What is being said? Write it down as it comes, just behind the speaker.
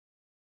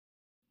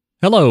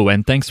Hello,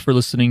 and thanks for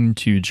listening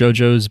to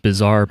JoJo's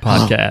Bizarre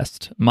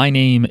Podcast. My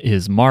name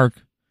is Mark.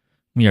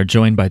 We are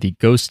joined by the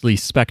ghostly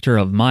specter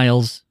of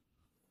Miles.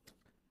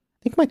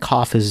 I think my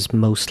cough is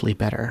mostly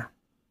better,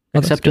 Oh,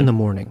 except in the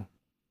morning.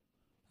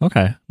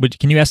 Okay. But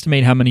can you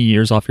estimate how many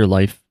years off your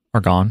life are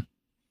gone?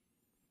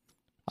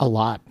 A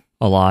lot.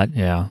 A lot,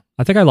 yeah.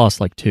 I think I lost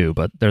like 2,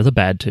 but they're the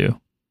bad 2.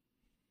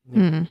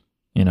 Mm.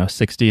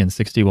 60 and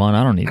 61.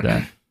 I don't need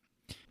that.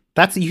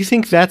 You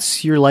think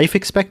that's your life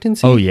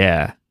expectancy? Oh,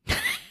 yeah.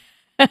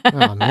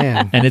 Oh,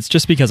 man. And it's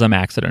just because I'm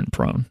accident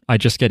prone. I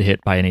just get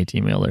hit by an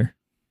 18-wheeler.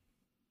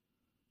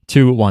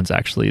 2 at once,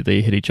 actually.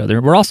 They hit each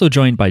other. We're also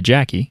joined by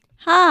Jackie.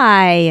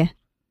 Hi.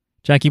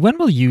 Jackie, when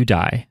will you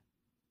die?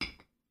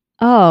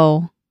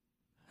 Oh.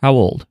 How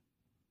old?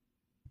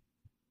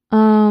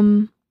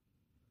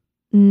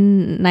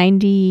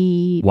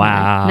 90.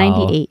 Wow.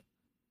 98.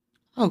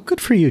 Oh, good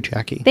for you,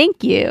 Jackie.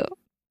 Thank you.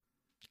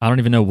 I don't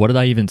even know. What did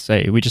I even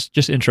say? We just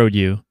introed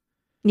you.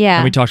 Yeah.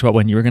 And we talked about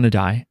when you were going to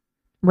die.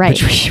 Right.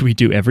 Which we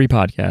do every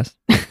podcast.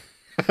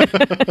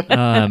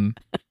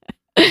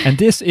 And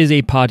this is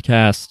a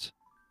podcast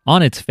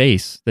on its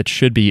face that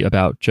should be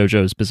about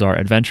JoJo's Bizarre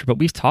Adventure, but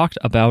we've talked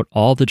about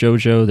all the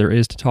JoJo there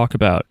is to talk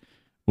about.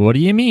 What do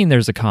you mean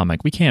there's a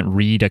comic? We can't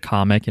read a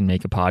comic and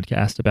make a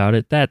podcast about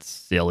it. That's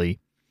silly.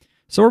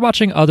 So we're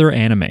watching other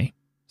anime,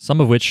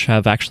 some of which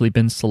have actually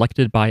been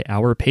selected by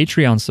our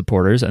Patreon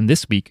supporters, and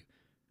this week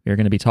we are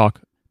going to be talk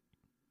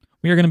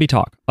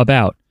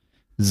about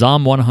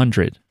Zom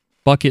 100,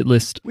 Bucket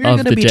List We're of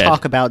going to the be Dead.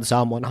 talk about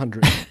Zom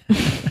 100.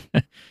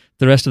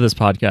 The rest of this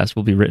podcast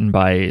will be written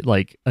by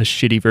like a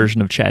shitty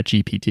version of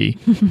ChatGPT.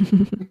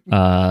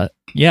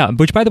 Yeah,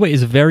 which by the way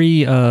is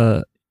very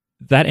that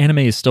anime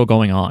is still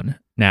going on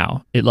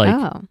now. It like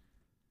Oh.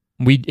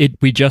 we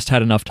just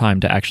had enough time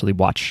to actually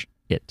watch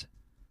it.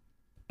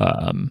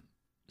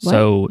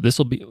 So this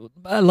will be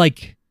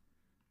like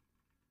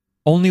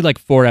only like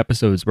 4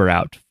 episodes were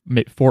out.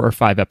 4 or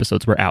 5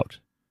 episodes were out.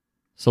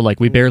 So like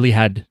we barely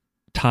had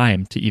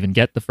time to even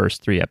get the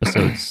first 3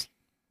 episodes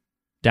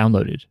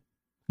downloaded.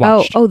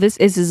 Watched. Oh, this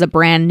is a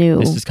brand new.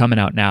 This is coming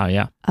out now,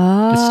 yeah.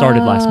 Oh. It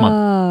started last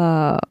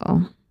month.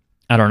 Oh.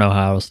 I don't know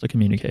how else to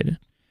communicate it.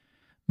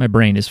 My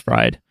brain is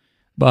fried.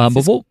 But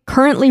we'll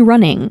Currently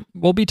running.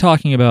 be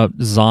talking about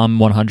Zom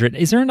 100.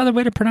 Is there another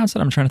way to pronounce it?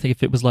 I'm trying to think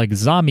if it was like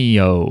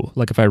Zamio,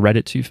 like if I read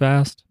it too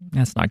fast.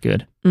 That's not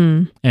good.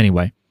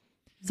 Anyway.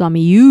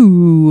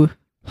 Zamiu.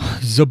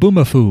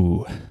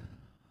 Zabumafu.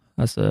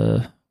 That's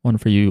a one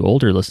for you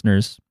older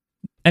listeners.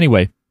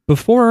 Anyway,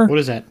 before What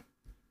is that?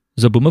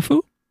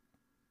 Zabumafu?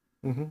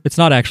 Mm-hmm. It's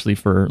not actually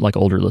for like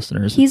older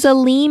listeners. He's a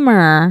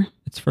lemur.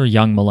 It's for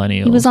young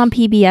millennials. He was on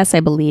PBS,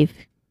 I believe.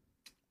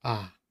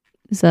 Ah.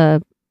 He's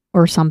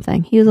or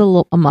something. He was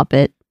a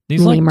Muppet.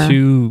 These lemur. like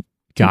 2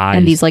 guys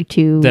And these like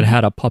 2 that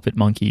had a puppet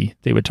monkey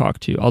they would talk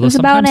to. Although was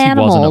about sometimes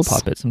he wasn't animals. a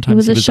puppet.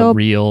 Sometimes he was a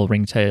real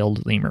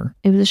ring-tailed lemur.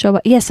 It was a show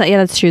about, yes, yeah,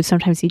 that's true.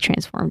 Sometimes he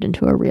transformed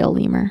into a real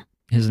lemur.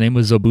 His name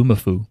was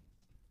Zobumafu.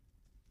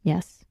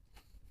 Yes.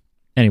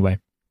 Anyway.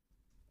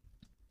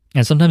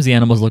 And sometimes the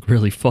animals look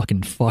really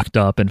fucking fucked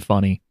up and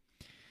funny.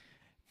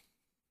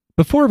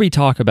 Before we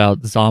talk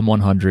about Zom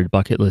 100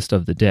 Bucket List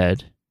of the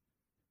Dead,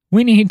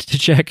 we need to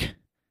check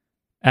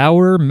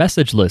our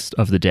message list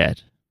of the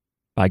dead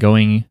by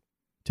going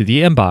to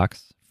the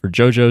inbox for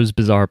JoJo's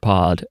Bizarre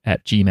Pod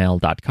at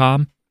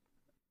gmail.com.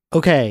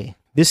 Okay,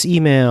 this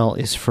email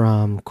is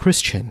from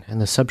Christian,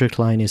 and the subject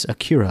line is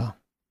Akira.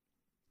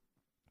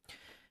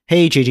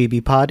 Hey,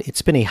 JJB Pod,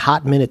 it's been a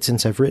hot minute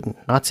since I've written.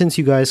 Not since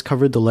you guys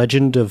covered the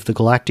Legend of the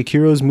Galactic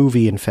Heroes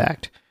movie, in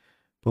fact.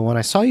 But when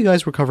I saw you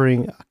guys were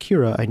covering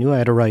Akira, I knew I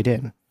had to write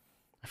in.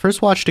 I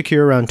first watched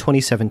Akira around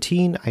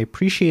 2017. I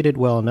appreciated it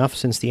well enough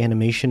since the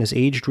animation has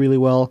aged really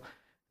well,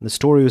 and the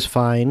story was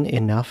fine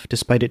enough,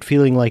 despite it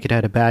feeling like it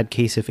had a bad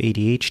case of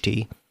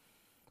ADHD.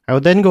 I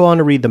would then go on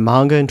to read the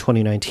manga in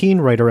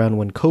 2019, right around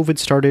when COVID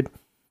started,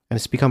 and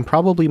it's become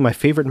probably my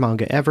favorite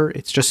manga ever.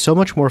 It's just so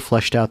much more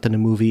fleshed out than a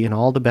movie in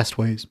all the best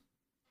ways.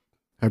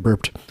 I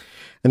burped.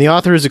 And the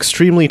author is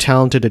extremely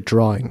talented at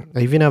drawing.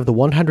 I even have the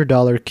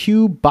 $100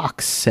 Q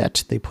box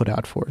set they put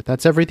out for it.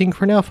 That's everything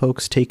for now,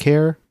 folks. Take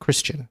care,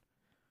 Christian.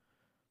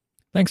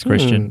 Thanks,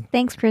 Christian.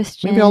 Thanks,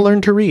 Christian. Maybe I'll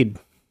learn to read.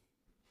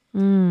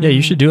 Yeah,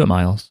 you should do it,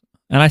 Miles.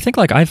 And I think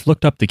like I've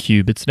looked up the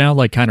cube. It's now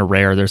like kind of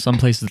rare. There's some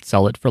places that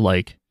sell it for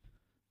like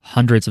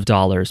hundreds of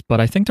dollars,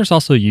 but I think there's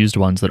also used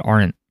ones that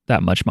aren't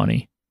that much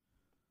money.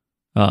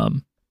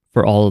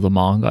 For all of the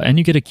manga, and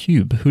you get a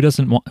cube. Who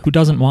doesn't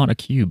want a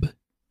cube?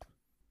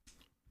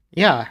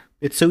 Yeah,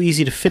 it's so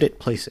easy to fit it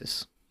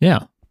places.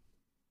 Yeah.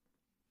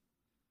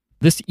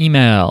 This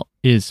email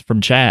is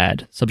from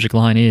Chad. Subject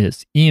line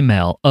is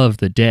email of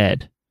the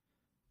dead.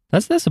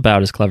 That's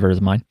about as clever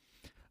as mine.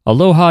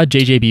 Aloha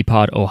JJB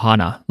Pod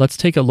Ohana. Let's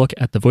take a look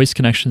at the voice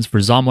connections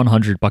for Zom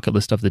 100 Bucket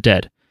List of the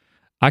Dead.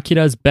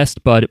 Akira's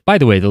best bud. By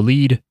the way, the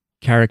lead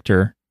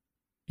character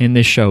in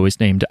this show is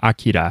named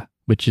Akira,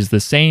 which is the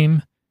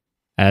same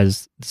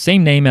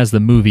name as the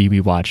movie we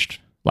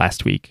watched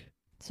last week.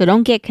 So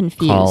don't get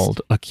confused.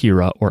 Called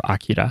Akira or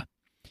Akira.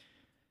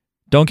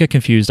 Don't get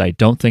confused. I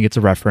don't think it's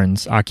a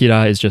reference.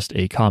 Akira is just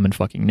a common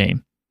fucking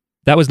name.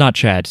 That was not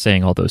Chad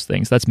saying all those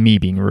things. That's me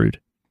being rude.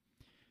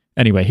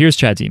 Anyway, here's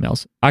Chad's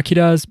emails.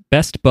 Akira's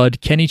best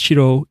bud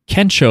Kensho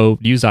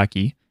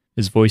Ryuzaki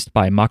is voiced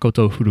by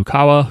Makoto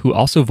Furukawa, who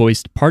also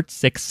voiced Part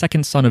 6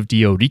 second son of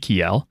Dio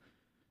Rikiel,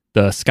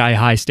 the Sky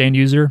High stand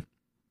user,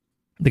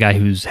 the guy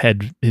whose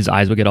his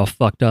eyes would get all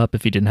fucked up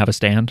if he didn't have a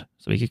stand,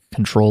 so he could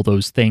control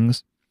those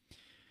things.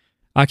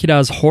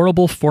 Akira's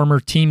horrible former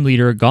team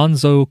leader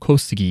Gonzo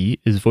Kosugi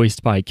is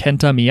voiced by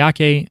Kenta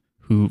Miyake,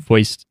 who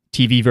voiced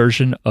TV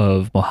version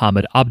of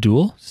Muhammad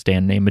Abdul,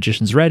 stand name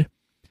Magician's Red.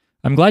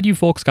 I'm glad you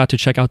folks got to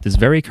check out this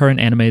very current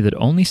anime that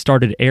only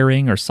started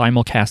airing or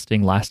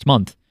simulcasting last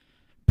month.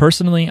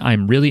 Personally,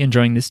 I'm really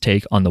enjoying this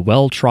take on the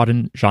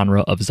well-trodden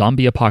genre of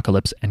zombie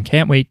apocalypse and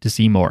can't wait to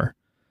see more.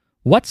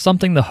 What's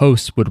something the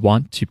hosts would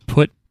want to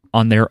put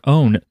on their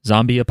own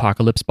zombie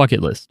apocalypse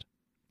bucket list?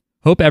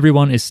 Hope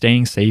everyone is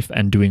staying safe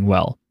and doing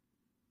well.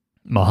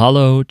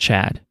 Mahalo,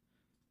 Chad.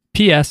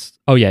 P.S.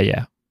 Oh,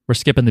 yeah. We're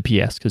skipping the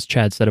P.S. because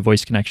Chad said a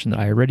voice connection that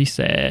I already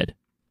said.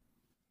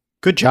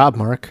 Good job,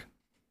 Mark.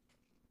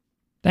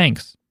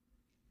 Thanks.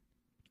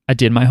 I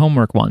did my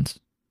homework once.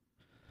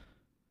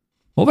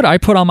 What would I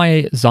put on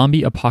my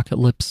zombie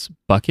apocalypse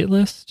bucket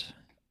list?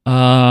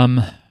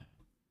 I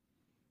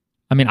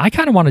mean, I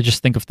kind of want to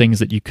just think of things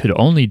that you could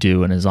only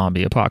do in a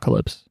zombie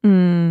apocalypse.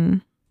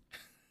 Mm.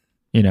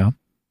 You know?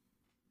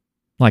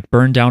 Like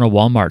burn down a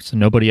Walmart so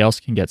nobody else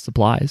can get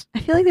supplies.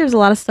 I feel like there's a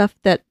lot of stuff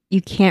that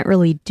you can't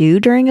really do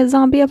during a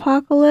zombie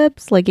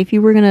apocalypse. Like if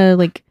you were gonna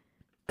like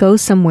go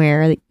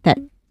somewhere that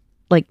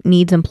like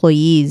needs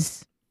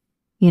employees,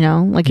 you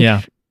know, like Yeah.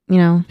 if, you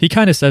know, He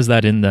kind of says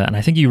that and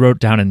I think you wrote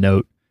down a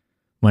note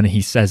when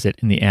he says it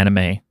in the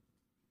anime.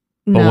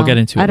 But we'll get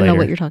into it I don't later. know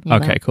what you're talking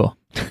Okay, cool.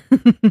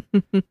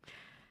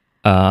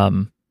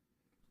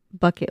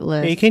 Bucket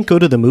list. You can't go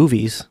to the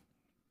movies.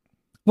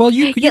 Well,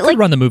 you could like-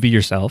 run the movie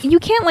yourself. You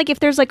can't, like, if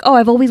there's like, oh,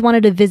 I've always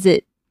wanted to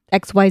visit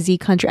XYZ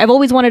country. I've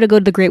always wanted to go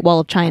to the Great Wall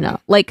of China.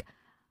 Like,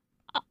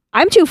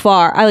 I'm too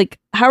far.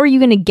 How are you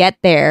going to get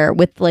there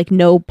with like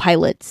no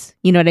pilots?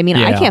 You know what I mean?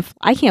 Yeah.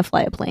 I can't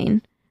fly a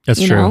plane. That's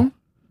you true. know?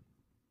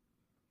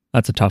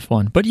 That's a tough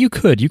one. But you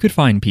could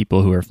find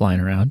people who are flying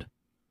around.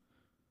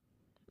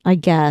 I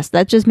guess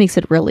that just makes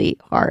it really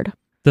hard.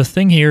 The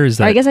thing here is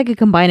Or that I guess I could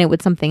combine it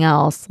with something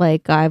else.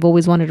 Like I've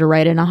always wanted to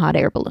ride in a hot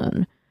air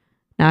balloon.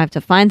 Now I have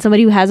to find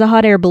somebody who has a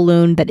hot air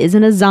balloon that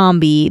isn't a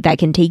zombie that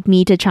can take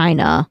me to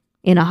China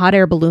in a hot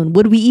air balloon.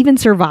 Would we even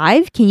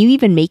survive? Can you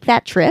even make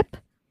that trip?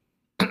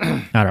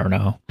 I don't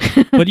know.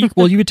 But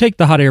you would take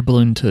the hot air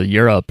balloon to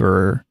Europe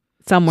or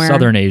Somewhere.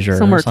 Southern Asia, or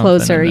somewhere something,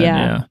 closer, and then,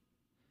 yeah.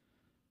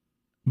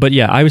 But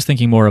yeah, I was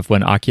thinking more of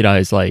when Akira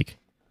is like,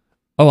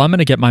 "Oh, I'm going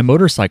to get my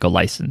motorcycle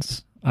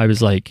license." I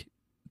was like,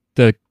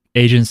 the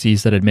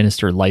agencies that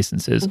administer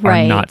licenses are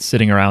Right. not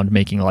sitting around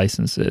making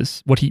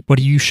licenses. What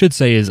you should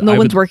say is, No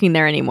one's working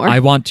there anymore. I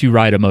want to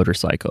ride a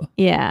motorcycle.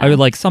 yeah. I would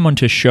like someone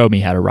to show me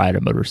how to ride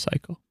a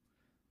motorcycle.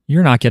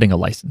 You're not getting a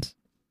license.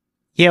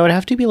 Yeah, it would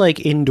have to be like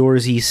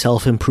indoorsy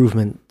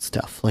self-improvement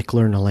stuff, like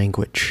learn a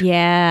language.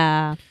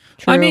 Yeah.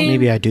 I True. mean-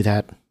 Maybe I'd do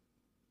that.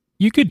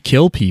 You could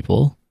kill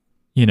people.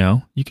 You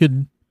know, you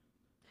could.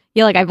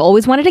 yeah, like I've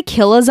always wanted to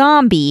kill a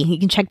zombie. You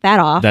can check that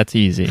off. That's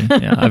easy.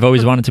 Yeah, I've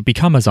always wanted to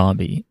become a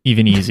zombie.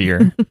 Even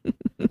easier.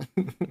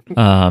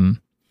 Yeah,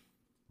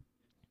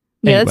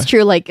 Anyway. that's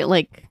true. Like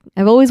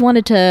I've always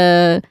wanted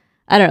to,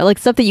 I don't know, like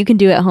stuff that you can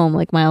do at home,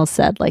 like Miles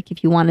said. Like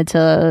if you wanted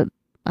to,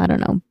 I don't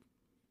know,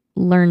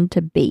 learn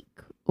to bake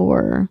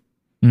or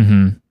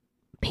hmm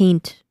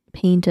paint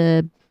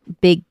a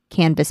big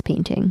canvas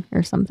painting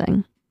or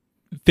something.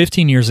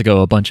 15 years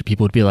ago, a bunch of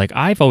people would be like,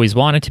 I've always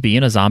wanted to be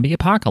in a zombie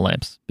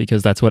apocalypse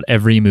because that's what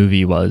every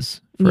movie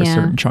was for a Yeah.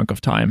 certain chunk of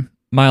time.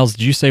 Miles,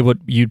 did you say what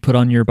you'd put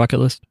on your bucket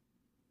list?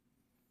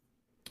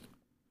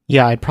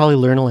 Yeah, I'd probably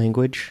learn a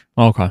language.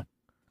 Okay.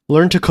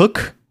 Learn to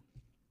cook.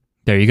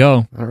 There you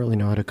go. I don't really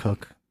know how to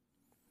cook.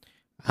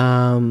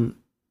 I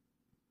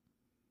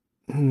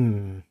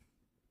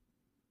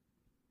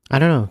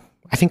don't know.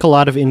 I think a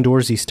lot of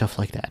indoorsy stuff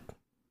like that.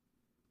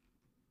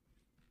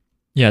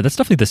 Yeah, that's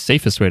definitely the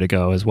safest way to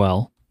go as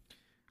well.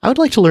 I would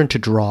like to learn to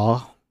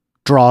draw.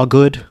 Draw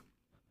good.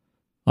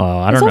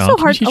 I It's don't know. also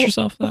Can hard- you teach a-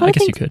 yourself A that? lot I of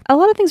guess you things- could. A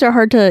lot of things are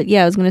hard to,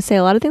 yeah, I was going to say,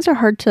 a lot of things are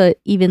hard to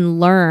even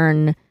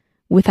learn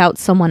without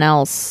someone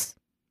else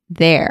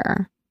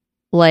there.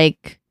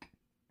 Like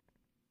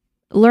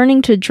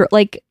learning to draw,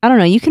 like, I don't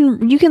know, you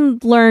can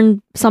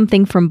learn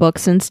something from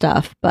books and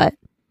stuff, but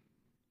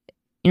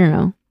you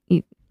know,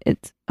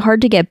 it's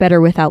hard to get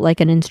better without like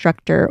an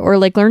instructor or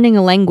like learning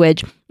a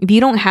language. If you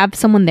don't have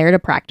someone there to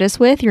practice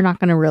with, you're not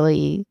going to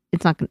really,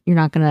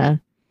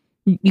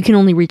 you can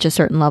only reach a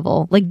certain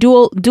level. Like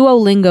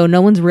Duolingo,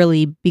 no one's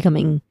really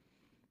getting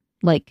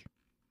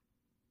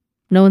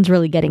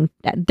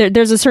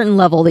there's a certain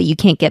level that you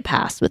can't get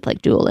past with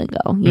like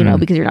Duolingo, you know,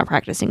 because you're not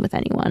practicing with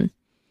anyone.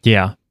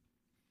 Yeah.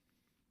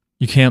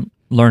 You can't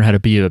learn how to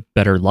be a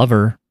better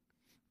lover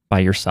by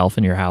yourself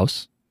in your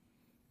house.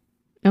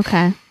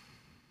 Okay.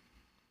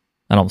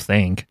 I don't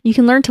think. You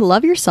can learn to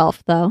love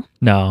yourself though.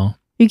 No.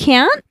 You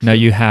can't? No,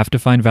 you have to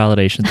find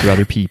validation through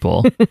other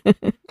people.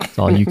 That's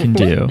all you can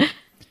do.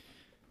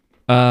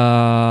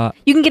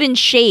 You can get in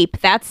shape.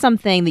 That's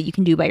something that you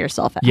can do by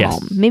yourself at Yes.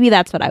 home. Maybe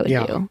that's what I would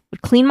do.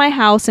 Would clean my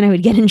house and I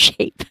would get in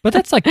shape. But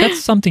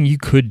that's something you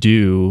could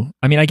do.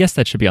 I mean, I guess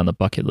that should be on the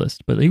bucket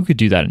list, but you could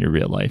do that in your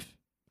real life.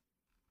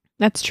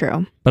 That's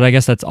true. But I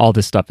guess that's all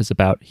this stuff is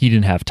about. He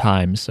didn't have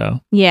time,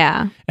 so.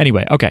 Yeah.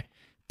 Anyway, okay.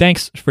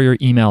 Thanks for your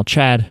email,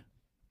 Chad.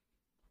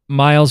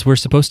 Miles, we're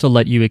supposed to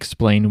let you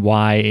explain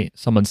why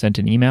someone sent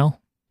an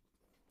email.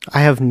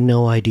 I have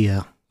no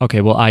idea. Okay,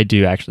 well, I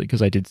do actually,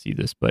 because I did see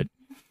this, but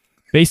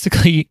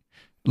basically,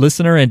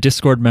 listener and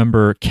Discord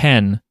member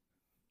Ken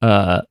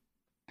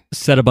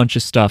said a bunch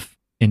of stuff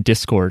in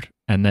Discord,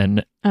 and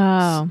then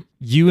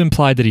you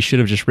implied that he should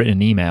have just written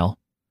an email.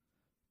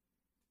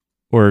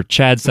 Or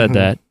Chad said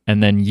that,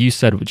 and then you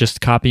said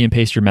just copy and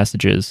paste your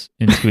messages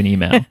into an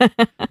email.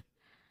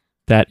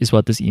 That is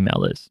what this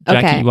email is.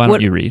 Jackie, why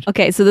don't you read?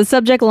 Okay, so the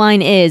subject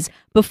line is,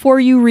 before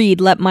you read,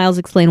 let Miles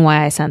explain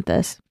why I sent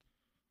this.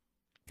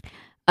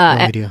 No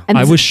idea. And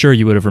I was sure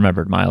you would have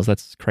remembered, Miles.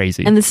 That's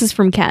crazy. And this is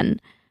from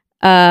Ken.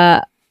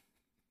 In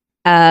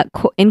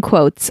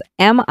quotes,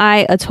 am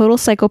I a total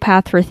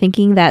psychopath for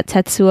thinking that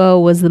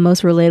Tetsuo was the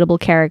most relatable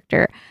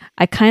character?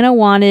 I kind of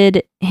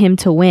wanted him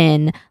to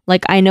win.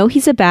 Like, I know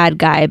he's a bad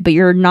guy, but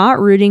you're not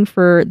rooting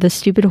for the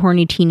stupid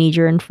horny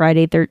teenagers in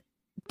Friday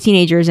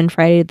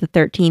the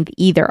 13th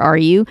either, are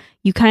you?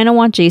 You kind of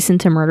want Jason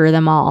to murder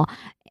them all.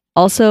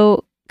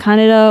 Also,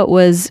 Kaneda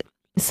was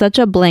such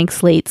a blank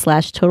slate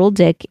 / total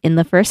dick in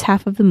the first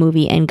half of the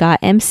movie and got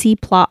MC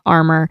plot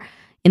armor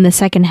in the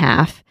second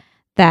half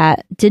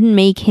that didn't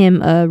make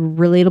him a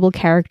relatable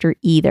character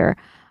either.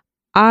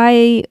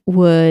 I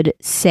would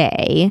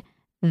say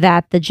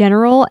that the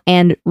general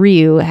and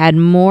Ryu had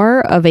more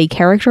of a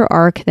character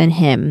arc than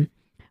him.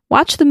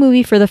 Watched the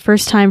movie for the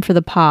first time for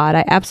the pod.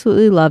 I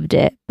absolutely loved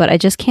it, but I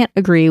just can't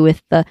agree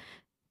with the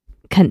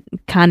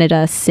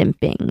Kaneda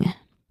simping.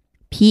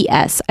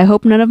 P.S. I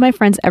hope none of my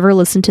friends ever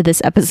listen to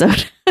this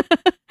episode.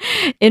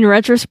 In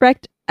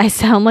retrospect, I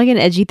sound like an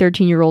edgy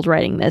 13-year-old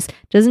writing this.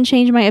 Doesn't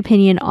change my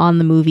opinion on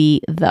the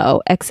movie,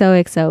 though.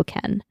 XOXO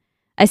Ken.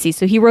 I see.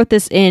 So he wrote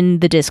this in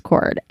the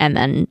Discord and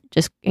then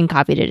just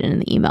copied it in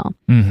the email.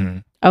 Mm-hmm.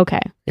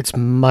 Okay. It's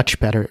much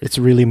better. It's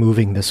really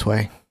moving this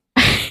way.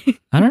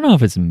 I don't know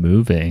if it's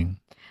moving.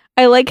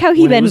 I like how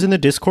he when then it was in the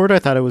Discord, I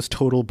thought it was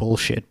total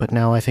bullshit, but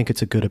now I think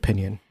it's a good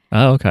opinion.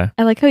 Oh, okay.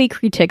 I like how he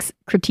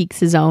critiques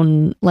his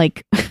own,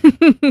 like,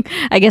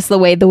 I guess the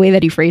way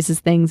that he phrases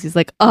things. He's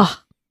like,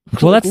 oh,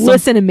 well, that's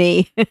listen to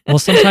me. Well,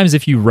 sometimes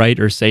if you write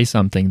or say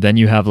something, then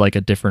you have like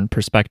a different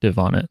perspective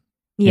on it.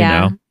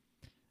 Yeah. You know?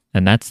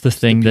 And that's the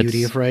thing the that's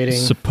beauty of writing.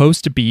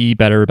 supposed to be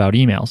better about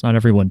emails. Not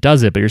everyone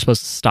does it, but you're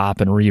supposed to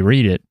stop and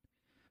reread it.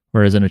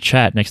 Whereas in a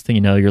chat, next thing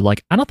you know, you're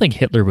like, I don't think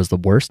Hitler was the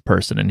worst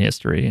person in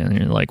history. And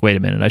you're like, wait a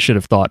minute, I should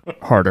have thought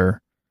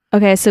harder.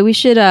 Okay, so we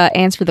should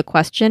answer the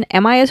question.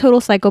 Am I a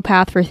total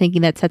psychopath for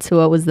thinking that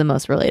Tetsuo was the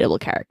most relatable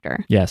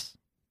character? Yes.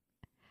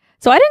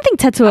 So I didn't think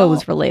Tetsuo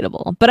was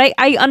relatable, but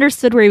I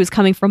understood where he was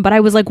coming from. But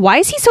I was like, why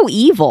is he so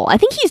evil? I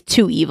think he's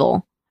too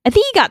evil. I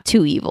think he got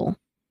too evil.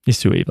 He's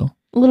too evil.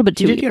 A little bit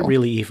too He did evil. get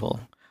really evil.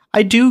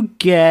 I do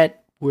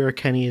get where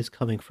Kenny is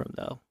coming from,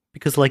 though.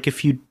 Because, like,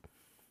 if you...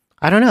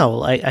 I don't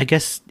know. I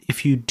guess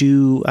if you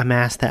do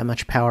amass that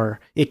much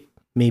power, it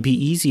may be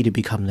easy to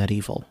become that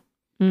evil.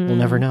 We'll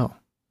never know.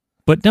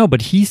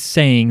 But he's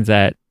saying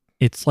that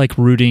it's like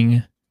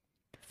rooting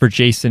for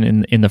Jason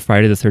in the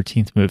Friday the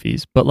 13th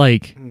movies. But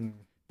like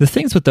the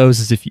things with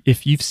those is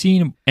if you've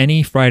seen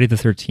any Friday the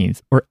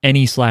 13th or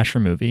any slasher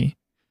movie,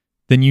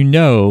 then you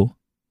know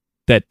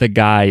that the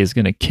guy is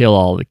going to kill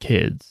all the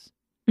kids.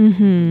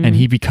 Mm-hmm. And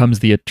he becomes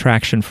the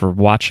attraction for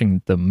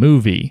watching the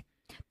movie.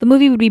 The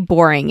movie would be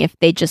boring if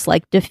they just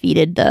like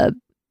defeated the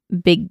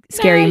big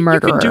scary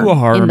murderer. You could do a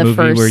horror in the movie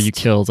first, where you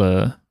kill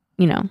the...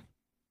 You know.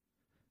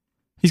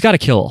 He's got to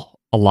kill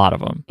a lot of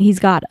them. He's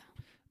gotta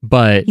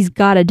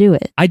do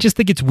it. I just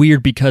think it's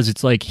weird because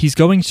it's like he's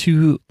going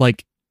to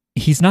like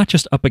he's not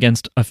just up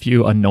against a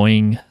few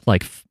annoying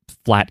like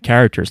flat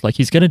characters. Like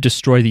he's going to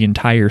destroy the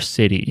entire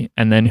city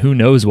and then who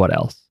knows what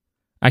else.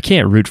 I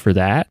can't root for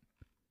that.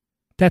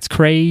 That's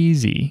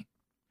crazy.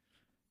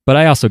 But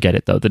I also get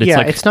it though that it's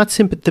like it's not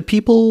the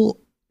people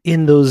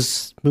in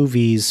those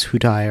movies who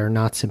die are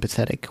not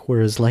sympathetic,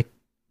 whereas like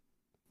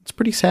it's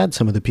pretty sad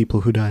some of the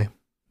people who die.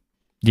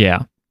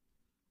 Yeah.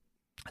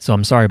 So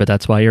I'm sorry, but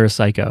that's why you're a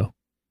psycho.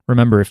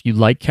 Remember, if you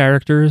like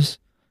characters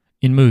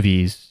in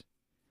movies,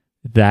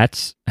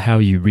 that's how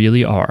you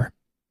really are.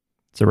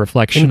 It's a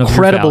reflection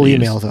Incredible of your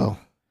email, values.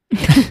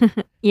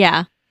 though.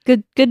 Yeah.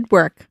 Good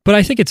work. But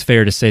I think it's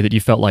fair to say that you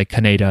felt like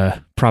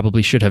Kaneda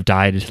probably should have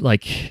died,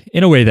 like,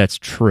 in a way that's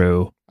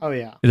true. Oh,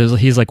 yeah.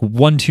 He's like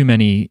one too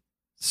many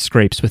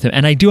scrapes with him.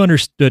 And I do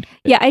understood.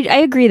 Yeah, I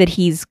agree that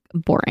he's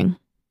boring.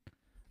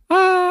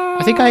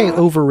 I think I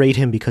overrate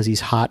him because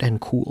he's hot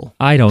and cool.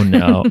 I don't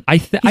know.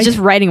 He's just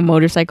riding a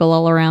motorcycle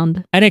all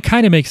around. And it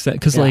kind of makes sense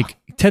because, Yeah. like,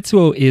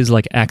 Tetsuo is,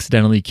 like,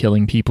 accidentally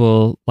killing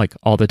people, like,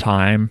 all the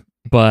time.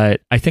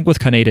 But I think with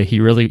Kaneda,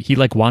 he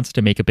like wants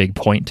to make a big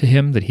point to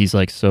him that he's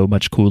like so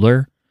much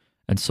cooler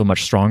and so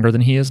much stronger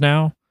than he is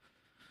now.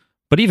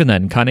 But even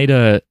then,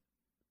 Kaneda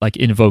like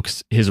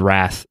invokes his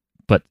wrath,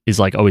 but is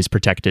like always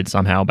protected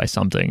somehow by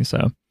something.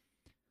 So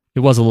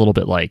it was a little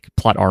bit like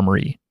plot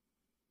armory.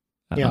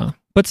 Yeah.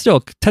 But still,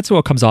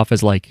 Tetsuo comes off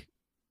as like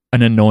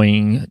an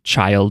annoying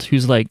child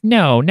who's like,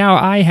 no, now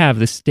I have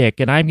the stick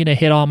and I'm going to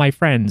hit all my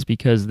friends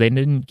because they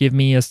didn't give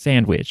me a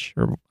sandwich,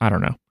 or I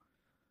don't know.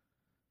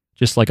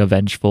 Just like a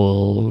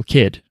vengeful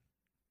kid.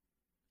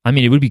 I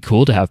mean, it would be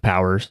cool to have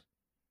powers.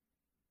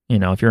 You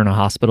know, if you're in a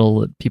hospital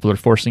that people are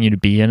forcing you to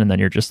be in and then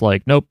you're just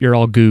like, nope, you're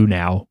all goo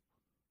now.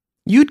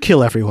 You'd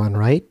kill everyone,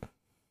 right?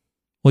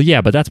 Well,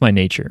 yeah, but that's my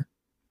nature.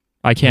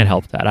 I can't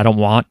help that. I don't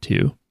want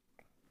to,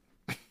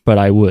 but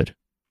I would.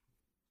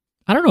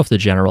 I don't know if the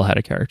general had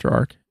a character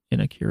arc in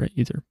Akira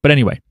either. But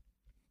anyway,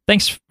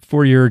 thanks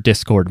for your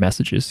Discord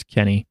messages,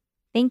 Kenny.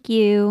 Thank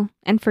you.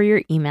 And for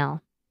your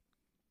email.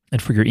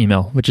 And for your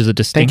email, which is a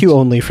distinct... Thank you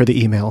only for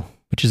the email.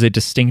 Which is a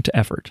distinct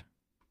effort.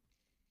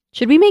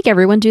 Should we make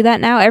everyone do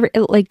that now?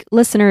 Like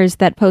listeners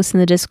that post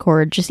in the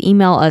Discord, just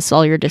email us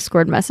all your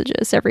Discord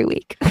messages every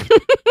week.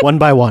 One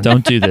by one.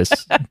 Don't do this.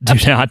 Do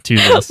not do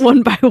this.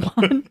 One by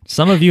one.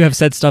 Some of you have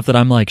said stuff that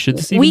I'm like, should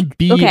this even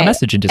be a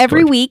message in Discord?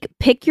 Every week,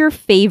 pick your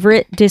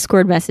favorite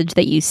Discord message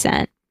that you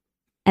sent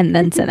and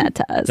then send that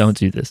to us. Don't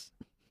do this.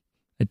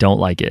 I don't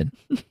like it.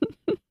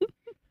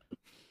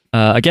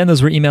 Again,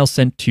 those were emails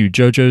sent to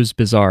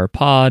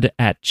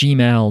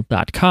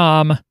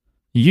jojosbizarrepod@gmail.com.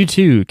 You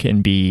too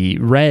can be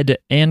read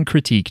and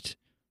critiqued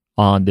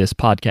on this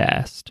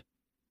podcast.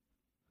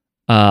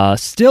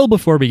 Still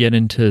before we get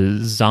into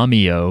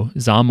Zamio,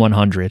 Zam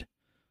 100,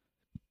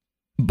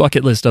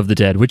 Bucket List of the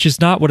Dead, which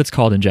is not what it's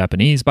called in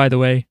Japanese, by the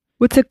way.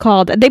 What's it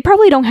called? They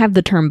probably don't have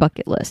the term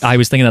bucket list. I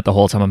was thinking that the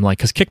whole time. I'm like,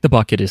 because kick the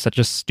bucket is such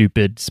a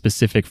stupid,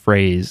 specific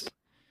phrase.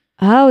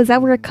 Oh, is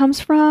that where it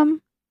comes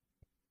from?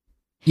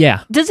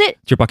 Yeah. Does it?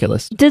 It's your bucket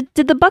list. Did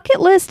the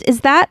bucket list,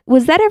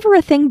 was that ever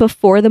a thing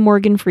before the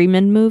Morgan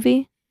Freeman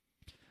movie?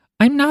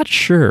 I'm not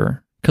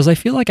sure, because I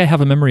feel like I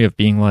have a memory of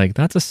being like,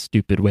 that's a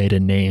stupid way to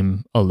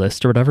name a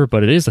list or whatever,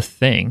 but it is a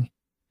thing.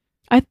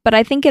 But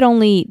I think it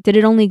only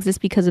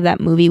exist because of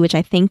that movie, which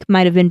I think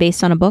might have been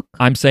based on a book?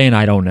 I'm saying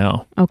I don't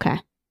know. Okay.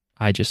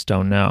 I just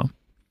don't know.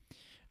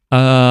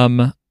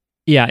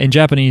 Yeah, in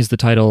Japanese, the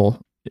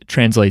title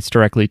translates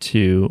directly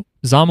to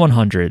Zam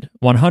 100,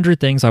 100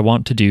 things I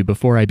want to do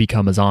before I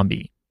become a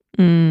zombie.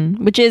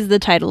 Which is the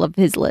title of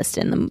his list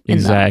in the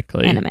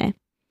anime.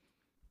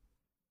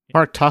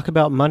 Mark, talk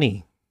about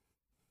money.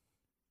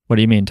 What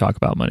do you mean, talk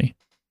about money?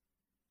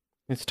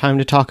 It's time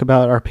to talk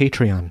about our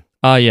Patreon.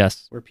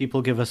 Yes. Where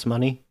people give us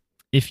money.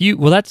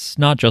 Well, that's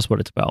not just what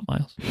it's about,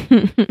 Miles.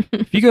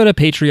 If you go to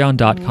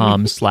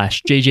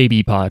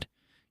patreon.com/jjbpod,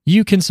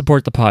 you can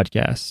support the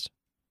podcast.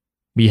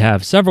 We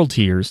have several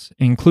tiers,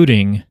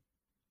 including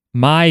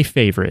my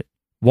favorite,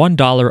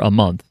 $1 a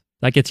month.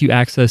 That gets you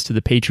access to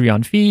the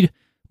Patreon feed,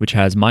 which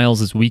has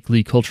Miles'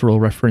 weekly cultural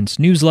reference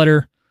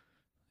newsletter.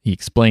 He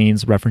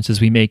explains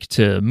references we make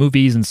to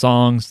movies and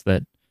songs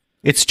that...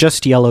 It's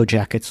just Yellow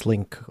Jackets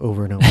link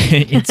over and over.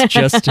 It's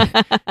just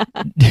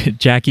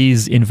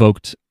Jackie's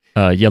invoked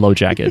Yellow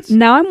Jackets.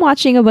 Now I'm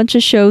watching a bunch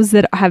of shows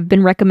that have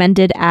been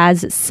recommended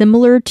as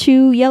similar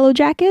to Yellow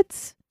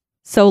Jackets.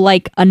 So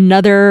like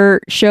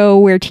another show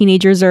where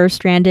teenagers are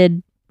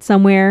stranded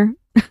somewhere.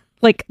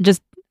 Like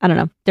just, I don't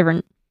know,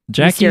 different.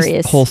 Jackie's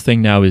mysterious. whole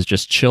thing now is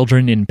just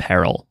children in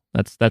peril.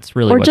 That's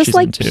really what she's into.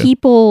 Or just like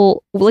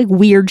people, like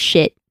weird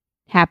shit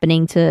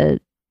happening to,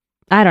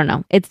 I don't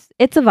know. It's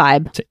a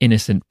vibe. To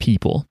innocent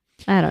people.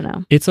 I don't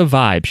know. It's a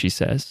vibe, she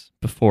says,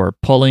 before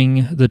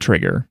pulling the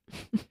trigger.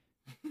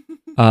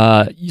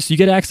 So you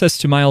get access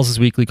to Miles'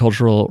 weekly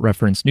cultural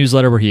reference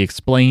newsletter where he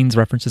explains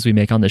references we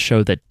make on the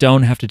show that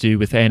don't have to do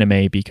with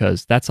anime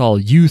because that's all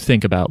you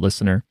think about,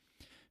 listener.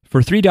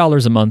 For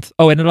 $3 a month,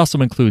 and it also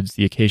includes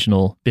the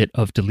occasional bit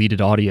of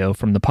deleted audio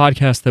from the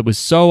podcast that was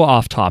so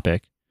off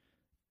topic.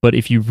 But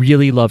if you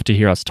really love to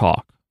hear us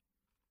talk,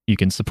 you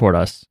can support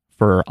us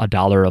for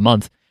 $1 a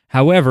month.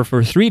 However,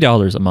 for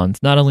 $3 a month,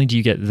 not only do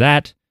you get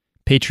that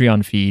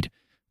Patreon feed,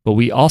 but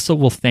we also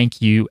will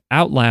thank you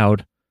out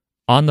loud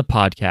on the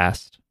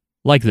podcast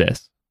like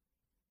this.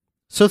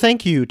 So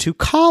thank you to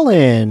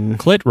Colin,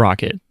 Clit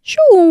Rocket,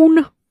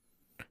 Sean,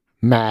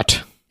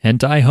 Matt,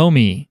 Hentai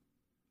Homie,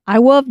 I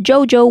love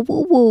Jojo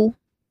Woo Woo,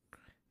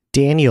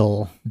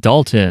 Daniel,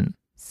 Dalton,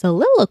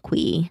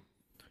 Soliloquy,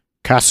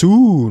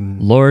 Kassoon,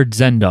 Lord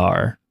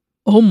Zendar,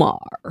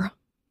 Omar,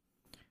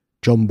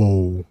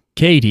 Jumbo,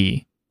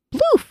 Katie,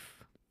 Bloof,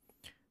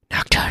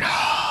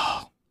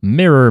 Nocturnal,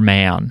 Mirror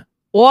Man,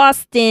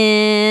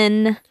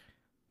 Austin,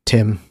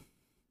 Tim,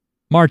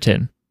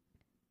 Martin,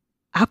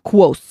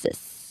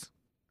 Aquosis,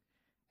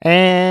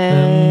 and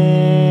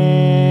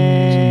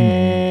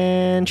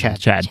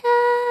Chad.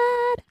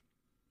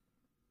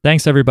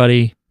 Thanks,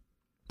 everybody.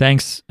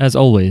 Thanks, as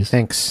always.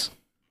 Thanks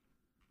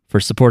for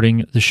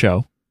supporting the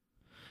show.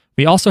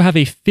 We also have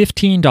a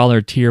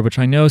 $15 tier, which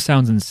I know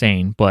sounds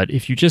insane, but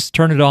if you just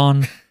turn it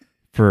on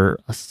for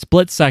a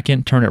split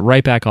second, turn it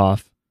right back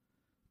off.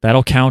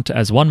 That'll count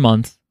as 1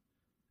 month,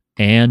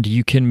 and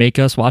you can make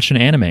us watch an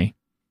anime.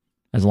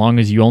 As long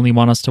as you only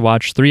want us to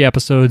watch 3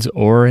 episodes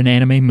or an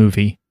anime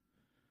movie.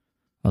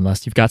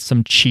 Unless you've got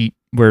some cheat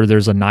where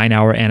there's a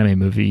 9-hour anime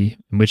movie,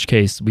 in which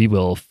case we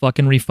will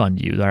fucking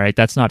refund you. All right,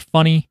 that's not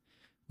funny.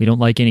 We don't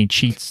like any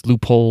cheats,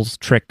 loopholes,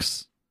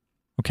 tricks.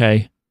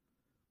 Okay.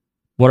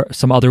 What are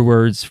some other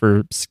words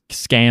for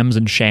scams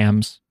and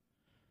shams?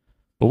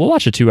 But we'll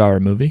watch a 2-hour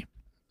movie.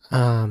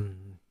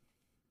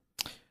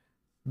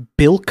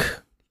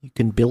 Bilk. You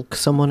can bilk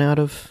someone out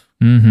of.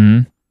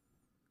 Mm-hmm.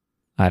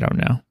 I don't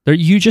know.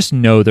 You just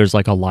know there's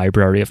like a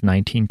library of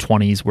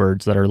 1920s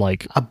words that are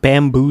like A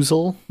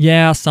bamboozle.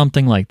 yeah,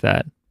 something like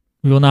that.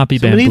 We will not be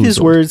So many bamboozled. of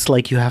these words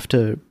like you have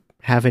to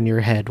have in your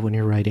head when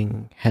you're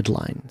writing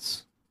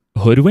headlines.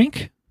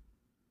 Hoodwink?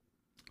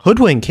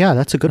 Hoodwink, yeah,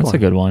 that's a good That's one. a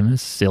good one.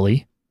 It's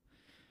silly.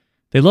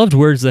 They loved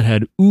words that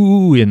had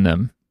ooh in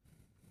them.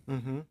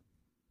 Mm-hmm.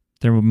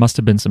 There must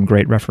have been some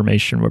great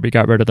reformation where we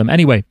got rid of them.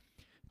 Anyway,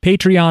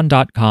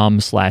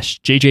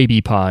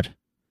 patreon.com/jjbpod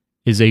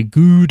is a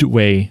good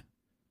way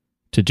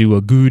to do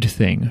a good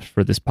thing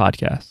for this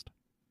podcast.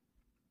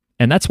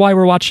 And that's why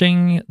we're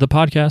watching the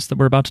podcast that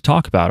we're about to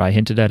talk about. I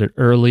hinted at it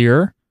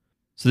earlier.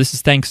 So this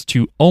is thanks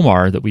to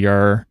Omar that we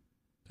are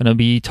going to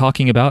be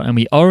talking about, and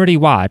we already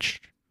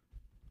watched.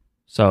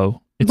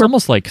 So it's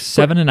almost like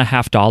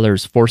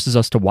 $7.50 forces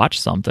us to watch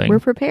something, We're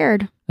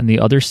prepared. and the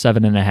other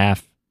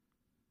 $7.50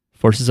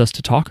 forces us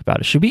to talk about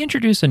it. Should we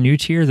introduce a new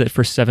tier that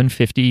for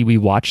 $7.50 we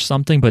watch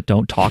something but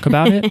don't talk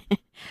about it?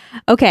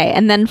 Okay,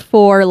 and then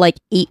for like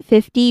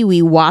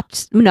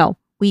 $8.50,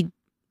 we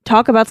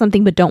talk about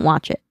something but don't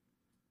watch it.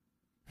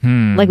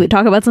 Like we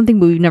talk about something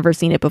but we've never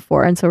seen it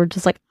before, and so we're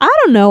just like, I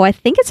don't know. I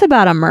think it's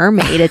about a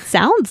mermaid. It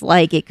sounds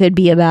like it could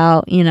be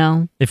about,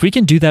 If we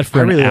can do that for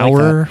I an really like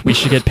hour, we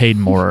should get paid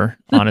more,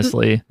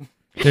 honestly.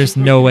 There's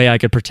no way I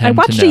could pretend I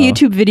watched to a know.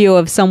 YouTube video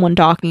of someone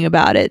talking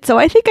about it, so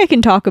I think I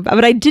can talk about.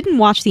 But I didn't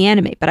watch the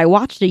anime. But I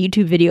watched a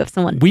YouTube video of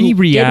someone We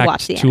who did watch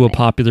react the to a anime.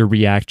 popular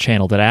React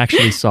channel that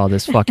actually saw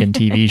this fucking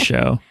TV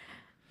show.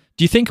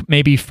 Do you think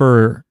maybe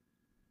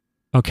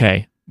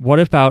what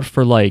about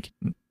for like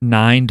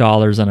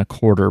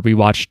 $9.25 we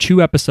watch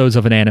 2 episodes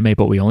of an anime,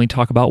 but we only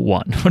talk about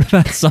one? What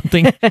about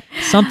something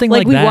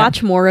like we that?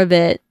 watch more of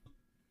it.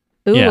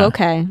 Ooh, Yeah.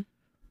 okay.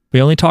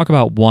 We only talk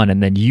about one,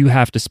 and then you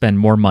have to spend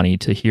more money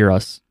to hear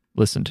us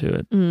listen to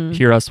it,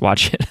 hear us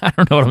watch it. I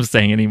don't know what I'm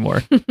saying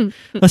anymore.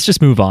 Let's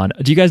just move on.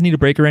 Do you guys need a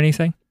break or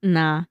anything?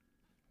 Nah.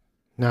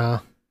 Nah.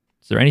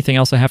 Is there anything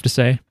else I have to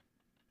say?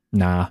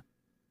 Nah.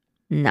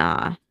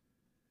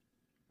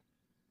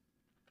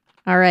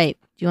 All right.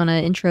 Do you want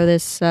to intro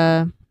this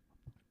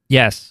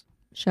Yes.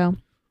 show?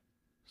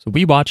 So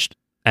we watched,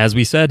 as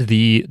we said,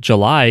 the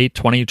July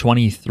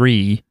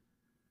 2023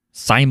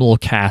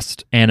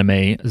 simulcast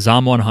anime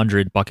Zom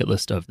 100 Bucket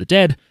List of the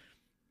Dead,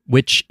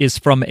 which is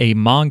from a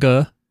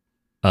manga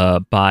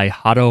by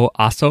Hado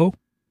Aso.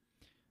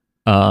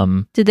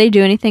 Did they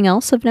do anything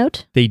else of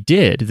note? They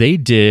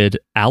did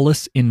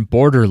Alice in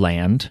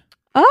Borderland,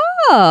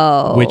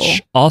 Oh.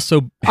 which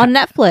also on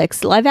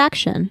Netflix, live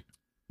action.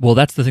 well,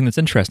 that's the thing that's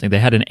interesting. They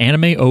had an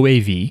anime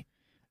OAV,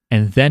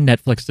 and then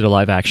Netflix did a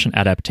live action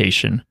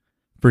adaptation.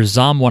 For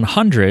Zom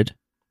 100,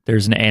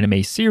 there's an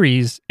anime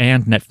series,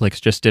 and Netflix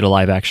just did a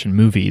live action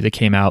movie that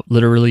came out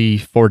literally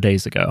 4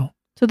 days ago.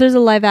 So there's a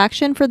live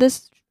action for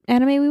this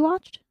anime we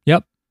watched?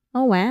 Yep.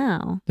 Oh,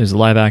 wow. There's a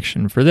live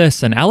action for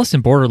this, and Alice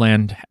in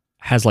Borderland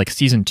has like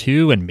season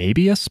 2 and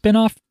maybe a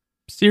spin-off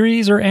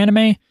series or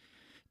anime.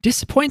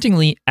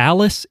 Disappointingly,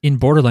 Alice in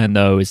Borderland,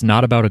 though, is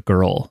not about a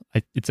girl.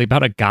 It's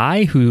about a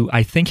guy who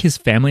I think his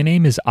family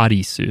name is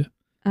Arisu.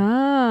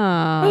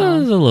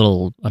 Oh. It's a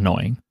little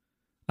annoying.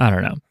 I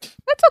don't know.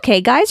 That's okay.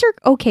 Guys are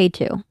okay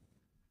too.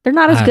 They're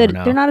not as I good. don't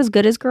know. They're not as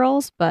good as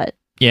girls, but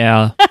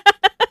Yeah.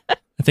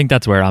 I think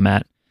that's where I'm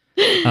at.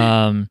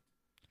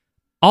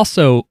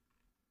 Also,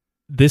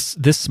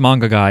 this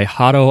manga guy,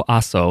 Hado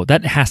Aso,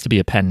 that has to be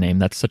a pen name.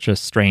 That's such a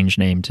strange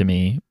name to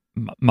me.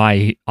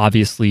 My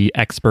obviously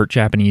expert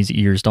Japanese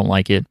ears don't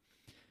like it.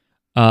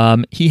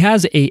 He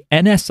has a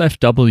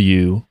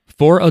NSFW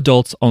for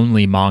adults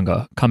only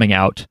manga coming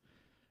out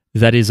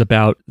that is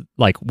about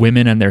like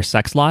women and their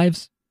sex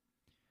lives.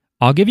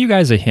 I'll give you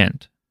guys a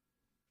hint.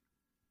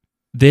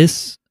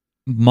 This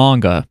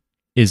manga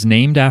is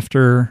named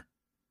after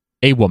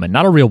a woman,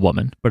 not a real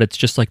woman, but it's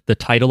just like the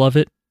title of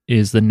it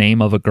is the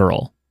name of a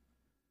girl.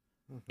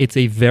 It's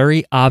a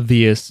very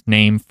obvious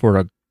name for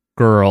a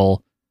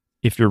girl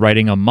if you're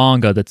writing a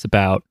manga that's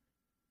about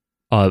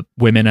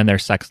women and their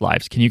sex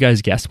lives. Can you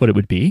guys guess what it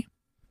would be?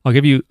 I'll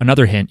give you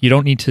another hint. You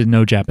don't need to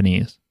know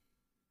Japanese.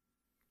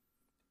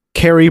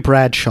 Carrie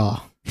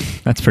Bradshaw.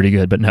 That's pretty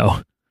good, but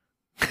no.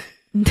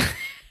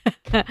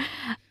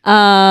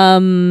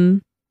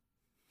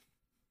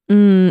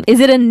 is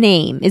it a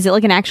name? Is it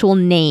like an actual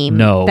name?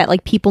 No. That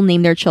like people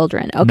name their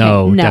children? Okay.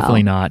 No,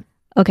 definitely not.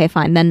 Okay,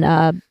 fine.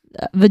 Then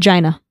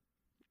vagina.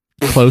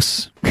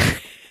 Close.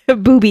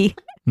 Booby.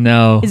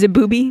 No. Is it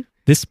booby?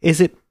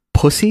 Is it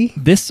pussy?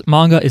 This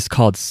manga is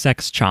called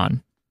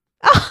Sex-chan.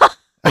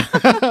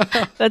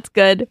 That's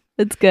good.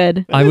 That's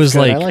good. I was good.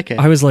 like, I like it.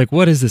 I was like,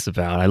 what is this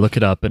about? I look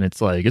it up and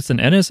it's like, it's an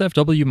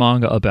NSFW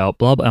manga about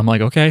blah blah. I'm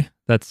like, okay,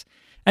 that's,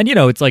 and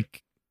it's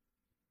like,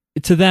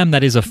 to them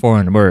that is a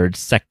foreign word,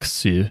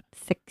 sexu.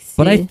 Sexy.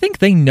 But I think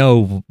they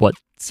know what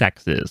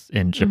sex is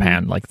in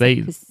Japan. Like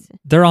Sexy.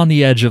 they're on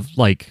the edge of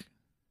like,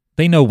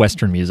 they know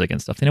Western music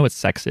and stuff. They know what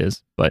sex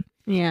is, but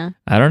Yeah.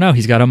 I don't know.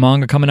 He's got a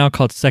manga coming out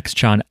called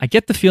Sex-chan. I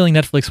get the feeling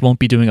Netflix won't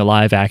be doing a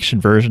live action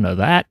version of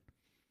that.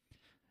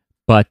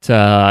 But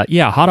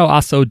yeah, Hado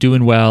Aso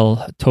doing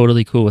well.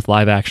 Totally cool with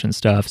live action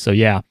stuff. So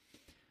yeah.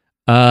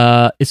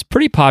 It's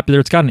pretty popular.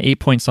 It's got an 8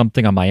 point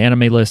something on my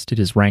anime list. It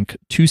is rank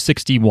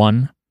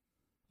 261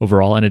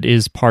 overall, and it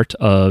is part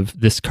of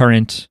this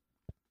current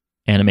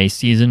anime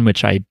season,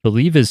 which I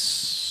believe is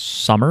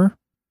summer.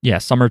 Yeah,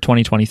 summer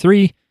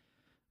 2023.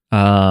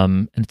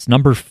 And it's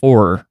number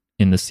 4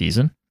 in the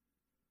season.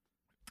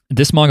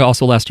 This manga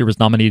also last year was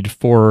nominated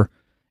for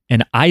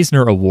an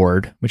Eisner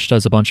Award, which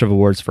does a bunch of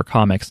awards for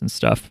comics and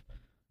stuff.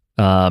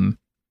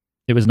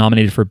 It was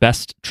nominated for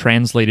Best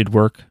Translated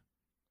Work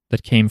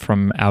that came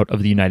from outside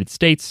of the United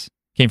States.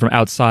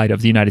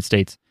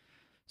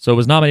 So it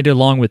was nominated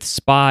along with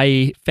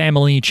Spy,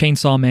 Family,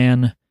 Chainsaw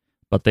Man,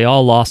 but they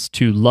all lost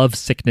to Love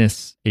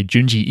Sickness, a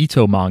Junji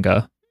Ito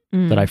manga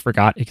that I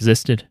forgot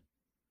existed.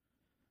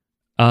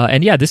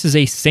 And yeah, this is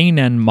a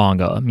seinen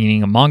manga,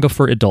 meaning a manga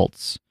for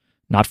adults,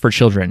 not for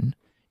children.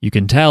 You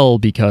can tell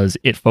because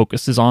it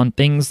focuses on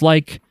things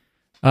like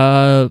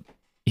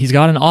he's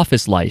got an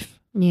office life.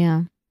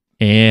 Yeah.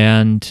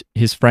 And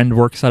his friend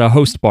works at a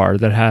host bar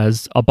that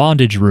has a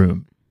bondage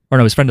room. Or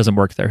no, his friend doesn't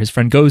work there. His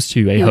friend goes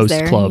to a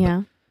host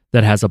club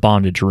that has a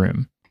bondage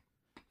room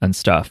and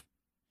stuff.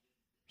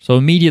 So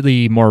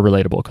immediately more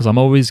relatable because I'm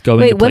always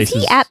going to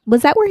places.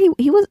 Was that where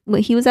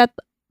he was at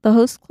the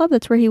host club?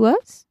 That's where he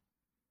was?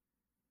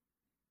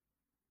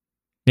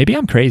 Maybe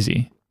I'm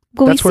crazy.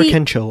 That's where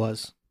Kencho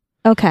was.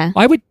 Okay.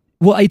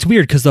 Well, it's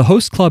weird because the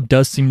host club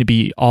does seem to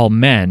be all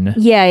men.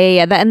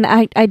 Yeah.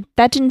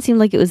 That didn't seem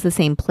like it was the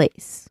same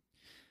place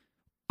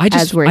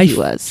as where he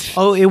was.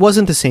 Oh, it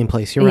wasn't the same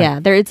place. You're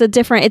right. Yeah, it's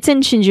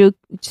in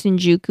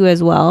Shinjuku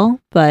as well,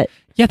 but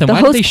yeah, then the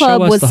why did they host show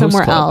club us was the host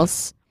somewhere club?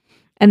 else.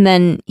 And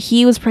then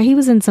he was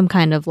in some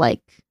kind of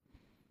like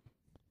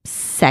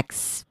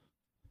sex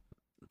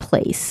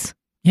place.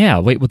 Yeah,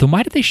 wait, well then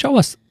why did they show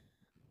us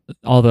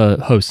all the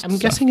hosts? I'm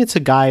guessing it's a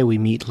guy we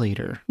meet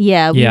later.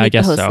 Yeah, we I meet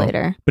guess the host so.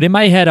 later. But in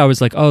my head, I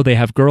was like, oh, they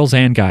have girls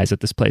and guys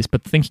at this place.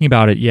 But thinking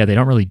about it, yeah, they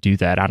don't really do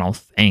that, I don't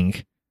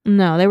think.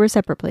 No, they were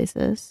separate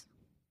places.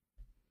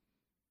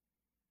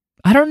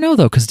 I don't know,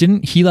 though, because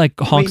didn't he like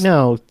honk? Wait,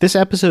 no. This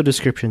episode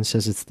description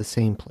says it's the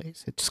same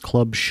place. It's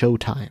Club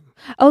Showtime.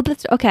 Oh,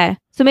 that's okay.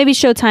 So maybe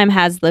Showtime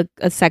has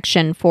a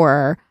section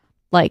for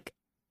like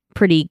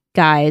pretty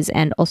guys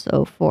and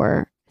also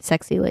for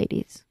sexy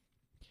ladies.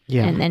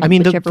 Yeah. And then I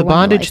mean, the whichever one you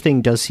bondage like.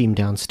 thing does seem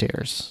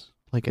downstairs.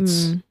 Like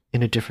it's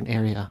in a different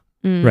area.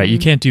 Right, you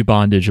can't do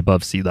bondage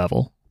above sea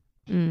level.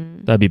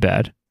 That'd be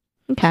bad.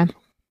 Okay.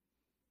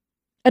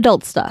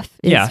 Adult stuff.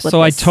 Yeah,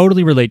 so I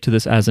totally relate to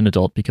this as an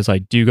adult because I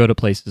do go to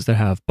places that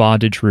have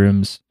bondage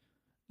rooms,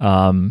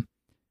 and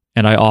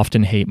I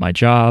often hate my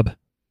job.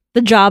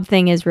 The job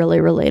thing is really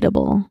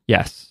relatable.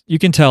 Yes, you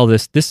can tell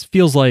this. This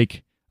feels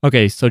like,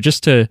 okay, so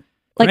just to,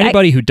 for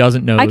anybody who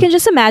doesn't know. I can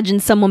just imagine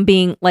someone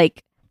being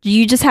like,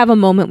 you just have a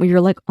moment where you're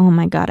like, oh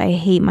my God, I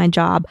hate my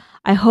job.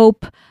 I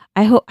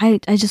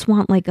just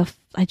want like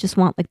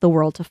the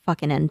world to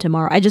fucking end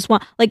tomorrow. I just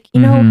want like,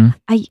 you know,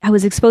 I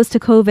was exposed to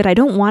COVID. I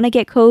don't want to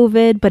get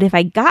COVID, but if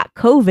I got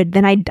COVID,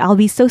 then I'll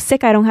be so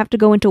sick I don't have to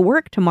go into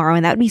work tomorrow,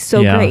 and that would be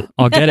so great.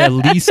 I'll get at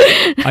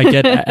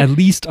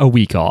least a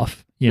week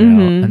off, you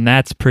know, and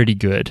that's pretty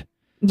good.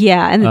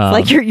 Yeah, and it's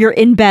like you're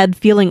in bed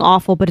feeling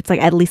awful, but it's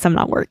like at least I'm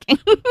not working.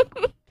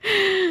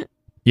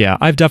 Yeah,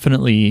 I've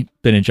definitely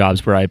been in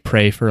jobs where I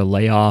pray for a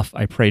layoff.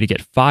 I pray to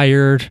get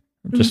fired.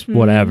 Just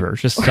whatever,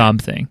 just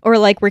something. Or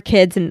like we're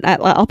kids and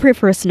I'll pray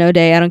for a snow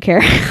day. I don't care.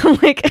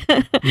 Like,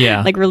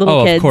 yeah, like we're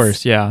little kids. Of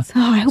course, yeah. So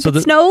I hope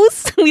it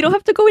snows. We don't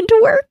have to go into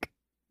work.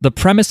 The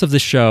premise of the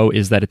show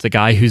is that it's a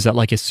guy who's at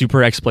like a super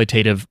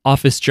exploitative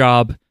office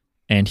job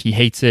and he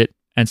hates it.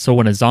 And so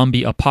when a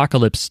zombie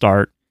apocalypse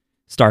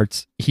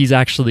starts, he's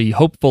actually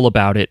hopeful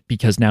about it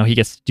because now he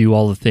gets to do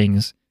all the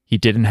things he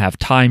didn't have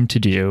time to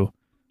do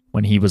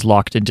when he was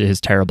locked into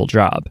his terrible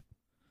job.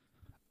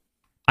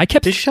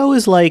 This show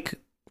is like,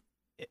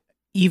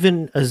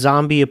 even a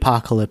zombie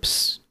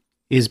apocalypse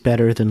is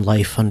better than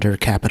life under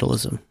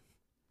capitalism.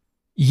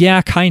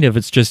 Yeah, kind of.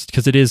 It's just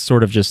because it is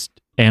sort of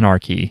just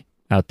anarchy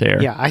out there.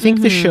 Yeah, I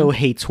think the show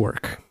hates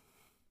work.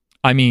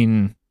 I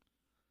mean,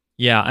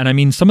 yeah, and I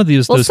mean some of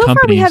those so companies.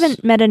 Far we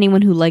haven't met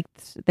anyone who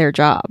liked their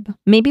job.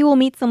 Maybe we'll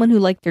meet someone who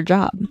liked their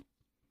job.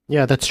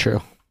 Yeah, that's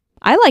true.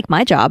 I like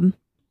my job,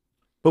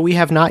 but we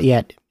have not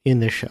yet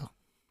in this show.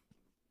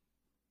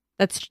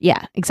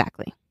 Yeah,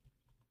 exactly.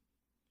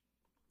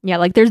 Yeah,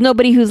 like there's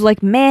nobody who's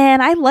like, man,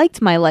 I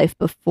liked my life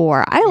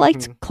before. I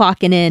liked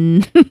clocking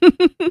in.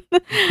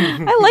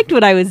 I liked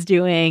what I was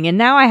doing, and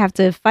now I have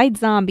to fight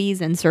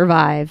zombies and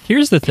survive.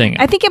 Here's the thing.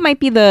 I think it might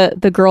be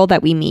the girl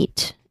that we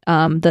meet,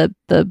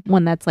 the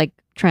one that's like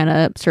trying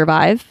to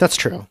survive. That's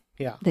true.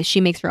 Yeah. That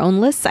she makes her own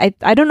lists. I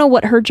don't know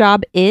what her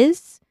job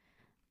is.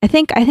 I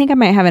think I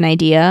might have an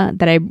idea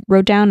that I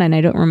wrote down and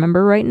I don't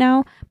remember right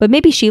now. But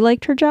maybe she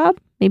liked her job.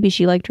 Maybe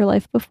she liked her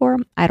life before.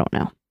 I don't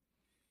know.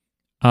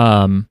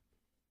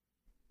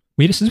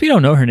 Since we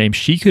don't know her name,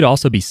 she could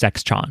also be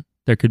Sextron.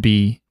 There could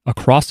be a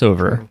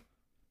crossover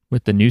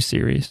with the new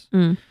series.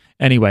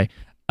 Anyway,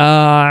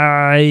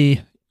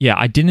 I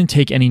didn't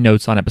take any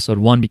notes on episode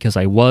 1 because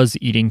I was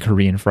eating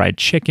Korean fried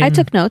chicken. I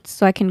took notes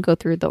so I can go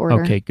through the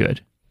order. Okay,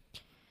 good.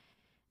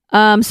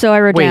 So I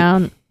wrote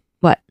down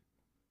what?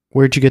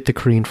 Where'd you get the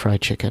Korean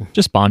fried chicken?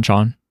 Just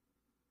Bonchon.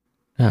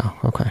 Oh,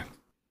 okay.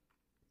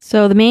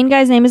 So the main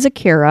guy's name is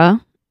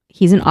Akira.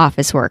 He's an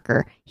office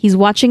worker. He's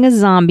watching a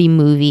zombie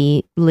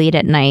movie late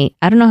at night.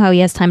 I don't know how he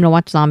has time to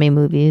watch zombie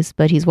movies,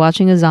 but he's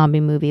watching a zombie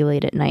movie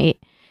late at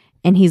night.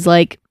 And he's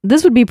like,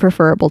 this would be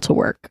preferable to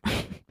work.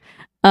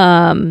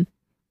 And,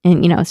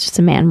 it's just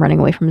a man running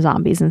away from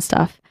zombies and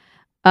stuff.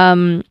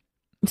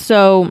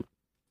 So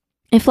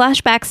it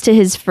flashbacks to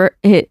his...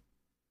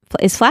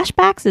 Is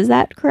flashbacks? Is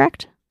that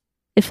correct?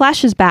 It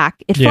flashes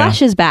back. It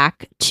flashes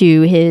back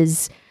to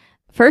his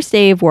first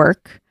day of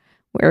work,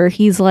 where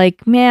he's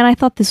like, man, I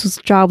thought this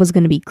job was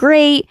going to be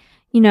great.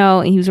 He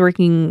was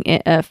working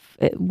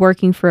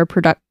for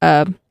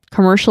a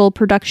commercial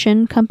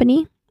production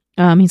company.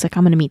 He's like,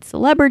 I'm going to meet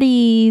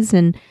celebrities,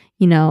 and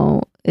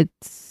it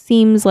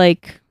seems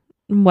like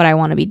what I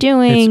want to be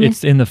doing.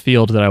 It's in the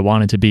field that I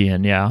wanted to be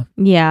in. Yeah.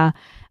 Yeah.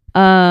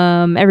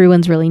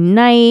 Everyone's really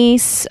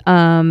nice.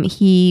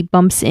 He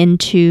bumps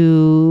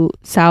into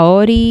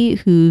Saori,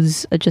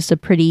 who's just a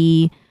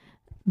pretty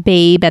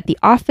babe at the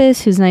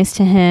office who's nice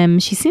to him.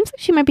 She seems like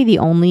she might be the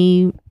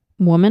only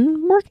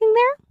woman working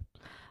there.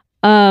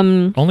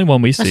 Only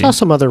one we see. I saw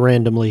some other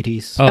random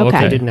ladies. Oh,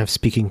 okay. They didn't have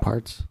speaking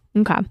parts.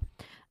 Okay.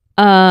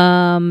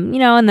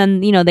 And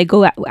then, they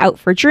go out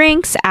for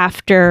drinks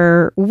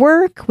after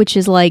work, which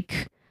is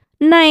like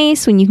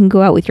nice when you can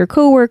go out with your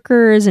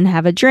coworkers and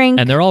have a drink.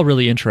 And they're all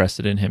really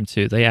interested in him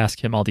too. They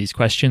ask him all these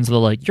questions. They're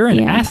like, you're an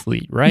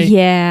athlete, right?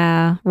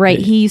 Yeah, right.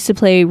 He used to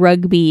play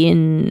rugby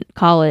in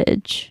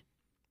college.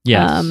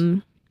 Yes.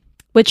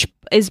 Which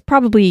is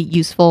probably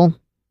useful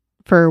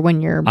for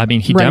when you're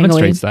he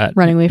demonstrates that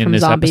running away in from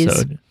this zombies.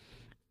 episode.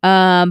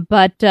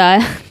 But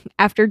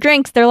after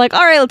drinks, they're like,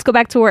 all right, let's go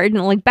back to work.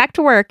 And like, back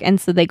to work. And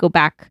so they go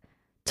back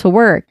to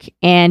work,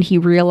 and he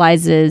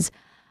realizes,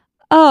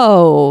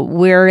 oh,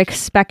 we're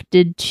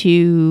expected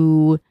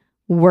to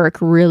work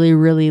really,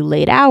 really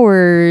late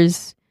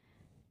hours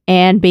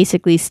and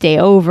basically stay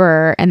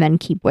over and then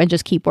keep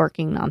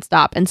working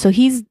nonstop. And so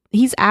he's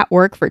at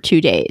work for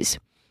 2 days,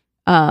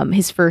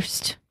 his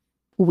first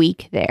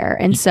week there.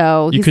 And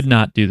so you could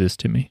not do this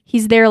to me.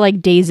 He's there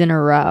like days in a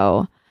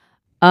row.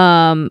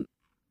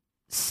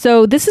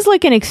 So this is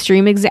like an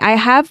extreme example. I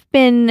have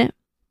been,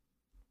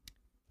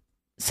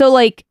 so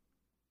like,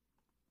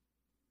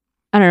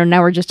 I don't know.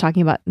 Now we're just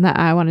talking about.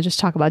 I want to just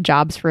talk about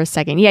jobs for a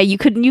second. Yeah, you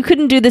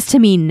couldn't do this to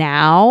me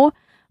now,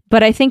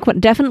 but I think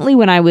definitely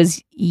when I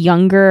was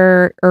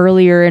younger,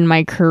 earlier in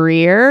my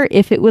career,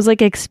 if it was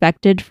like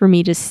expected for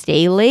me to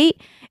stay late,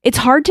 it's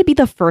hard to be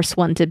the first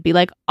one to be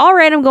like, all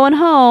right, I'm going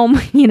home,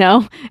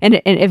 and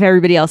if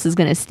everybody else is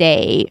going to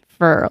stay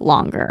for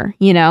longer,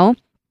 Yeah,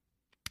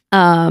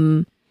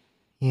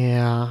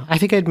 I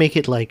think I'd make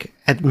it like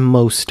at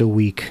most a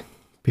week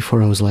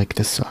before I was like,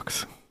 this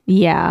sucks.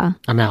 Yeah,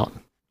 I'm out.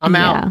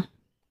 Out.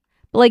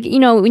 Like,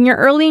 when you're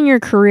early in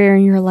your career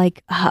and you're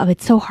like, oh,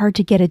 it's so hard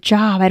to get a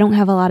job. I don't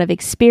have a lot of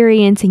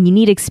experience, and you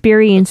need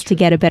experience to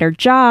get a better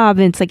job.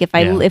 And it's like,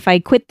 if I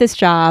quit this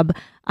job,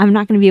 I'm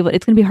not going to be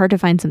it's going to be hard to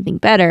find something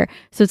better.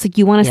 So it's like,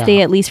 you want to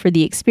stay at least for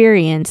the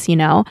experience,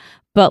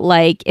 but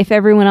like, if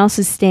everyone else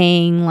is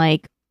staying,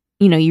 like,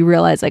 you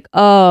realize like,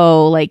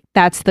 oh, like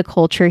that's the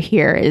culture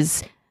here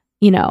is,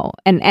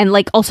 and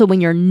like also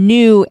when you're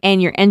new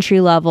and you're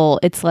entry level,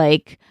 it's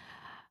like,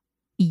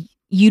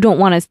 you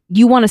want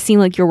to seem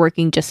like you're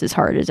working just as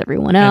hard as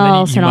everyone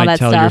else and all that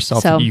stuff. You might tell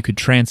yourself so, that you could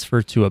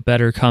transfer to a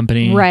better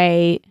company.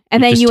 Right.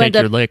 And then you end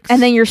up,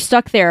 and then you're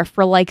stuck there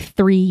for like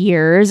 3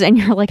 years, and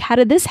you're like, how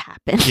did this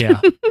happen?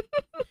 Yeah.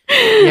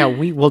 Yeah.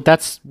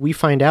 We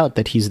find out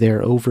that he's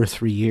there over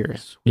 3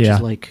 years,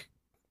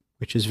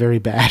 which is very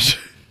bad.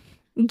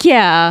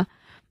 Yeah.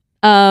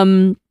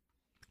 So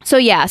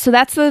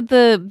that's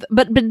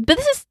but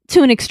this is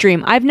to an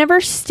extreme. I've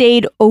never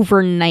stayed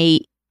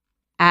overnight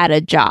at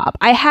a job.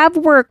 I have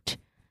worked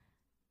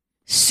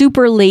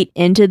super late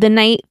into the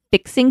night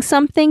fixing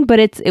something, but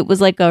it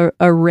was like a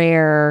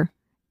rare,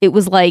 it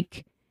was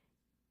like,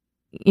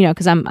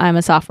 because I'm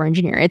a software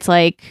engineer. It's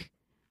like,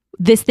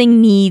 this thing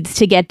needs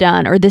to get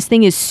done, or this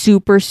thing is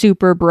super,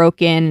 super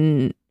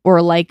broken,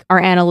 or like our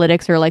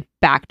analytics are like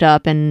backed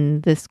up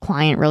and this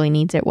client really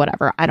needs it,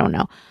 whatever. I don't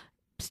know.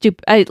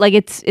 Stupid.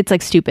 It's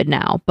like stupid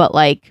now, but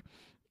like,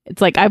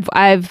 it's like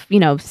I've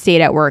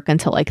stayed at work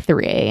until like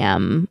 3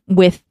 a.m.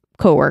 with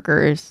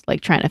coworkers,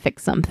 like trying to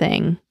fix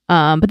something.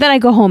 But then I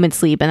go home and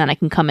sleep, and then I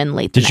can come in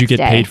late. Did you get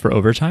day. paid for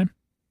overtime?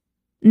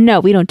 No,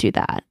 we don't do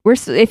that.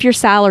 If you're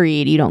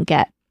salaried, you don't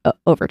get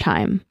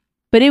overtime.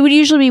 But it would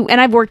usually be, and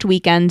I've worked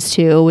weekends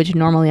too, which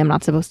normally I'm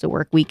not supposed to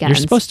work weekends.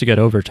 You're supposed to get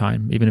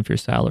overtime, even if you're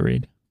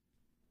salaried.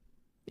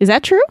 Is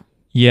that true?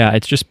 Yeah,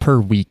 it's just per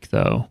week,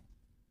 though.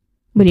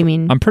 What do you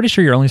mean? I'm pretty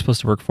sure you're only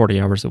supposed to work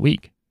 40 hours a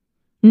week.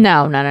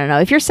 No.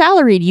 If you're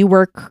salaried, you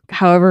work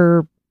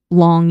however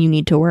long you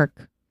need to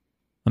work.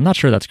 I'm not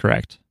sure that's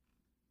correct.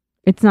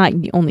 It's not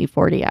only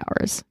 40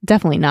 hours.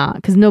 Definitely not.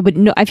 Because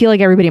I feel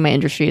like everybody in my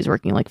industry is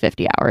working like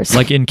 50 hours.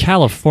 Like in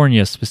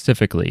California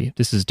specifically,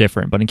 this is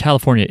different. But in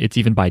California, it's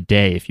even by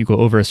day. If you go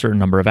over a certain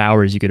number of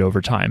hours, you get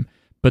overtime.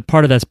 But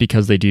part of that's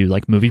because they do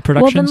like movie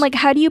productions. Well, then like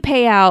how do you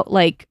pay out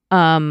like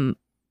on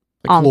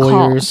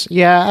lawyers? call?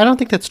 Yeah, I don't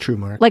think that's true,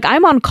 Mark. Like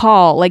I'm on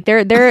call. Like there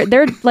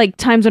are like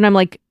times when I'm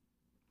like,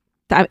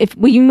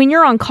 when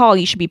you're on call,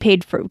 you should be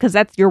paid for, because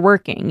you're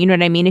working. You know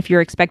what I mean? If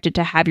you're expected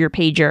to have your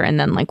pager and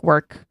then like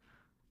work.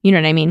 You know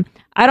what I mean?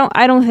 I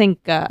don't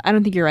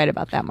think you're right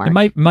about that, Mark.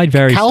 It might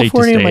vary. California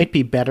state to state. might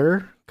be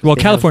better. Well,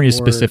 California is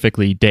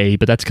specifically day,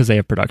 but that's because they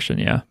have production.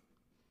 Yeah.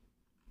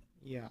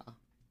 Yeah.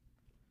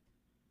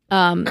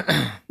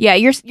 Yeah.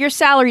 You're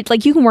salaried.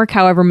 Like you can work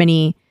however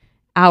many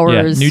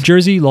hours. Yeah. New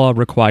Jersey law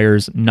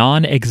requires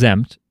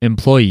non-exempt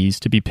employees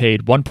to be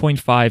paid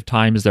 1.5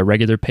 times their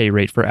regular pay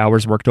rate for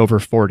hours worked over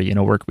 40 in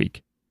a work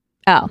week.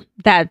 Oh,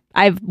 that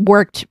I've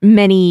worked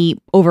many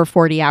over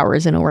 40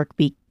 hours in a work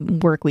week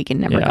and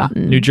never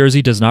gotten. New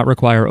Jersey does not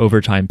require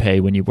overtime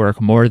pay when you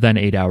work more than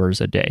 8 hours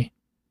a day.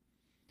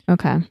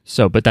 Okay.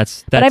 So, but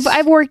that's But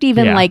I've worked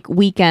even like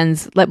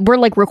weekends. Like we're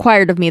like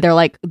required of me. They're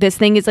like, this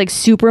thing is like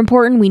super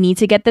important. We need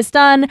to get this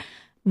done.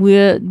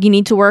 You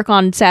need to work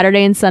on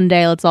Saturday and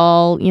Sunday. Let's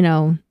all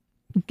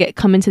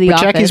come into the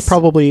office. Jackie's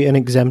probably an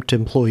exempt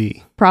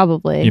employee.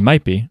 Probably. You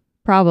might be.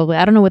 Probably.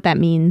 I don't know what that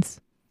means.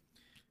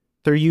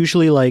 They're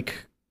usually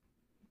like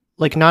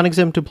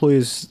non-exempt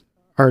employees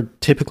are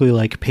typically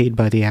like paid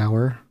by the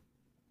hour.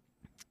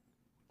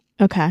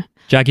 Okay.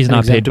 Jackie's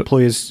not paid.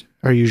 Employees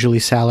are usually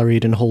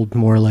salaried and hold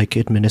more like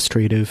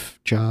administrative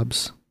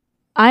jobs.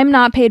 I'm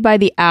not paid by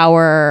the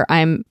hour.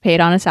 I'm paid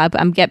on a salary.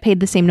 I'm get paid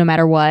the same no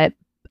matter what.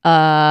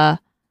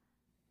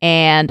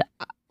 And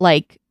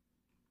like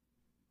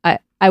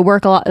I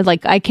work a lot.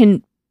 Like I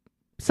can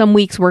some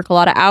weeks work a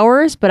lot of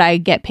hours, but I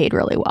get paid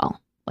really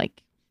well. Like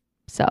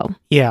so.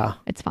 Yeah,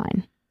 it's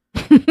fine.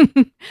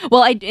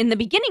 Well, in the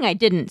beginning I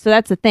didn't. So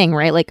that's the thing,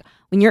 right? Like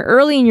when you're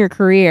early in your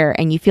career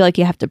and you feel like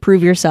you have to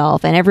prove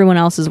yourself and everyone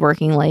else is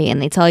working late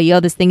and they tell you, oh,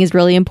 this thing is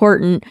really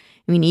important.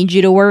 We need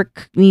you to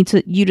work. We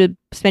need you to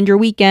spend your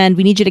weekend.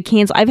 We need you to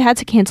cancel. I've had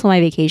to cancel my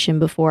vacation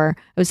before.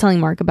 I was telling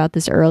Mark about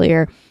this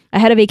earlier. I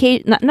had a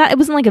vacation. Not it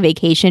wasn't like a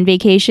vacation.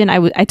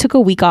 I took a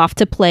week off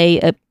to play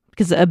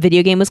because a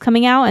video game was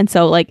coming out. And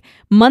so like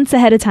months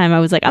ahead of time, I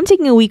was like, I'm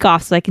taking a week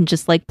off so I can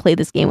just like play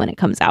this game when it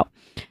comes out.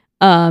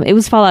 It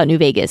was Fallout New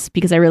Vegas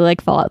because I really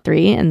like Fallout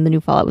 3 and the new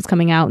Fallout was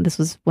coming out. This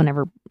was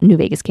whenever New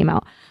Vegas came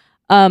out.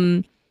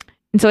 And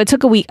so I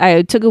took a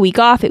week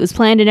off. It was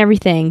planned and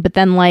everything. But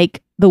then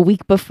like the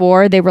week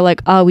before they were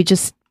like, oh, we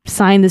just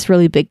signed this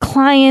really big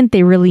client.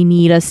 They really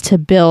need us to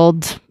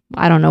build,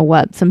 I don't know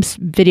what, some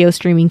video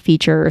streaming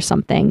feature or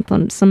something,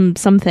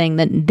 something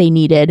that they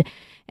needed.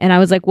 And I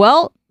was like,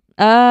 well,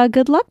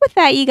 good luck with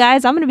that, you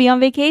guys. I'm going to be on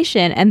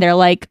vacation. And they're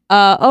like,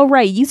 oh,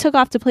 right. You took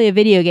off to play a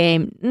video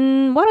game.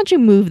 Why don't you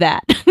move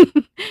that?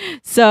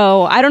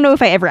 So I don't know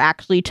if I ever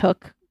actually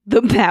took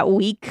that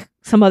week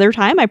some other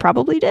time. I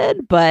probably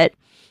did, but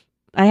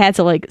I had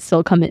to like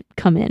still come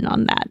in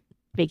on that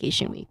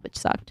vacation week, which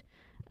sucked.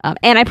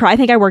 And I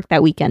think I worked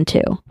that weekend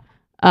too.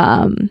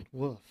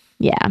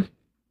 Yeah.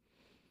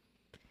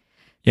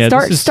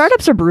 Yeah.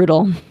 Startups are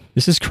brutal.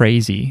 This is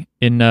crazy.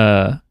 In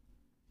the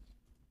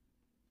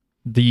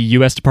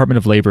U.S. Department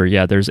of Labor,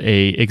 there's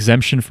a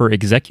exemption for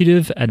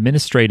executive,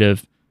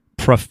 administrative,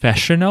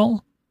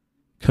 professional,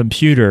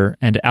 computer,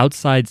 and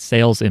outside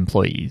sales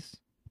employees,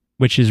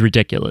 which is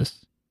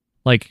ridiculous.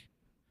 Like,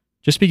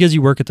 just because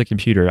you work at the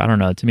computer, I don't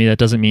know, to me that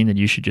doesn't mean that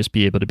you should just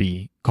be able to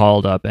be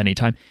called up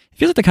anytime. It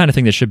feels like the kind of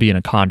thing that should be in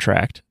a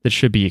contract, that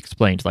should be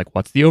explained, like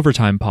what's the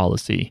overtime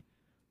policy,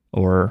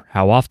 or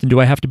how often do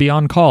I have to be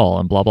on call,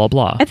 and blah, blah,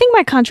 blah. I think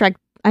my contract,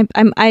 I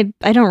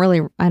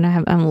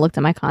haven't looked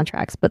at my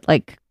contracts, but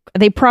like,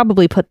 they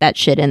probably put that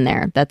shit in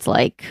there. That's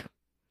like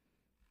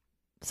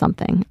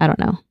something. I don't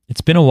know.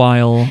 It's been a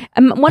while.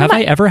 Have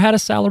I ever had a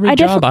salaried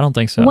job? I don't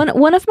think so.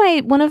 One of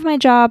my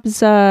jobs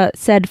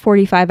said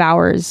 45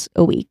 hours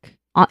a week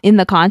in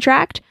the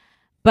contract,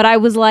 but I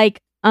was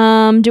like,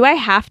 do I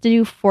have to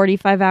do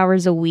 45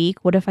 hours a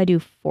week? What if I do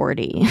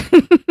 40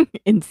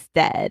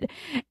 instead?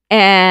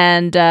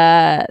 And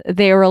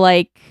they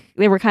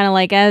were kind of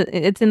like,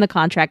 it's in the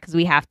contract because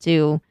we have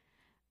to.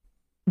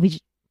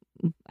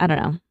 I don't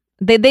know.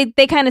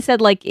 They kind of said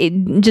like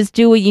just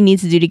do what you need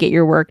to do to get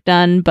your work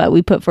done, but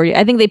we put 40.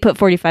 I think they put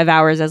 45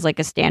 hours as like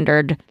a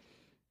standard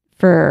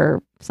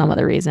for some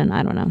other reason.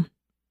 I don't know.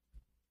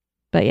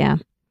 But yeah.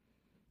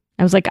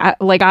 I was like,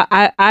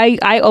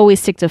 I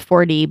always stick to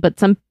 40, but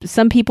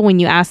some people, when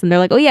you ask them, they're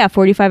like, oh yeah,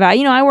 45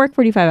 hours. I work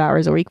 45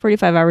 hours a week,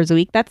 45 hours a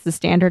week. That's the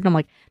standard. And I'm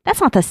like, that's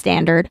not the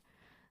standard.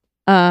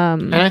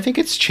 And I think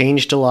it's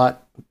changed a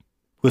lot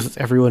with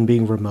everyone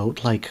being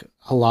remote. Like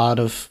a lot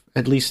of,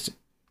 at least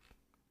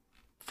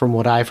from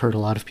what I've heard, a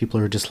lot of people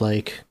are just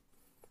like,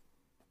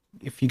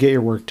 if you get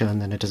your work done,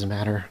 then it doesn't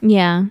matter.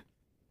 Yeah.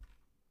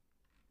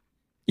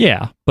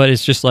 Yeah, but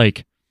it's just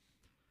like,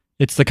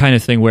 it's the kind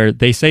of thing where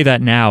they say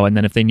that now, and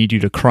then if they need you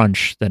to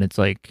crunch, then it's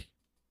like,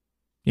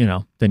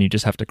 then you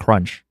just have to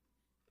crunch,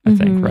 I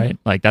think, right?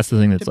 Like, that's the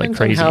thing that's Depends like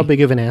crazy. on how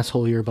big of an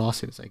asshole your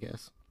boss is, I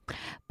guess.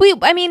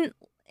 I mean,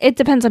 it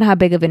depends on how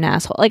big of an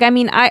asshole. Like, I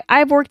mean,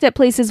 I've worked at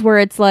places where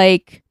it's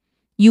like,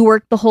 you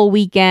work the whole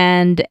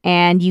weekend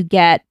and you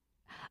get,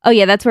 oh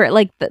yeah, that's where,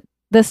 like,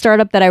 the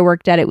startup that I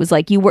worked at, it was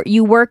like, you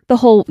work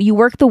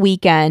the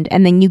weekend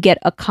and then you get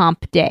a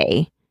comp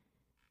day,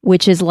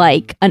 which is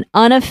like an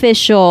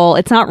unofficial,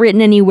 it's not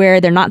written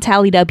anywhere, they're not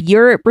tallied up.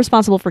 You're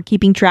responsible for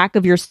keeping track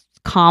of your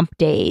comp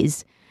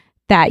days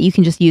that you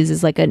can just use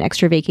as like an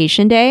extra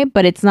vacation day,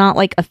 but it's not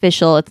like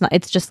official.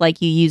 It's just like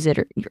you use it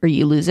or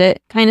you lose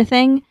it kind of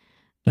thing.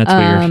 That's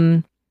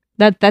weird.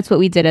 That's what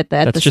we did at the startup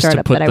that I worked at. That's just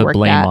to put the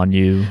blame on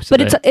you, so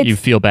but that you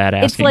feel bad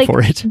asking like,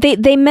 for it.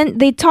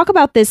 They talk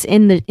about this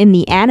in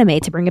the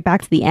anime, to bring it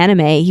back to the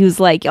anime. He was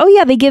like, oh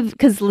yeah, they give,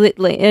 because a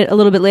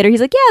little bit later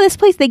he's like, yeah, this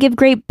place they give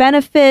great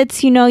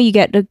benefits. You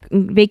get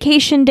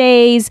vacation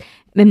days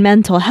and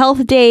mental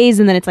health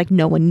days, and then it's like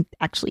no one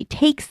actually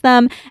takes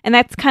them, and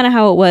that's kind of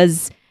how it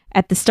was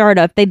at the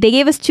startup. They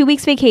gave us 2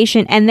 weeks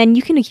vacation, and then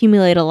you can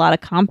accumulate a lot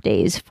of comp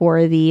days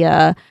for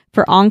the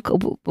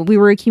we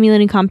were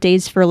accumulating comp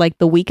days for like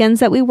the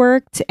weekends that we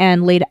worked,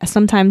 and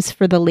sometimes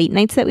for the late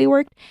nights that we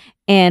worked,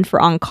 and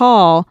for on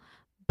call.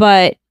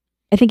 But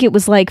I think it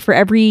was like for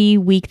every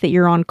week that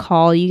you're on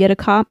call, you get a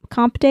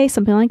comp day,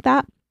 something like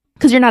that,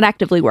 because you're not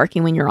actively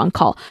working when you're on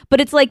call. But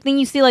it's like, then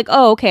you see like,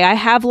 oh, okay, I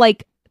have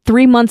like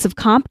 3 months of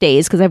comp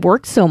days because I've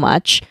worked so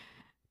much.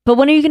 But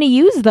when are you going to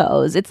use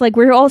those? It's like,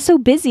 we're all so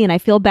busy and I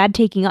feel bad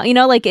taking off.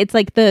 Like, it's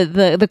like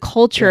the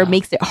culture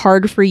makes it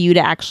hard for you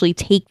to actually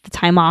take the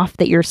time off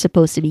that you're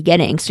supposed to be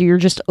getting. So you're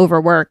just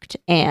overworked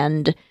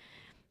and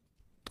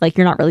like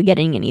you're not really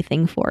getting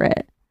anything for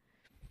it.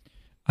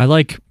 I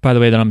like, by the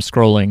way, that I'm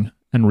scrolling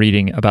and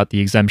reading about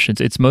the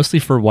exemptions. It's mostly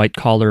for white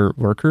collar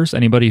workers.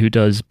 Anybody who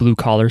does blue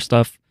collar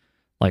stuff,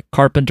 like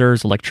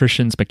carpenters,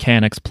 electricians,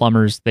 mechanics,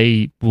 plumbers,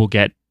 they will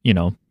get,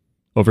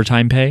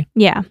 overtime pay.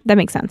 Yeah, that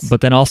makes sense.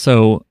 But then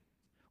also,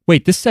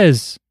 wait, this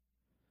says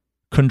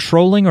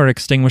controlling or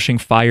extinguishing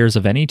fires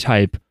of any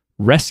type,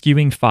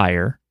 rescuing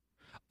fire,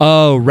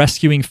 crime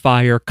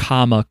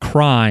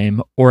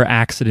or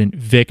accident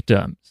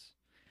victims.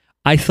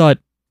 I thought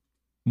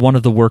one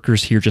of the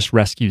workers here just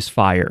rescues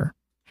fire.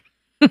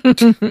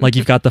 Like,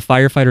 you've got the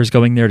firefighters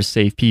going there to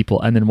save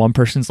people, and then one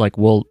person's like,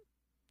 well,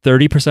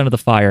 30% of the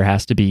fire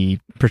has to be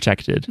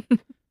protected. You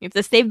have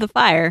to save the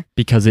fire.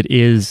 Because it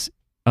is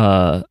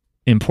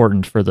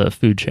important for the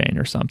food chain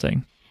or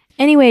something.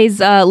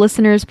 Anyways,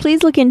 listeners,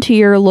 please look into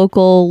your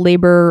local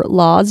labor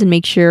laws and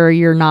make sure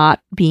you're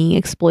not being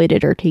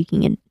exploited or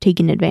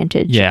taken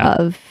advantage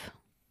of.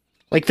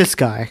 Like this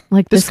guy.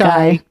 This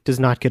guy does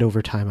not get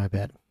overtime, I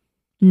bet.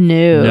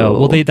 No.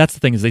 Well, that's the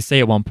thing, is they say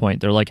at one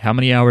point, they're like, how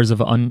many hours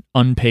of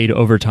unpaid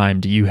overtime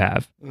do you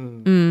have?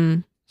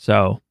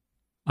 So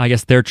I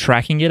guess they're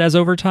tracking it as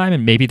overtime,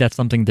 and maybe that's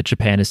something that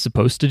Japan is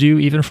supposed to do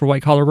even for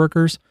white collar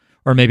workers.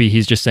 Or maybe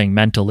he's just saying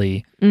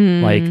mentally,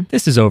 like,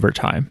 this is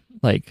overtime,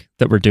 like,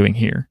 that we're doing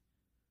here.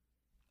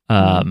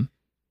 Yeah,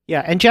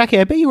 and Jackie,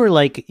 I bet you were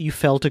like, you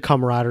felt a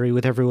camaraderie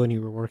with everyone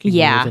you were working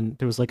with, and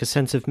there was like a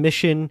sense of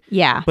mission.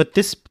 Yeah. But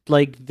this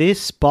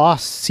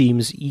boss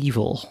seems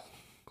evil.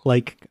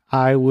 Like,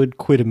 I would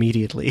quit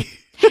immediately.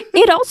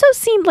 It also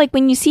seemed like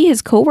when you see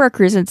his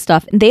coworkers and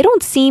stuff, they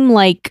don't seem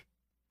like,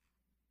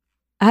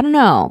 I don't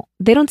know,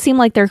 they don't seem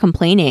like they're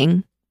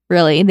complaining,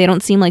 really. They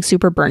don't seem like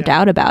super burnt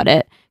out about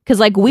it. Because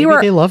like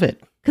they love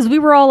it. Because we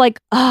were all like,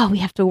 oh, we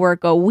have to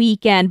work a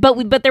weekend,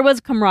 but there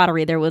was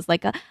camaraderie. There was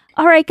like,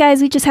 all right,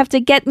 guys, we just have to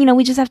get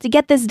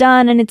this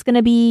done, and it's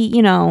gonna be,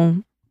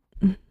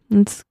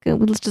 let's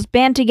just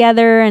band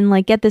together and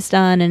like get this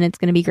done, and it's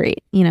gonna be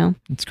great.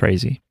 It's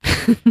crazy.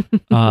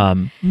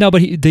 No,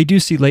 but they do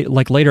see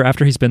later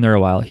after he's been there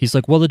a while, he's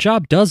like, well, the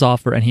job does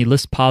offer, and he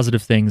lists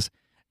positive things.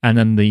 And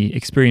then the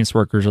experienced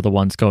workers are the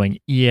ones going,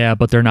 yeah,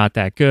 but they're not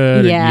that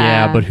good.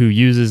 Yeah, but who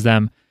uses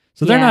them?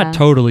 So they're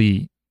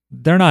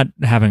not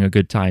having a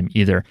good time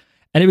either.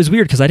 And it was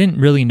weird because I didn't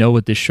really know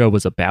what this show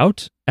was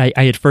about. I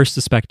had first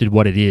suspected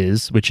what it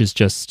is, which is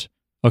just,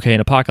 okay, an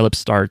apocalypse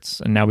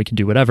starts and now we can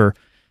do whatever.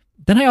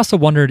 Then I also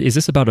wondered, is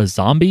this about a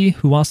zombie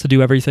who wants to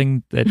do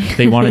everything that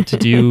they wanted to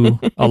do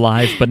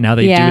alive, but now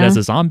they do it as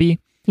a zombie?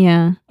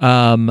 Yeah.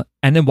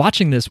 And then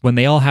watching this, when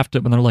they're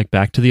like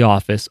back to the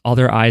office, all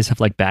their eyes have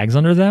like bags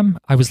under them.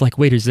 I was like,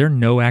 wait, is there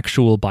no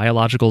actual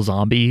biological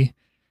zombie?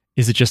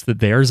 Is it just that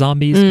they're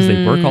zombies because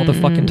they work all the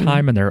fucking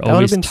time and they're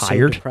always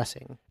tired? So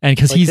depressing. And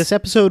because this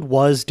episode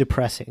was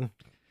depressing.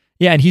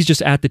 Yeah, and he's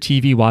just at the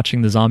TV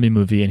watching the zombie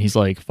movie, and he's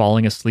like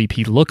falling asleep.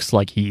 He looks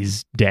like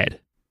he's dead.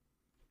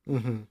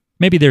 Mm-hmm.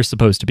 Maybe there's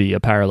supposed to be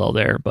a parallel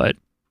there, but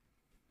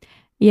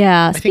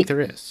Yeah. I think there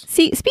is.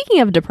 See,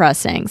 speaking of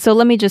depressing, so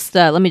let me just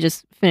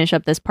finish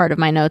up this part of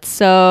my notes.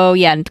 So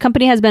yeah, the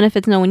company has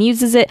benefits, no one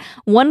uses it.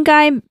 One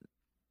guy,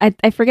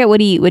 I forget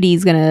what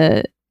he's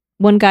gonna.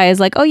 One guy is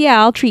like, oh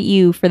yeah, I'll treat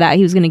you for that.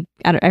 He was gonna,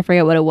 I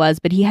forget what it was,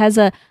 but he has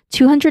a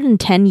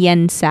 210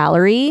 yen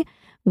salary,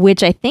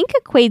 which I think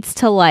equates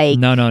to like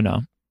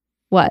no,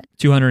 what?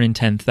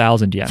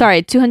 210,000 yen.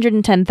 Sorry,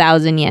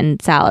 210,000 yen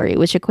salary,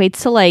 which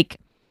equates to like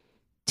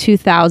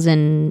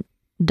 $2,000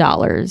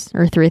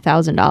 or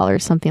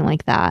 $3,000, something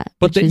like that.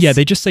 But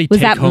they just say was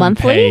take that home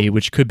monthly? pay,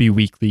 which could be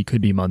weekly,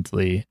 could be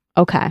monthly.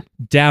 Okay.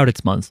 Doubt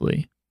it's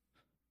monthly.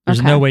 There's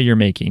Okay. no way you're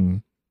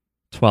making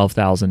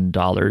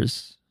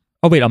 $12,000.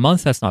 Oh wait, a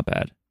month? That's not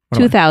bad. What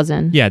am I-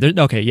 2,000. Yeah.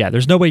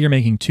 There's no way you're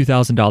making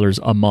 $2,000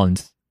 a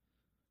month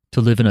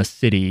to live in a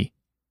city,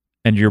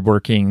 and you're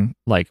working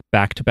like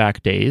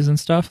back-to-back days and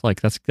stuff. Like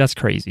that's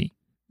crazy.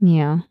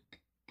 Yeah.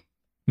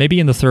 Maybe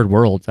in the third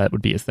world that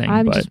would be a thing,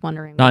 I'm but just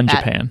wondering not in what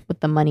Japan. what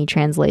the money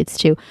translates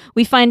to.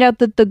 We find out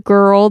that the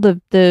girl,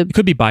 the It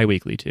could be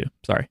bi-weekly too.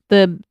 Sorry.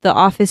 the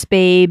office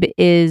babe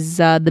is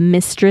the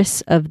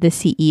mistress of the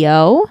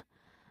CEO.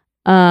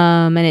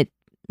 And it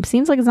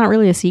seems like it's not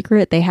really a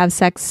secret. They have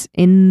sex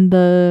in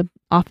the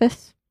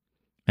office.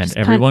 And Just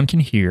everyone can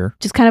hear.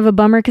 Just kind of a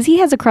bummer because he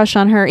has a crush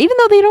on her, even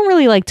though they don't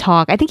really like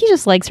talk. I think he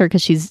just likes her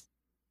because she's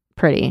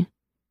pretty,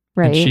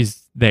 right? And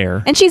she's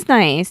there. And she's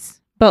nice,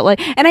 but like,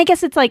 and I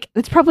guess it's like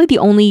it's probably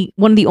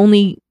one of the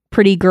only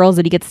pretty girls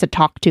that he gets to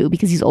talk to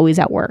because he's always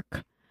at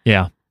work.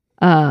 Yeah.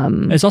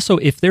 It's also,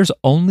 if there's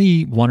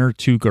only one or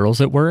two girls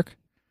at work,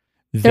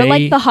 They're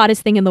like the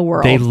hottest thing in the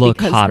world. They look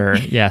because- hotter,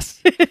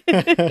 yes,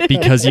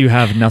 because you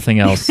have nothing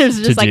else There's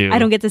to just like do. I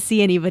don't get to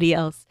see anybody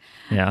else.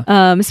 Yeah.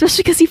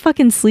 Especially because he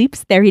fucking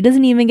sleeps there. He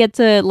doesn't even get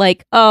to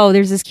like, oh,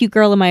 there's this cute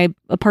girl in my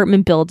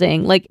apartment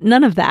building. Like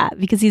none of that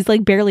because he's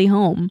like barely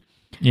home.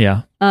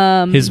 Yeah.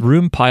 His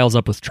room piles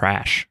up with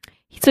trash.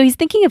 So he's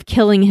thinking of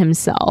killing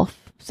himself.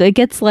 So it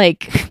gets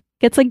like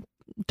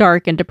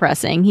dark and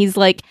depressing. He's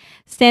like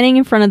standing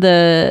in front of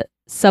the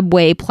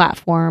subway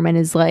platform and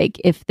is like,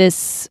 if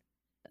this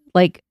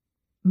like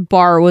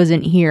bar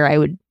wasn't here, I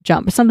would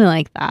jump or something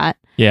like that.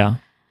 Yeah.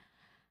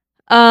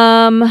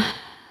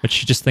 But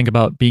you just think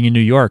about being in New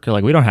York. You're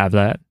like, we don't have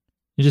that.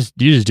 You just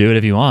do it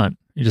if you want.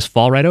 You just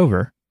fall right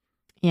over.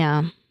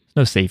 Yeah. There's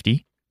no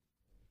safety.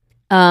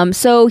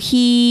 So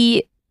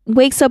he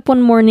wakes up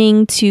one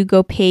morning to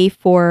go pay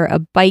for a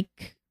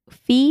bike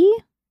fee.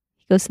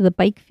 He goes to the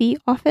bike fee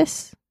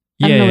office.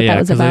 I don't know what that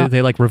was 'cause about.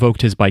 They like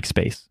revoked his bike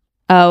space.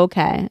 Oh,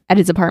 okay. At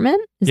his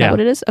apartment? Is Yeah. that what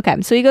it is? Okay.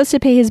 So he goes to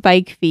pay his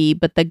bike fee,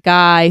 but the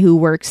guy who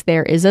works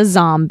there is a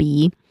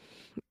zombie.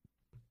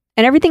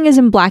 And everything is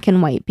in black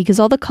and white because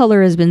all the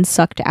color has been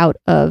sucked out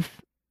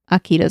of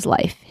Akira's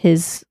life.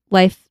 His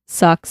life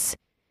sucks.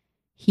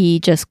 He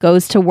just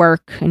goes to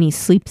work and he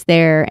sleeps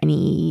there and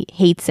he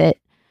hates it.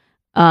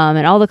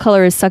 And all the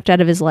color is sucked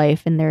out of his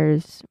life. And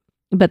there's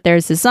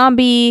a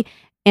zombie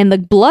and the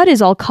blood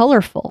is all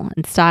colorful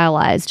and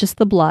stylized, just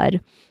the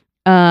blood.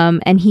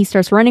 And he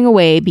starts running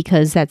away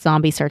because that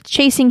zombie starts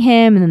chasing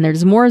him. And then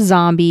there's more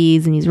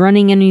zombies and he's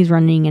running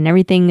and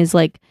everything is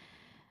like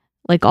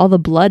all the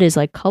blood is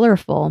like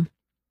colorful.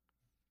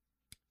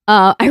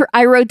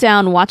 I wrote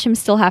down, watch him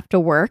still have to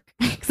work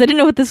because I didn't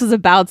know what this was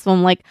about. So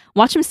I'm like,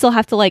 watch him still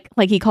have to like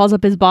he calls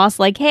up his boss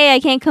like, hey, I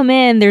can't come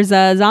in. There's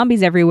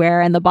zombies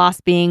everywhere. And the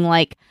boss being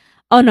like,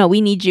 oh no,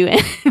 we need you.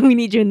 We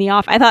need you in the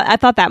office. I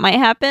thought that might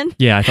happen.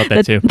 Yeah, I thought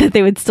that too. That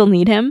they would still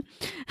need him.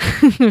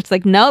 It's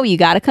like, no, you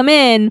got to come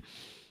in.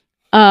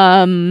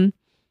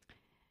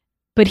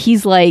 But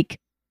he's like,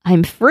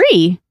 I'm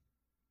free.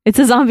 It's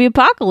a zombie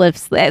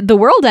apocalypse. The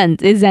world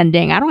is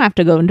ending. I don't have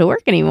to go into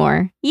work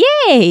anymore.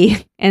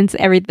 Yay! And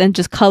everything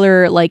just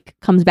color like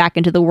comes back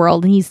into the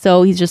world, and he's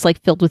just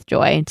like filled with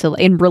joy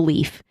in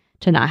relief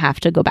to not have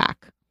to go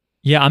back.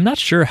 Yeah, I'm not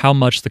sure how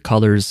much the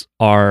colors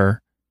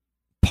are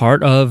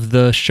part of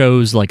the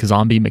show's like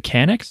zombie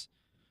mechanics,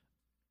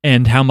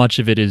 and how much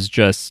of it is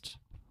just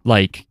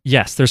like,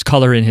 yes, there's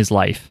color in his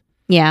life.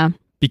 Yeah.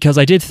 Because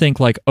I did think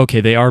like, okay,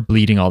 they are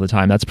bleeding all the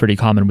time. That's pretty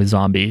common with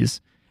zombies.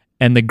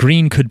 And the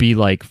green could be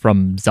like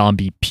from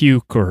zombie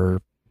puke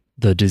or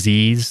the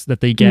disease that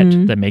they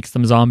get that makes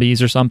them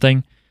zombies or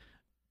something.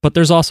 But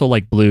there's also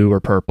like blue or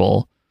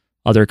purple,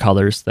 other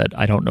colors that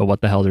I don't know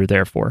what the hell they're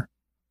there for.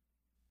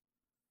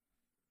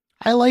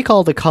 I like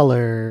all the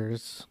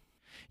colors.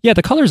 Yeah,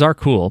 the colors are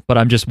cool, but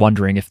I'm just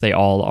wondering if they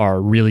all are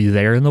really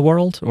there in the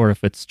world or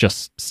if it's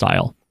just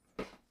style.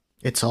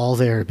 It's all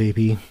there,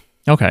 baby.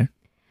 Okay.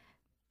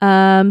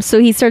 So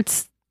he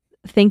starts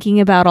thinking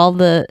about all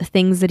the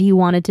things that he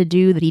wanted to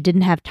do that he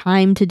didn't have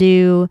time to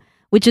do,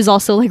 which is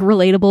also like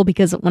relatable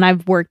because when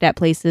I've worked at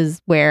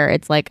places where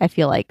it's like I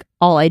feel like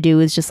all I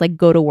do is just like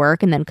go to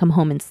work and then come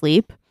home and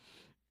sleep.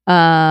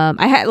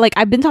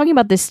 I've been talking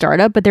about this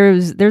startup, but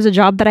there's a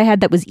job that I had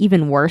that was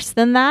even worse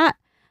than that.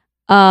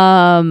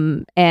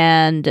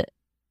 And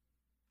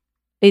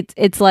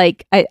it's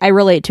like I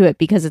relate to it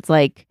because it's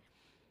like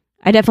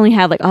I definitely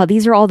had like, oh,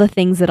 these are all the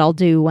things that I'll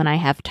do when I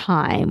have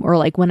time or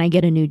like when I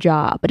get a new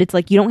job. But it's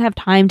like you don't have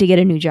time to get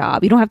a new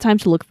job. You don't have time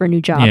to look for a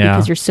new job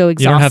because you're so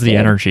exhausted. You don't have the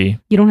energy.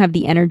 You don't have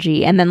the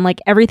energy. And then like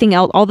everything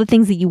else, all the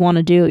things that you want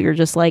to do, you're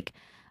just like,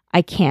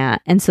 I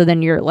can't. And so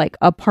then your like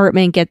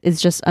apartment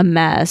is just a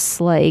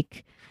mess.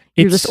 Like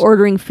you're just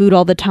ordering food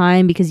all the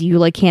time because you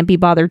like can't be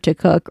bothered to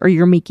cook, or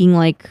you're making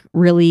like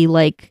really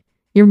like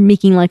you're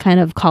making like kind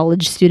of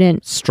college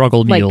student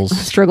struggle meals.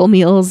 Struggle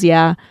meals,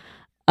 yeah.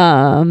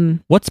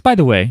 What's, by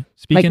the way,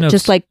 speaking like, of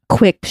just like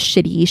quick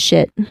shitty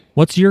shit.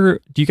 do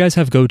you guys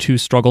have go-to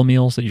struggle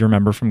meals that you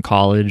remember from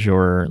college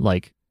or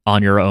like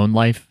on your own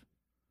life?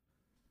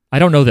 I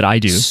don't know that I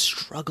do.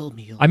 Struggle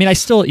meals. I mean, I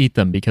still eat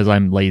them because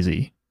I'm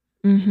lazy.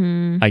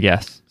 Mm-hmm. I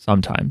guess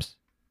sometimes.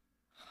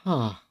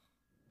 Huh.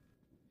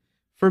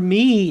 For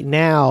me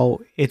now,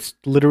 it's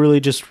literally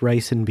just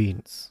rice and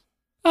beans.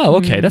 Oh,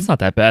 okay. That's not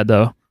that bad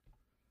though.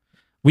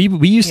 We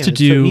used to it's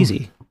do so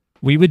easy.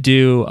 We would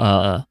do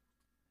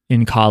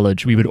in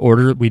college,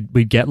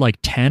 we'd get like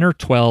 10 or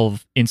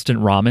 12 instant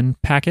ramen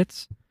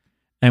packets,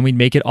 and we'd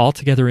make it all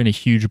together in a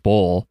huge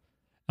bowl,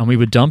 and we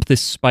would dump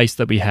this spice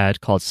that we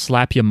had called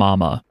Slap Ya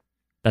Mama.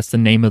 That's the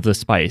name of the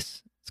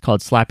spice. It's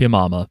called Slap Ya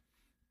Mama,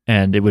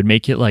 and it would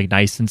make it like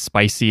nice and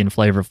spicy and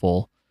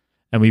flavorful,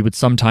 and we would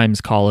sometimes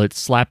call it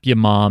Slap Ya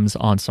Moms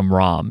on some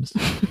ROMs.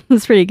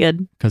 That's pretty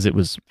good. Because it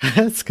was...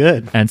 That's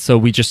good. And so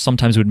we just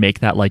sometimes would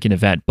make that like an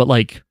event, but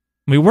like...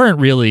 We weren't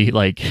really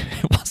like,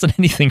 it wasn't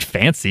anything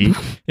fancy.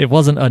 It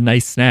wasn't a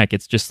nice snack.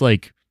 It's just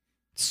like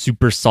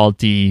super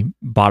salty,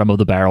 bottom of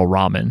the barrel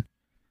ramen.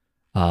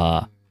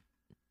 But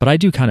I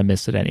do kind of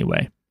miss it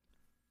anyway.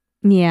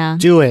 Yeah.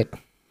 Do it.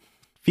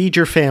 Feed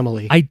your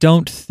family. I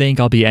don't think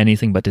I'll be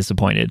anything but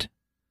disappointed.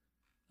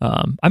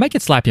 I might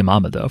get Slap Ya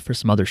Mama though for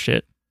some other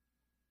shit.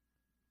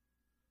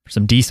 For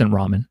some decent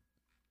ramen.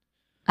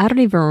 I don't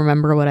even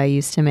remember what I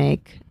used to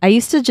make. I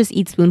used to just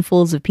eat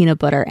spoonfuls of peanut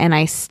butter, and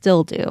I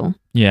still do.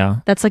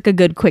 Yeah. That's like a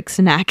good quick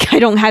snack. I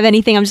don't have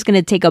anything. I'm just going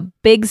to take a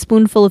big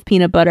spoonful of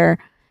peanut butter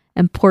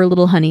and pour a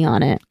little honey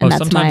on it. And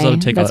sometimes I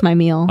would take my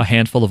meal. A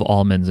handful of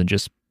almonds and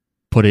just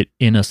put it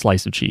in a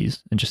slice of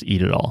cheese and just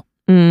eat it all.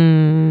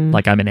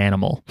 Like I'm an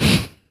animal.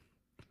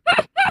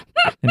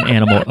 An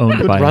animal owned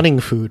good by... running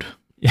food.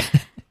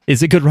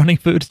 Is it good running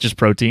food? It's just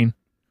protein?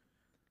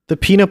 The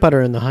peanut butter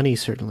and the honey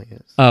certainly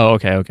is. Oh,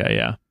 okay,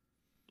 yeah.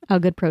 Oh,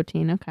 good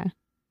protein. Okay.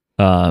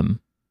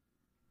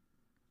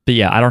 But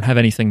yeah, I don't have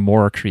anything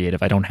more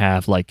creative. I don't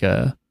have like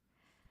a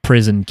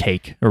prison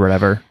cake or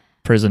whatever.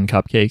 Prison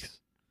cupcakes.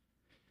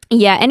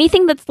 Yeah,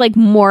 anything that's like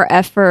more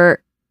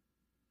effort.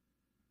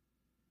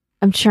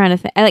 I'm trying to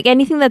think. Like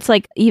anything that's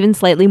like even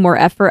slightly more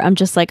effort, I'm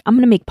just like, I'm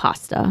going to make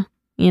pasta,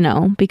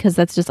 because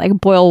that's just, I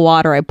boil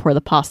water, I pour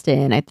the pasta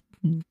in, I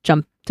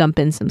dump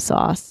in some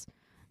sauce.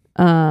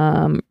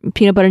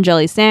 Peanut butter and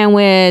jelly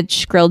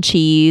sandwich, grilled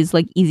cheese,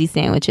 like easy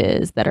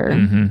sandwiches that are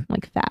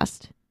like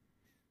fast.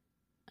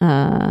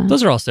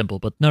 Those are all simple,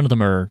 but none of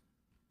them are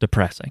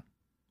depressing.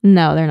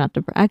 No, they're not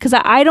depressing because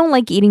I don't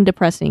like eating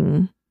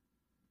depressing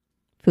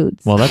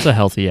foods. Well, that's a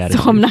healthy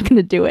attitude. So I'm not going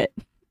to do it.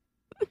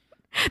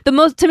 The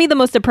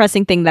most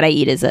depressing thing that I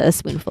eat is a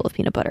spoonful of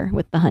peanut butter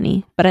with the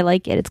honey, but I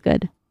like it. It's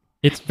good.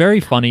 It's very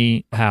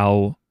funny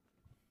how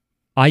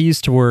I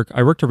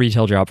worked a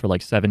retail job for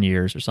like 7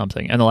 years or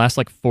something. And the last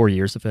like 4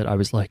 years of it, I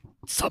was like,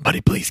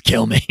 somebody please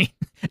kill me.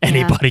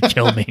 Anybody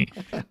kill me.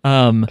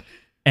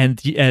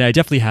 And I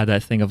definitely had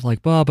that thing of like,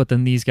 well, but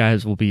then these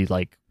guys will be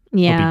like,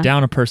 will be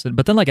down a person.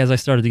 But then like, as I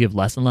started to give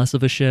less and less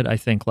of a shit, I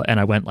think, and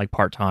I went like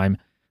part-time,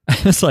 I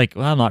was like,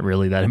 well, I'm not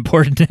really that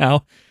important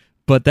now.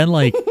 But then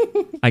like,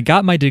 I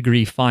got my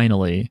degree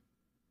finally,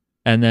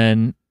 and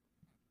then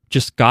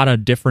just got a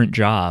different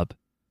job.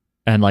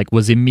 And like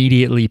was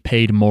immediately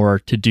paid more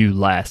to do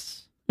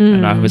less.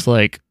 And I was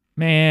like,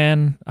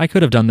 man, I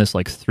could have done this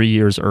like 3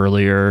 years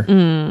earlier.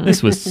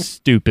 This was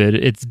stupid.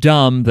 It's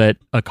dumb that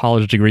a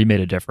college degree made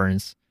a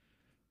difference.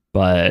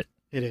 But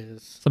it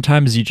is.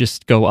 Sometimes you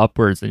just go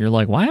upwards and you're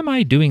like, why am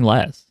I doing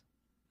less?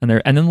 And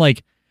then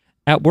like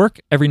at work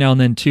every now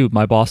and then too,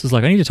 my boss is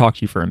like, I need to talk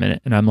to you for a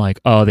minute. And I'm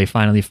like, oh, they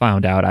finally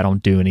found out I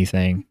don't do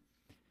anything.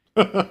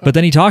 But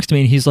then he talks to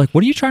me and he's like,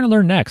 what are you trying to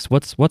learn next?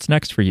 What's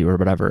next for you or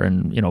whatever?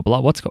 And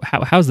blah,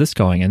 how's this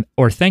going? And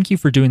or thank you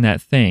for doing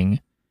that thing.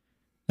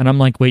 And I'm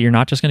like, wait, you're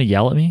not just going to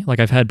yell at me? Like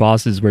I've had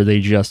bosses where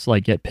they just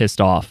like get pissed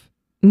off.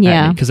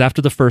 Yeah. Because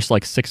after the first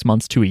like 6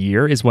 months to a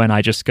year is when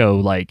I just go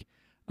like,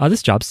 oh,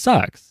 this job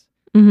sucks.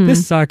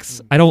 This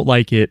sucks. I don't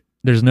like it.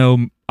 There's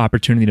no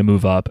opportunity to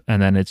move up.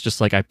 And then it's just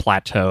like I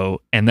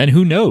plateau. And then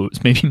who knows?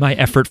 Maybe my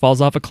effort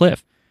falls off a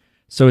cliff.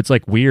 So it's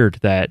like weird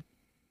that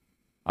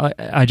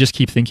I just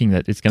keep thinking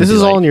that it's going to be This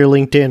is like, all on your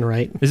LinkedIn,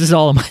 right? This is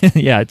all of my,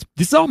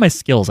 this is all my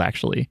skills,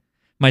 actually.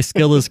 My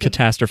skill is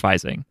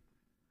catastrophizing.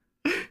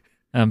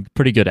 I'm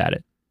pretty good at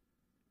it.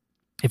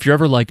 If you're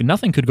ever like,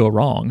 nothing could go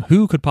wrong,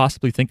 who could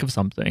possibly think of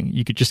something?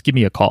 You could just give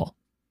me a call.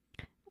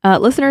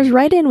 Listeners,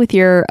 write in with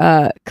your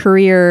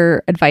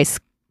career advice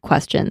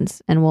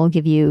questions, and we'll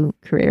give you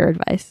career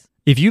advice.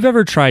 If you've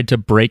ever tried to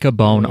break a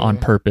bone on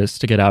purpose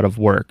to get out of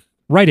work,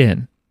 write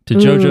in to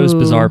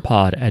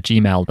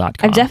jojosbizarrepod@gmail.com.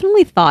 I've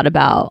definitely thought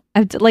about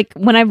like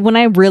when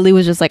I really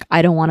was just like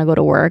I don't want to go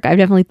to work. I've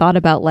definitely thought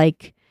about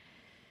like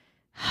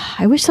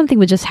I wish something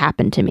would just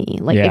happen to me.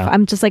 Like if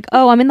I'm just like,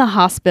 oh, I'm in the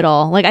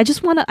hospital. Like I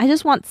just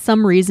want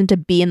some reason to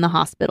be in the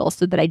hospital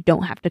so that I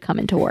don't have to come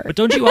into work. But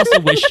don't you also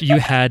wish you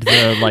had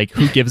the like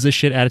who gives a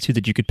shit attitude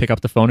that you could pick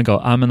up the phone and go,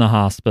 I'm in the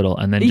hospital,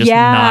 and then just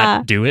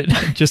not do it?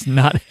 Just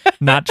not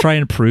try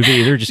and prove it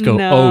either. Just go,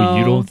 oh,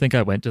 you don't think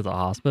I went to the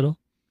hospital?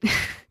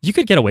 You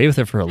could get away with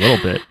it for a little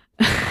bit.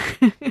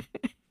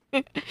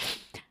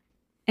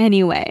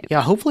 Anyway.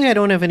 Yeah, hopefully I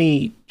don't have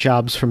any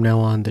jobs from now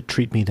on that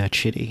treat me that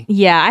shitty.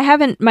 Yeah, I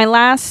haven't. My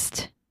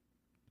last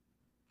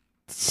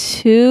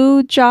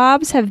 2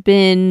 jobs have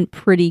been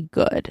pretty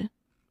good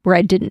where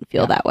I didn't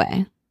feel that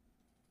way.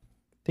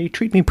 They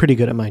treat me pretty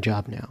good at my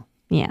job now.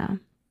 Yeah.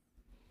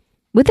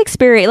 With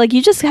experience, like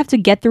you just have to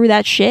get through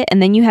that shit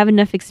and then you have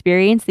enough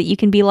experience that you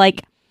can be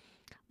like,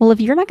 well, if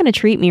you're not going to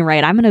treat me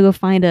right, I'm going to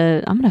find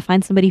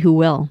somebody who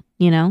will,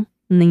 you know?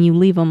 And then you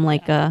leave them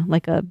like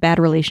a bad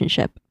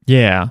relationship.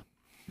 Yeah.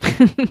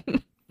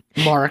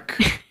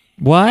 Mark.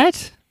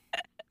 What?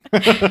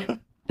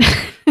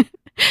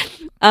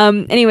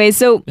 Anyway,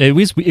 so it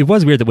was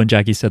weird that when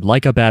Jackie said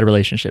like a bad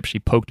relationship, she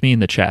poked me in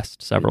the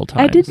chest several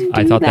times.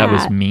 I thought that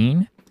was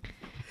mean.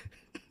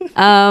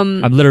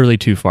 I'm literally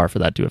too far for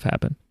that to have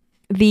happened.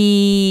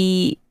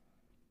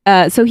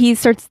 So he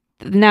starts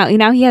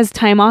now he has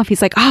time off.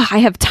 He's like, I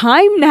have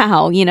time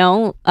now, you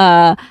know?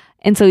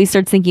 And so he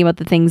starts thinking about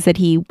the things that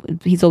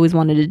he's always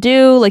wanted to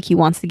do. Like he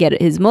wants to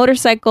get his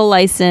motorcycle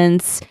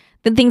license,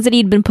 the things that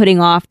he'd been putting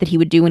off that he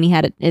would do when he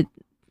had a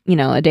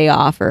day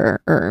off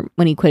or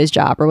when he quit his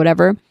job or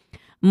whatever.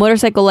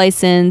 Motorcycle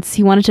license.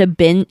 He wanted to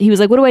binge. He was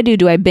like, what do I do?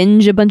 Do I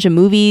binge a bunch of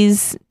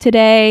movies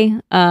today?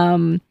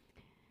 And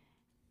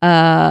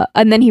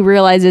then he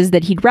realizes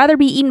that he'd rather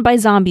be eaten by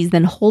zombies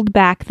than hold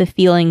back the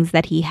feelings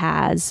that he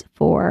has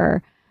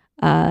for,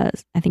 I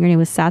think her name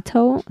was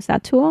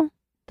Satuo,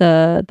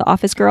 the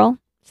office girl.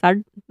 I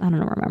don't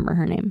remember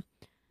her name.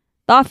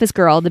 The office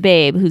girl, the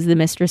babe, who's the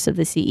mistress of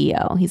the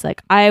CEO. He's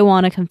like, I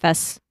want to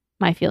confess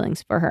my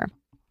feelings for her.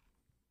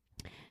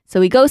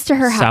 So he goes to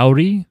her house.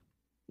 Saori?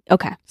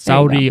 Okay.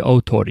 Saori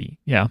Otori.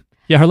 Yeah.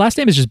 Yeah, her last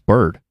name is just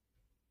Bird.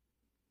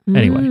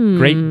 Anyway,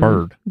 great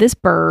bird. This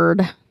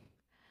bird.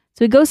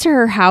 So he goes to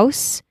her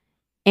house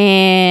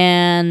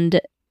and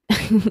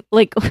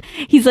like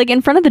he's like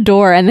in front of the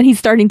door and then he's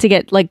starting to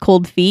get like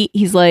cold feet.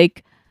 He's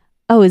like,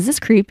 oh, is this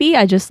creepy?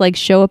 I just like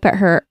show up at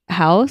her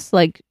house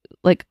like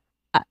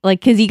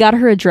because he got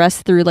her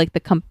address through like the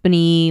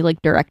company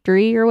like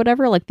directory or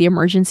whatever, like the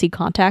emergency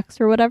contacts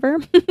or whatever.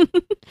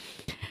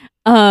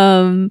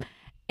 And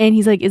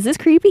he's like, is this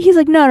creepy? He's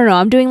like, no,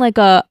 I'm doing like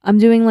a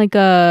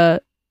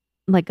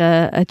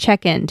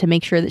check-in to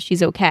make sure that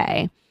she's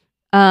okay.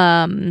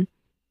 And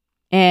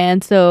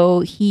so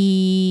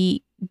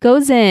he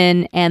goes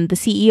in and the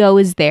CEO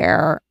is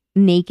there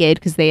naked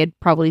because they had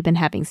probably been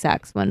having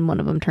sex when one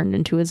of them turned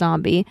into a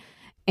zombie.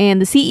 And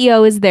the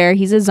CEO is there.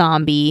 He's a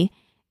zombie.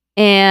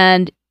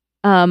 And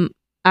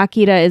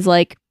Akira is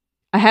like,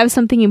 I have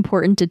something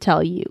important to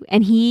tell you.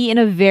 And he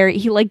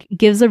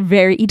delivers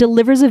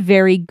a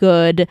very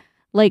good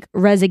like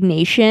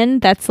resignation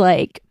that's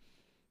like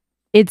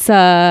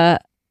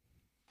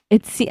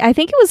I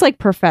think it was like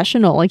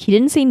professional. Like he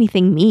didn't say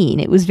anything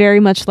mean. It was very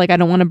much like, I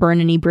don't want to burn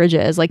any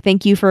bridges. Like,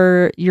 thank you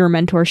for your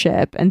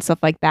mentorship and stuff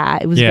like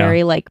that. It was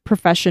very like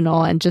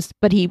professional and just,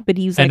 but he's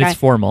like, and it's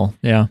formal.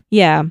 Yeah.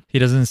 Yeah. He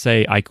doesn't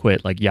say I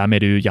quit like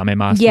yameru,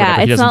 yamemasu.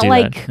 Yeah. It's not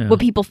like that. what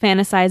people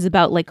fantasize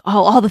about, like,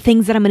 oh, all the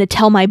things that I'm going to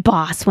tell my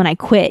boss when I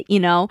quit, you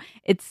know?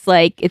 It's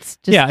like, it's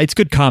just. Yeah. It's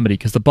good comedy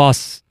because the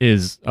boss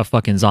is a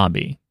fucking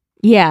zombie.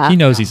 Yeah. He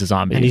knows he's a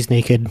zombie. And he's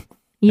naked.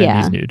 Yeah. And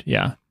he's nude.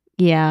 Yeah.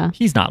 Yeah.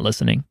 He's not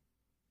listening.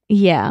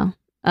 Yeah.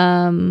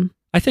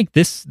 I think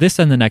this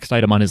and the next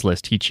item on his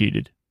list, he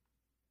cheated.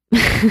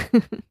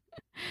 But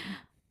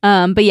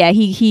yeah,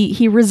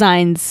 he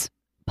resigns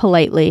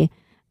politely.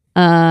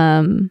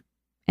 And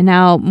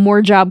now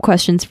more job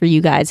questions for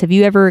you guys. Have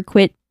you ever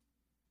quit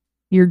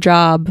your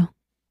job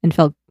and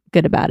felt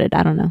good about it?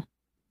 I don't know.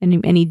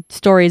 Any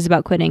stories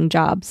about quitting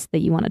jobs that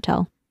you want to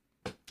tell?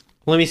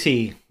 Let me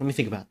see. Let me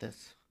think about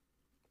this.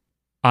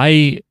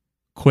 I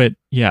quit.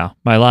 Yeah,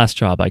 my last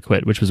job I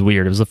quit, which was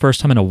weird. It was the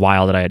first time in a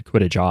while that I had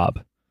quit a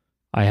job.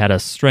 I had a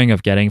string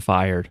of getting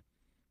fired.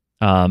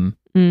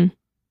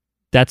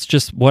 That's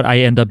just what I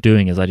end up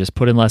doing is I just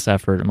put in less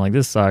effort. I'm like,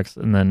 this sucks.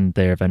 And then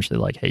they're eventually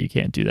like, hey, you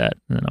can't do that.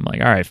 And then I'm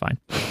like, all right, fine.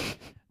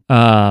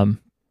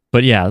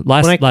 But yeah,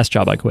 last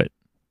job I quit.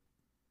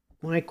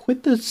 When I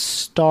quit the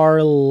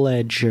Star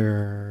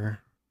Ledger,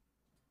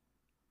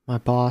 my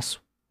boss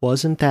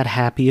wasn't that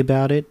happy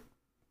about it,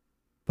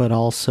 but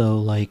also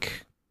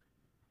like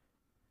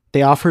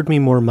they offered me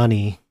more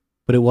money,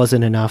 but it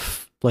wasn't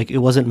enough. Like it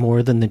wasn't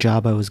more than the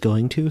job I was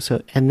going to.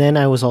 So, and then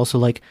I was also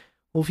like,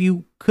 well, if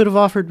you could have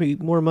offered me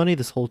more money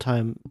this whole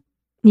time,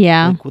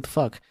 yeah, like, what the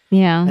fuck?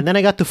 Yeah. And then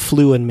I got the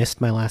flu and missed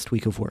my last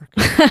week of work.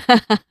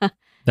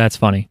 That's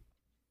funny.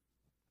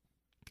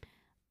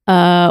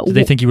 Did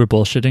they think you were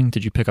bullshitting?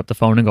 Did you pick up the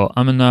phone and go,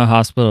 I'm in the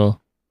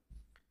hospital?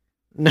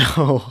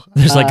 No.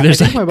 I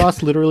think my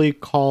boss literally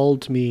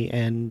called me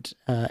and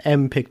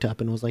M picked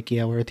up and was like,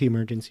 yeah, we're at the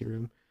emergency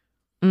room.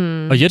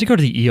 Oh, you had to go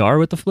to the ER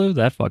with the flu?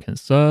 That fucking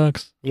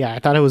sucks. Yeah, I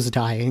thought I was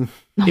dying.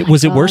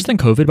 Was it worse than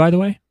COVID, by the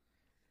way?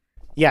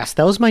 Yes,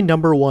 that was my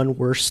number one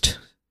worst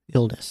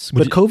illness.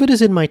 But COVID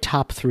is in my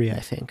top 3, I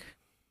think.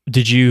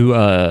 Did you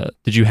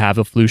have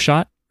a flu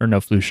shot or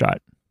no flu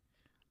shot?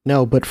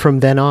 No, but from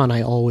then on, I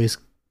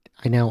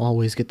now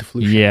always get the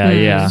flu shot.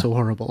 Yeah. It's so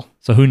horrible.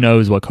 So who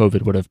knows what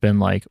COVID would have been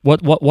like?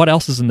 What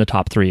else is in the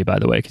top 3, by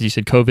the way? Because you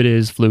said COVID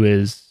is, flu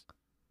is.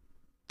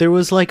 There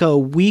was like a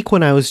week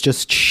when I was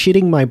just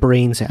shitting my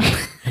brains out,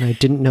 and I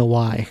didn't know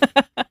why.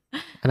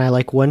 And I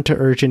went to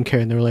urgent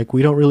care, and they were like,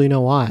 "We don't really know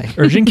why."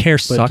 Urgent care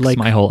sucks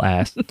my whole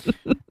ass.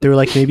 They were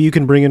like, "Maybe you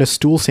can bring in a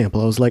stool sample."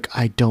 I was like,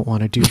 "I don't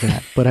want to do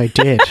that," but I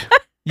did.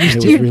 It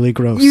was really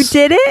gross. You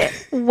did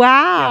it?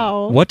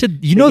 Wow. What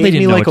did you they know? They gave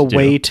didn't me know a what to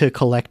way do. to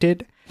collect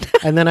it,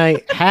 and then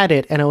I had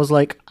it, and I was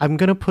like, "I'm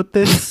gonna put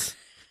this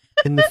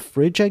in the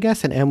fridge, I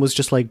guess." And M was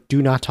just like,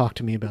 "Do not talk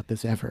to me about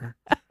this ever."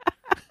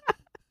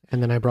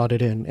 And then I brought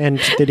it in,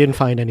 and they didn't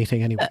find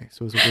anything anyway.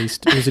 So it was a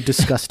waste. It was a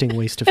disgusting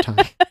waste of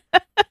time.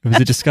 It was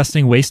a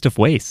disgusting waste of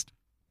waste.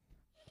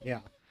 Yeah.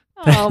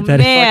 Oh, That- So I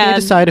can't man.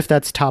 decide if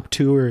that's top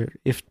 2 or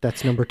if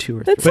that's number 2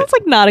 or 3. That sounds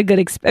like not a good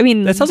experience. I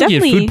mean, That sounds like you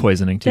had definitely- food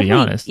poisoning, to be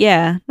definitely- honest.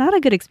 Yeah, not a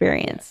good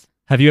experience.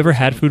 Have you ever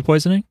had food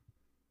poisoning?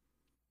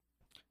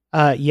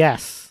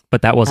 Yes.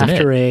 But that wasn't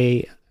After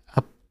it.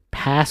 a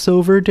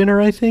Passover dinner,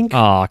 I think.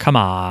 Oh, come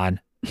on.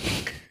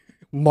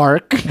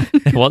 Mark.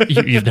 Well,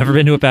 you've never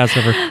been to a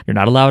Passover. You're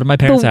not allowed at my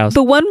parents' house.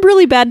 The one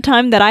really bad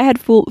time that I had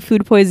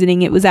food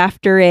poisoning, it was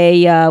after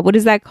a, what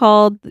is that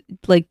called?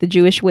 Like the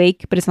Jewish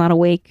wake, but it's not a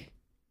wake.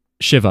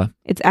 Shiva.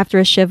 It's after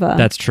a Shiva.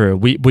 That's true.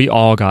 We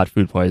all got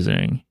food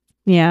poisoning.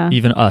 yeah.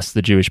 Even us,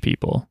 the Jewish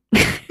people.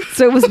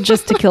 So it was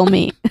just to kill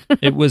me.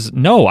 It was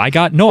I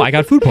got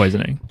food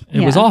poisoning.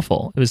 It was Yeah.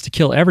 awful. It was to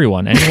kill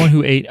everyone. Anyone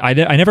who ate. I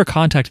never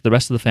contacted the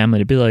rest of the family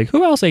to be like,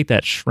 who else ate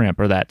that shrimp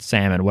or that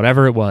salmon,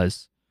 whatever it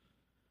was.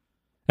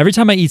 Every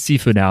time I eat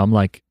seafood now, I'm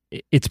like,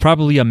 it's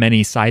probably a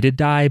many-sided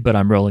die, but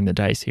I'm rolling the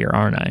dice here,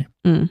 aren't I?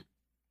 Well,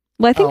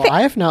 I think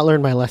I have not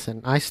learned my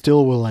lesson. I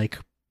still will like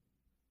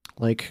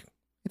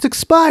it's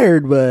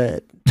expired,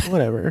 but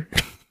whatever.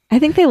 I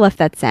think they left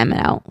that salmon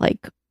out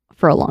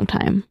for a long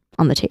time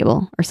on the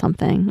table or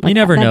something. You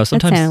never know.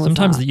 That salmon was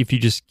Sometimes not- if you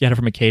just get it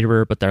from a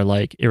caterer, but they're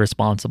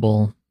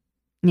irresponsible.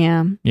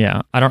 Yeah.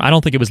 Yeah, I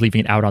don't think it was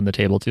leaving it out on the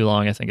table too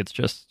long. I think it's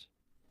just,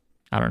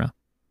 I don't know.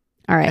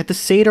 All right. At the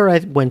Seder I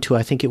went to,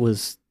 I think it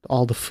was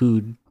all the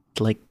food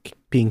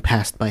being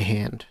passed by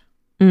hand.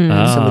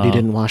 Mm. Somebody Oh.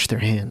 didn't wash their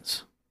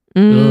hands.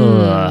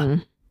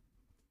 Mm.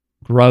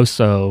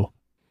 Grosso.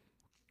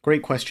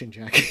 Great question,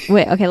 Jack.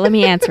 Wait, okay, let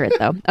me answer it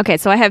though. Okay,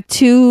 so I have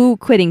 2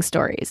 quitting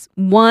stories.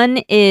 One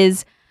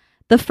is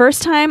the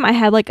first time I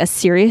had a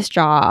serious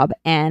job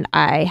and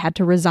I had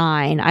to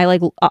resign. I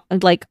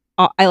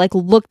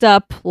looked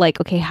up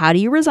okay, how do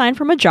you resign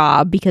from a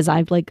job, because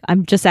I'm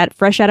just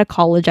fresh out of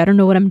college. I don't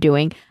know what I'm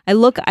doing. I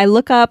look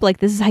up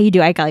this is how you do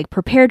it. I got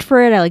prepared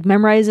for it. I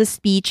memorized a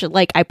speech,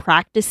 I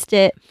practiced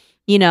it,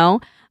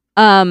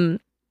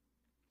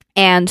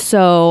 and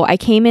so I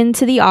came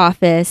into the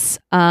office.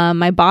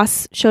 My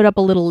boss showed up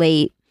a little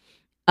late.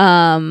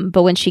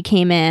 But when she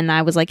came in,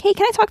 I was like, hey,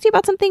 can I talk to you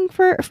about something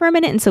for a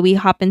minute? And so we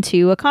hop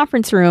into a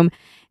conference room,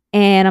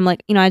 and I'm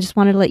like, I just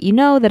wanted to let you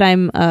know that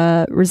I'm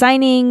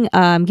resigning.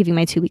 I'm giving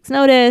my 2 weeks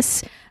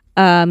notice.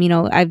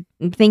 I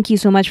thank you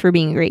so much for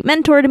being a great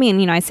mentor to me.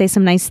 And, I say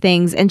some nice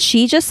things, and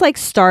she just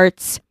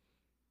starts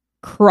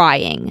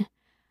crying.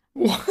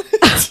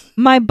 What?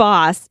 My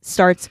boss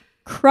starts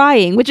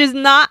crying, which is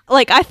not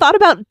I thought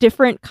about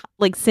different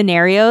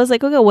scenarios,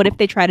 okay, what if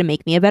they try to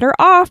make me a better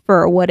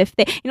offer? What if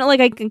they,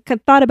 I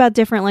thought about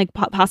different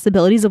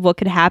possibilities of what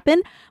could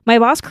happen. My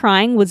boss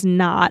crying was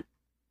not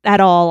at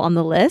all on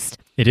the list.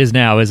 It is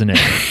now, isn't it?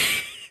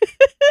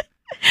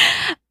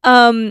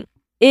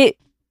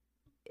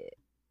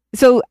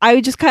 So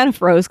I just kind of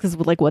froze because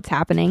what's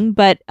happening,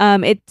 but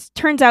it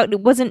turns out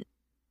it wasn't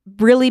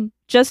really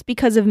just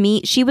because of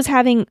me. She was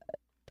having,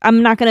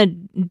 I'm not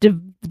going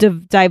to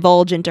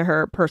divulge into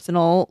her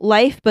personal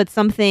life, but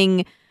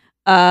something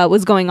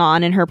was going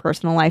on in her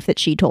personal life that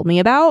she told me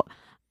about.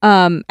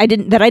 I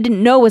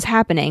didn't know was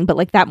happening,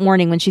 but that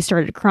morning when she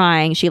started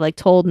crying, she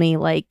told me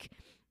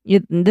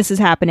this is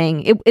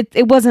happening.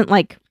 It wasn't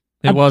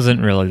It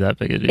wasn't really that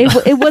big a deal.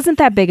 it wasn't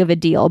that big of a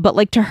deal,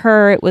 but to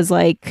her it was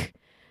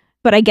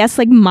but I guess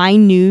my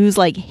news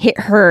hit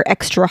her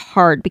extra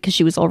hard because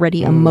she was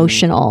already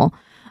emotional.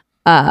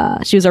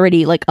 She was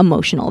already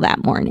emotional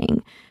that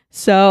morning.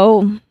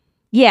 So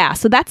yeah,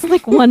 so that's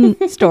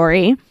one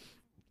story.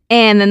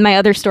 And then my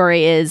other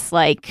story is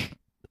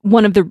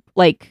one of the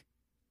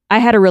I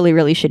had a really,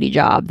 really shitty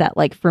job that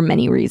for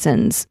many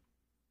reasons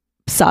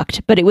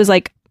sucked, but it was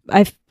I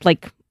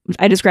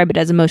describe it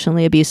as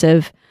emotionally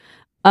abusive.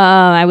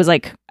 I was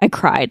like, I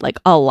cried like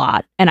a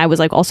lot, and I was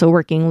like also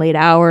working late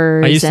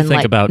hours. I used to and, think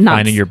like, about not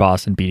finding your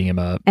boss and beating him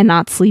up. and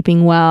not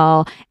sleeping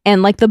well,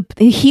 and like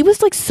he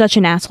was like such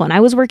an asshole, and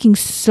I was working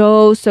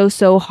so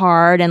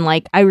hard, and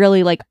like I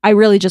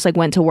really just like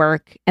went to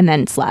work and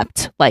then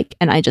slept, like,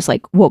 and I just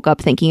like woke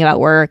up thinking about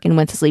work and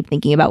went to sleep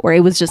thinking about work.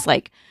 It was just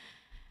like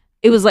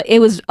it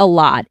was a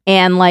lot,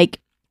 and like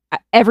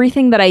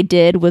everything that I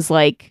did was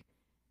like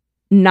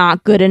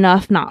not good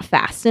enough, not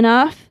fast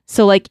enough.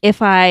 So like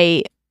if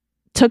I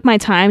took my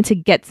time to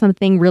get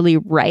something really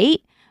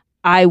right,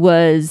 I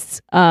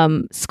was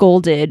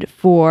scolded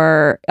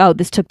for, oh,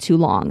 this took too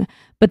long.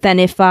 But then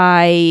if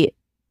I,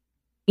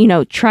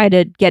 try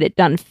to get it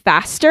done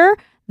faster,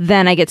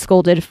 then I get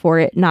scolded for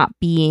it not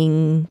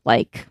being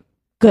like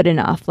good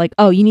enough. Like,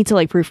 oh, you need to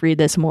like proofread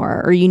this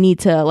more, or you need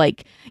to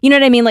like, you know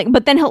what I mean? Like,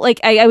 but then he'll like,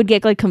 I would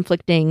get like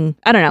conflicting,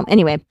 I don't know.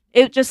 Anyway,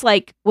 it just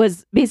like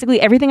was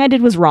basically everything I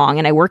did was wrong.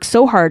 And I worked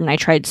so hard and I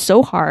tried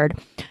so hard.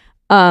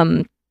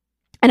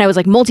 And I was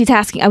like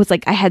multitasking. I was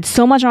like, I had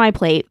so much on my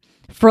plate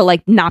for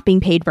like not being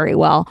paid very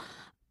well.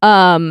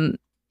 And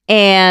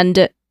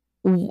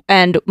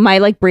my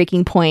like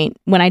breaking point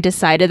when I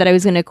decided that I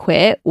was going to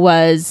quit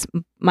was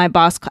my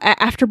boss,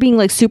 after being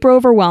like super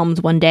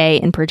overwhelmed one day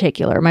in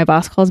particular, my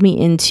boss calls me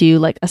into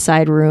like a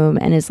side room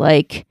and is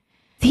like,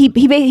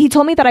 he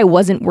told me that I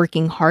wasn't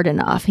working hard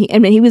enough.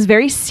 He was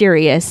very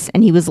serious,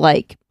 and he was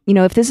like,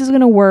 if this is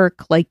going to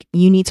work, like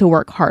you need to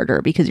work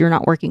harder because you're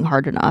not working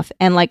hard enough.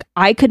 And like,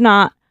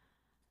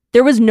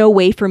 there was no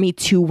way for me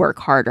to work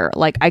harder.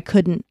 Like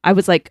I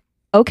was like,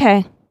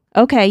 okay,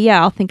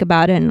 yeah, I'll think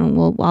about it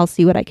and I'll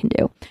see what I can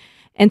do.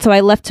 And so I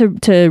left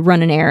to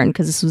run an errand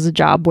because this was a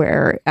job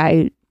where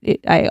I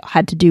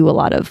had to do a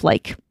lot of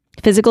like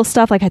physical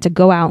stuff. Like I had to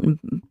go out and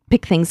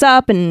pick things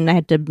up, and I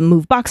had to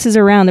move boxes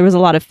around. There was a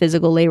lot of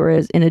physical labor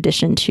in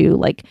addition to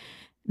like,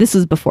 this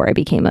was before I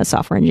became a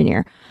software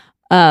engineer.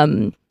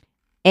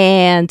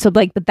 And so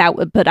like,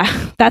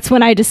 that's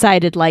when I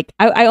decided like,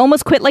 I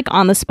almost quit like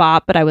on the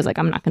spot, but I was like,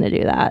 I'm not going to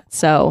do that.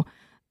 So,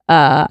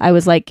 I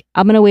was like,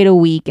 I'm going to wait a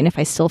week. And if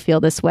I still feel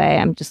this way,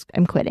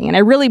 I'm quitting. And I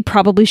really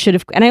probably should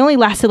have, and I only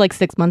lasted like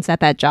 6 months at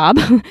that job,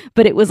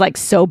 but it was like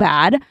so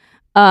bad.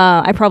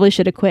 I probably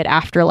should have quit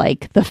after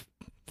like the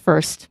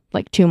first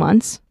like 2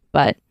 months,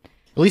 but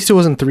at least it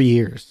wasn't 3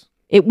 years.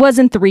 It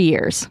wasn't 3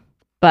 years,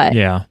 but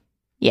yeah.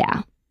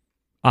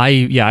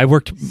 I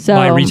worked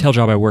my retail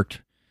job. I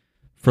worked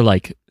for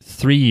like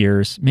 3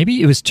 years.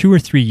 Maybe it was 2 or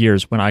 3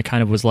 years when I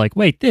kind of was like,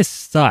 wait, this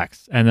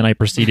sucks. And then I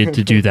proceeded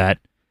to do that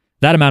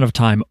amount of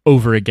time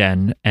over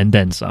again and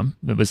then some.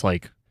 It was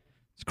like,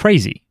 it's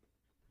crazy.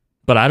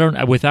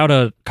 But without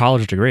a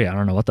college degree, I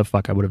don't know what the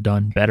fuck I would have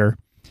done better.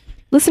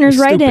 Listeners,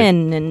 write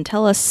in and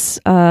tell us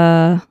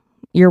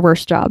your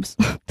worst jobs.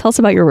 Tell us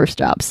about your worst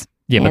jobs.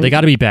 Yeah, but they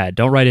got to be bad.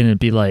 Don't write in and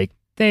be like,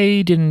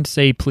 they didn't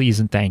say please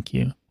and thank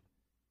you.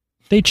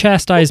 They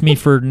chastised me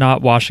for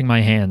not washing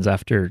my hands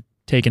after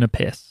taking a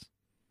piss.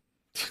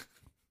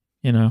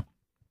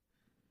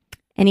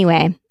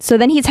 Anyway, so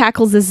then he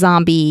tackles the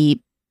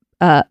zombie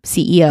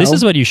CEO. This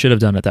is what you should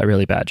have done at that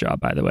really bad job,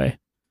 by the way.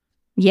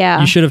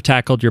 Yeah. You should have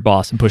tackled your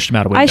boss and pushed him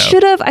out a window.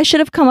 I should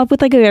have come up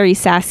with like a very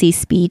sassy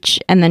speech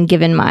and then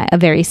given a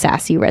very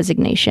sassy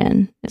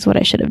resignation is what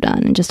I should have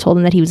done, and just told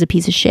him that he was a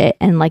piece of shit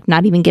and like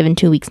not even given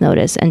 2 weeks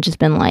notice, and just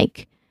been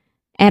like,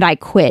 and I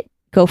quit.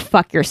 Go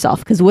fuck yourself,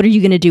 because what are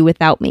you going to do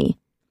without me?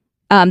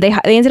 They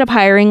ended up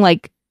hiring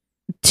like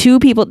 2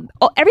 people.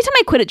 Oh, every time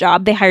I quit a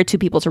job, they hired 2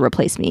 people to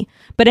replace me.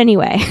 But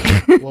anyway,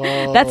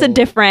 that's a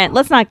different.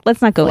 Let's not go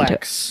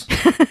Flex.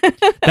 into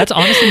it. That's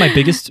honestly my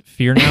biggest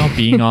fear now,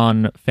 being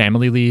on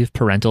family leave,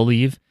 parental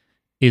leave,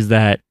 is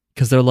that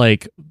because they're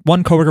like,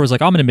 one coworker was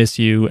like, I'm going to miss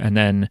you, and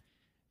then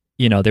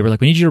they were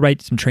like, we need you to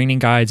write some training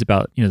guides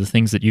about the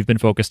things that you've been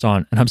focused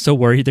on, and I'm so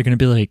worried they're going to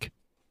be like,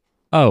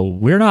 oh,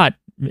 we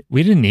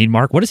didn't need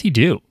Mark. What does he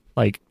do?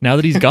 Like now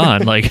that he's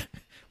gone, like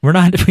we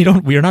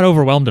are not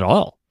overwhelmed at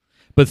all.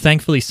 But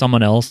thankfully,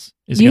 someone else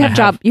is. You have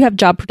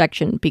job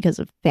protection because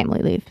of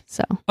family leave.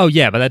 So. Oh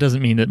yeah, but that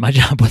doesn't mean that my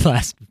job would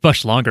last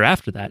much longer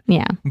after that.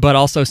 Yeah. But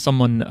also,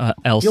 someone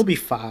else. You'll be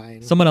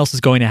fine. Someone else is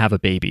going to have a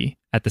baby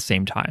at the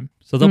same time,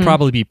 so they'll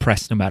probably be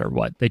pressed no matter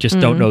what. They just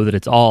don't know that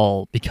it's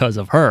all because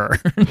of her.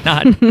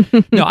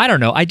 No, I don't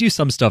know. I do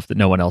some stuff that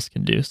no one else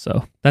can do,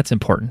 so that's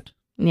important.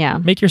 Yeah.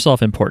 Make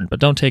yourself important, but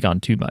don't take on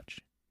too much.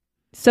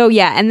 So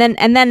yeah, and then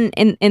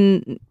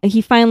in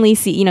he finally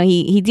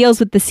he deals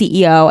with the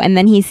CEO, and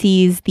then he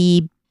sees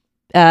the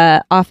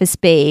office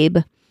babe,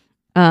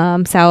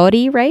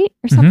 Saudi, right,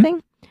 or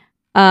something.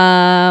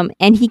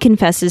 And he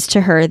confesses to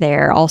her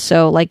there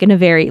also, like in a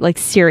very like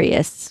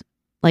serious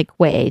like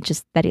way,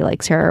 just that he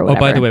likes her or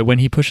whatever. Oh, by the way, when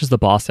he pushes the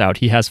boss out,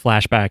 he has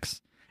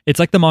flashbacks. It's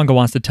like the manga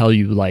wants to tell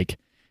you like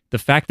the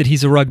fact that he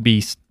was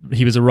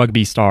a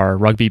rugby star,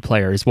 rugby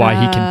player is why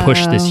he can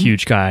push this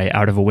huge guy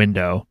out of a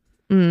window.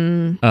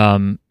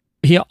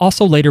 He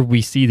also later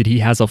we see that he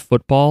has a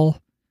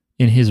football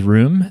in his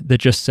room that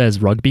just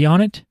says rugby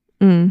on it.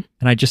 And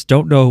I just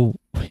don't know,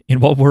 in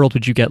what world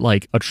would you get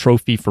like a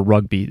trophy for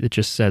rugby that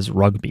just says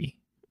rugby?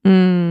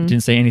 It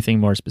didn't say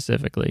anything more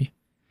specifically.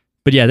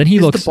 But yeah, then he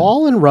Is looks... the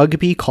ball in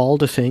rugby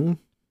called a thing?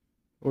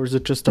 Or is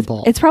it just a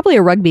ball? It's probably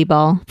a rugby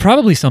ball.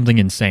 Probably something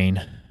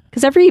insane.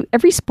 Because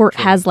every sport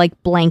has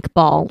like blank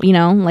ball, you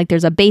know? Like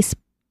there's a base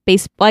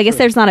well, I guess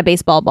there's not a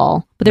baseball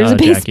ball, but there's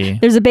Jackie.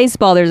 there's a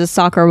baseball, there's a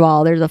soccer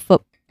ball, there's a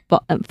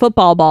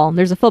football ball,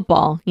 there's a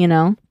football, you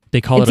know?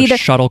 They call it a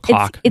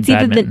shuttlecock. It's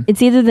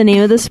either the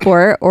name of the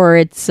sport or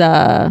it's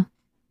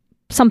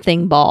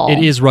something ball.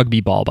 It is rugby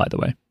ball, by the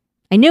way.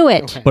 I knew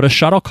it. Okay. But a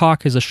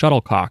shuttlecock is a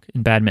shuttlecock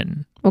in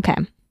badminton. Okay.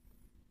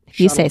 If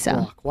you say so.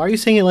 Shuttlecock. Why are you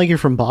saying it like you're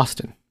from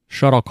Boston?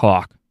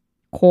 Shuttlecock.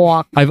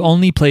 Quack. I've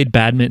only played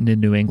badminton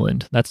in New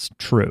England. That's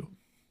true.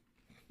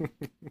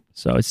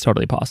 So it's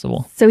totally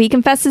possible. So he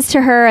confesses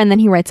to her and then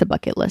he writes a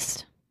bucket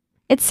list.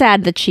 It's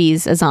sad that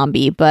she's a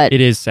zombie, but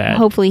It is sad.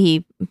 hopefully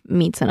he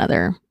meets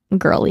another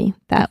girly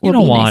that will You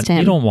don't be want nice to him.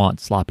 you don't want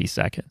sloppy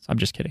seconds. I'm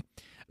just kidding.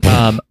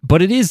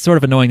 But it is sort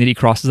of annoying that he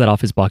crosses that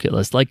off his bucket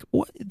list. Like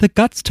the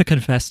guts to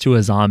confess to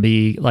a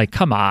zombie. Like,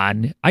 come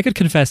on, I could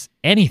confess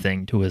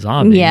anything to a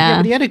zombie. Yeah.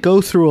 But he had to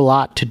go through a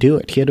lot to do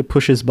it. He had to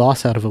push his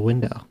boss out of a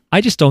window.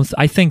 I just don't.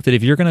 I think that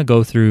if you're going to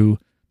go through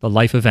the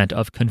life event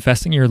of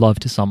confessing your love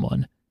to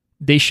someone,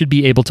 they should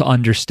be able to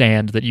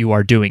understand that you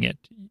are doing it.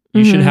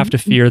 You should have to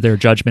fear their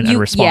judgment and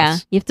response. Yeah,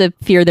 you have to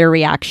fear their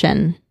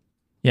reaction.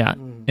 Yeah.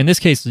 In this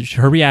case,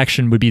 her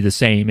reaction would be the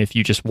same if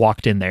you just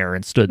walked in there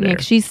and stood there.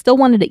 Like she still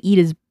wanted to eat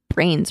his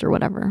brains or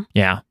whatever,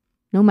 Yeah.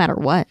 no matter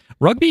what.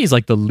 Rugby is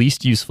like the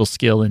least useful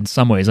skill in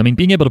some ways. I mean,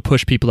 being able to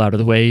push people out of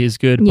the way is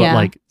good, but Yeah.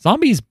 like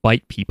zombies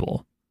bite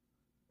people.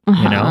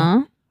 Uh-huh.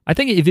 know? I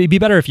think it'd be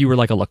better if you were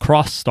like a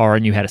lacrosse star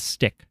and you had a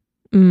stick.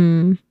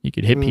 Mm. You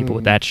could hit people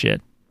with that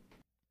shit.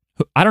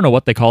 I don't know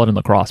what they call it in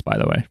lacrosse, by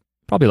the way.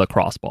 Probably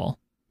lacrosse ball.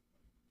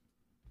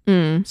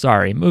 Mm.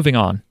 Sorry, moving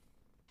on.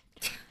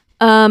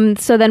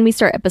 So then we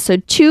start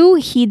episode 2.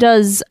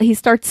 He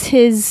starts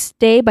his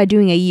day by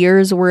doing a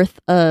year's worth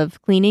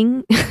of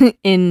cleaning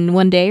in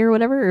one day or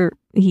whatever. Or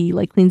he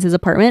like cleans his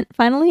apartment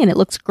finally, and it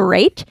looks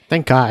great.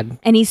 Thank God.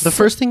 And he's The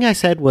first thing I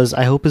said was,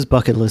 I hope his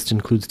bucket list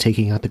includes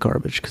taking out the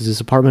garbage, because his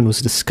apartment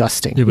was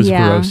disgusting. It was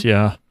Yeah. gross,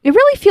 yeah. It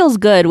really feels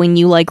good when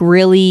you like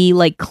really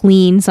like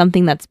clean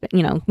something that's been,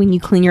 you know, when you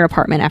clean your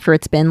apartment after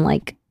it's been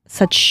like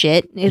such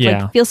shit. It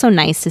Yeah. like feels so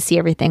nice to see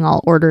everything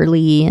all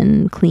orderly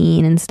and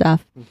clean and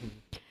stuff.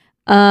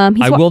 I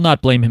He's will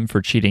not blame him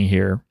for cheating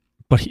here,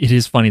 but it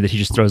is funny that he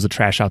just throws the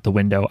trash out the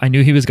window. I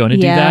knew he was going to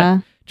do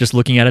that. Just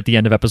looking at it at the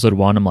end of episode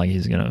 1, I'm like,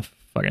 he's going to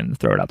fucking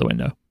throw it out the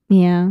window.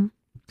 Yeah.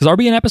 Because are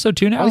we in episode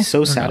 2 now? Probably so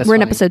Or no? satisfying. We're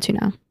in episode 2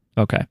 now.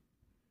 Okay.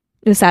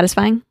 It was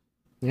satisfying.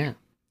 Yeah.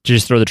 Did you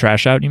just throw the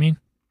trash out, you mean?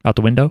 Out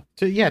the window?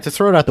 To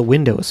throw it out the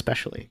window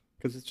especially,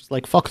 because it's just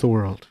like, fuck the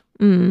world.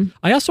 Mm.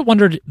 I also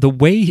wondered the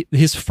way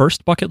his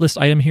first bucket list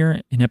item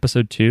here in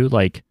episode 2,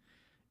 like,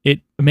 it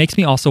makes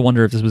me also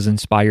wonder if this was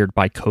inspired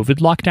by COVID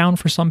lockdown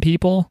for some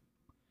people.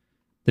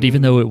 That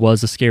even though it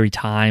was a scary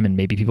time and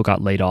maybe people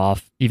got laid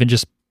off, even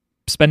just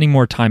spending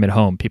more time at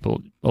home,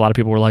 a lot of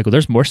people were like, well,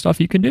 there's more stuff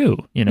you can do,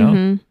 you know?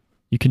 Mhm.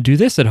 You can do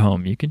this at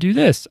home. You can do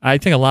this. I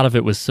think a lot of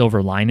it was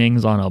silver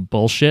linings on a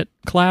bullshit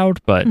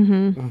cloud, but,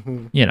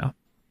 you know.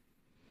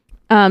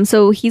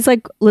 So he's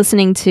like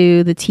listening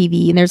to the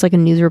TV, and there's like a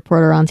news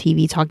reporter on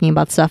TV talking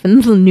about stuff,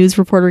 and the news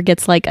reporter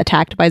gets like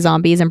attacked by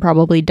zombies and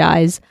probably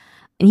dies.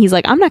 And he's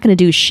like, I'm not going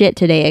to do shit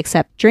today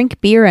except drink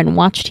beer and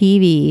watch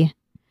TV.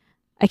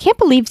 I can't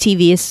believe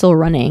TV is still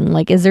running.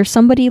 Like, is there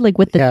somebody like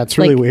with the Yeah, it's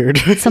really like, weird.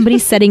 somebody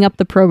setting up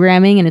the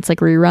programming and it's like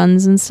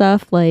reruns and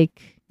stuff? Like,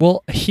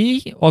 Well,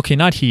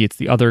 not he, it's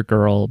the other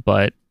girl,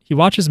 but he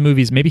watches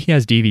movies. Maybe he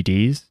has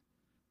DVDs.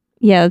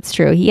 yeah, that's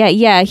true.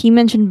 Yeah. He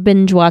mentioned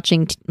binge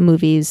watching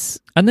movies.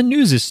 And the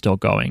news is still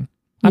going.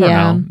 I don't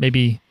Yeah. know.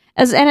 Maybe.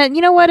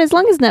 You know what? As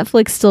long as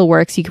Netflix still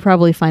works, you could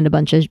probably find a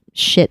bunch of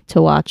shit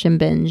to watch and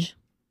binge.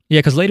 Yeah,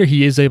 because later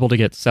he is able to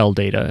get cell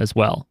data as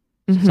well.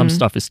 Some Mhm.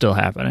 stuff is still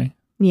happening.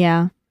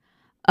 Yeah.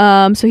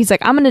 So he's like,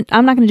 I'm not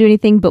gonna do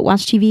anything but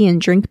watch TV and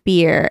drink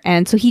beer.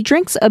 And so he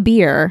drinks a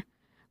beer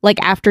like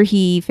after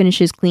he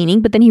finishes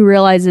cleaning, but then he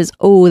realizes,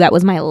 oh, that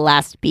was my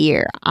last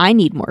beer. I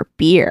need more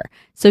beer.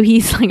 So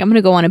he's like, I'm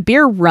gonna go on a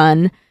beer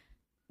run.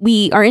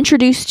 We are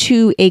introduced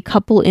to a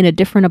couple in a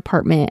different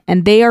apartment,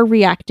 and they are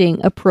reacting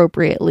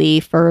appropriately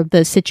for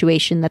the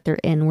situation that they're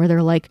in, where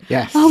they're like,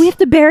 Yes. oh, we have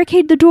to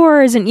barricade the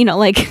doors, and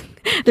like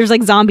there's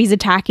like zombies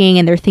attacking,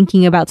 and they're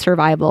thinking about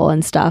survival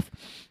and stuff.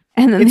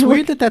 And then It's they're weird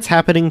like, that that's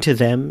happening to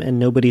them and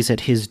nobody's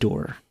at his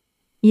door.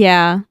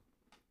 yeah,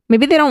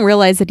 maybe they don't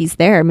realize that he's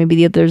there. Maybe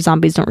the other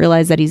zombies don't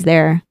realize that he's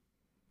there.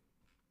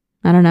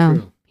 I don't know.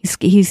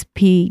 True.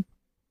 He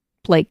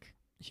like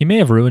He may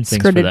have ruined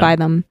things for skirted them. by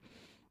them.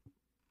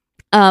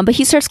 But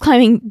he starts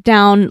climbing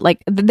down.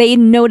 Like they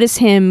notice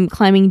him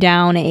climbing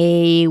down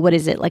what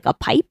is it? Like a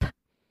pipe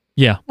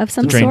Yeah, of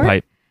some the drain sort.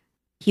 pipe.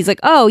 He's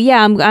like, oh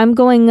yeah, I'm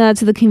going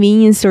to the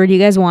convenience store. Do you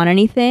guys want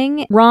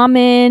anything?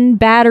 Ramen,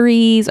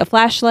 batteries, a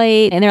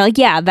flashlight, and they're like,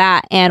 yeah,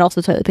 that, and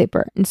also toilet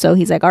paper. And so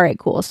he's like, all right,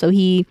 cool. So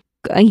he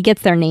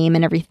gets their name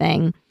and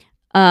everything.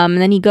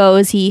 And then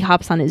he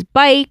hops on his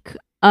bike.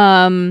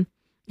 And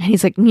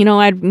he's like,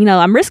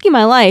 I'm risking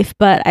my life,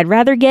 but I'd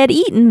rather get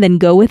eaten than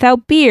go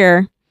without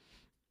beer.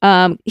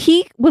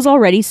 He was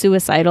already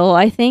suicidal,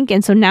 I think,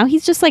 and so now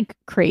he's just like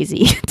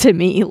crazy to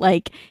me.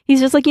 Like he's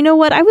just like, you know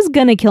what? I was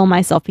gonna kill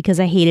myself because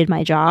I hated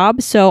my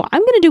job, so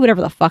I'm gonna do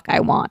whatever the fuck I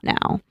want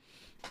now.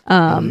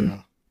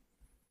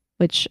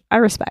 Which I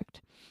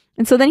respect.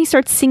 And so then he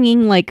starts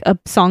singing like a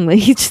song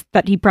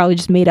that he probably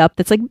just made up.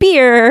 That's like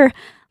beer.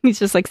 He's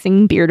just like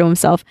singing beer to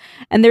himself.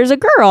 And there's a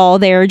girl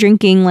there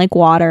drinking like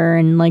water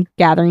and like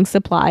gathering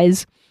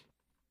supplies.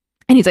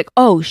 And he's like,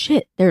 oh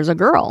shit, there's a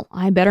girl.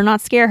 I better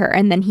not scare her.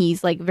 And then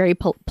he's like very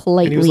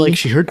politely. And he was like,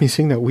 she heard me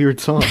sing that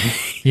weird song.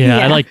 Yeah,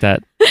 I like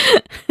that.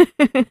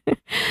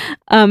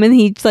 And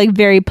he's like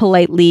very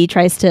politely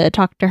tries to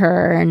talk to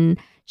her, and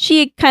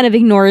she kind of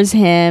ignores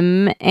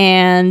him.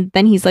 And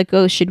then he's like,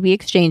 oh, should we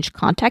exchange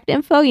contact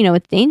info? You know,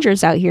 it's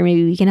dangerous out here.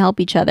 Maybe we can help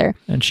each other.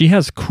 And she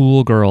has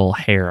cool girl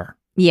hair.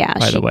 Yeah.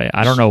 By the way,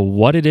 I don't know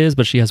what it is,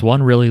 but she has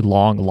one really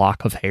long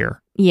lock of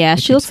hair. Yeah,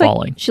 It she looks keeps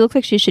falling.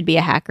 like she should be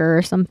a hacker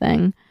or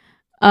something.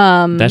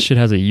 That shit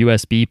has a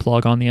USB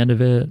plug on the end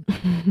of it.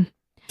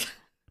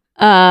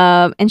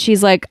 And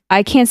she's like,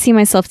 I can't see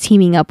myself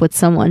teaming up with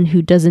someone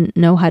who doesn't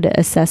know how to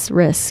assess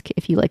risk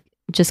if you like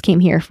just came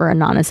here for a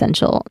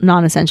non-essential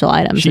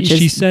items, which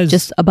she is says-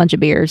 just a bunch of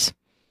beers.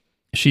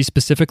 She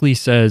specifically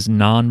says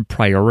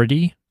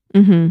non-priority,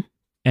 Mm-hmm.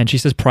 and she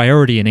says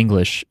priority in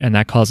English, and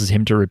that causes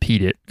him to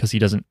repeat it because he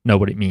doesn't know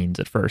what it means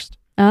at first.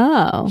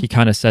 Oh. He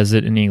kind of says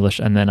it in English,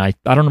 and then I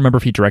don't remember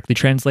if he directly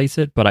translates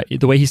it, but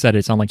the way he said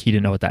it sounded like he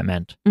didn't know what that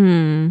meant.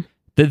 Mm.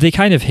 They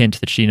kind of hint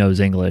that she knows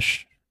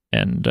English,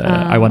 and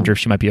I wonder if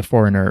she might be a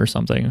foreigner or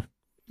something.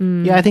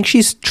 Mm. Yeah, I think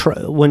she's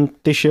when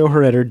they show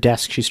her at her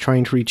desk, she's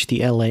trying to reach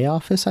the LA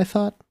office, I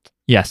thought.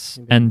 Yes,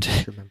 Maybe I'm and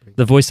misremembering.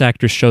 the voice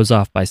actor shows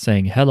off by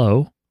saying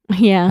hello,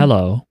 Yeah.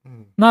 hello.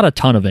 Not a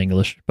ton of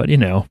English, but you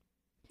know,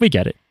 we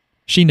get it.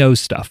 She knows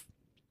stuff.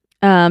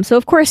 So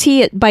of course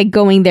by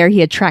going there,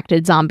 he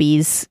attracted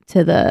zombies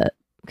to the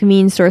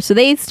convenience store. So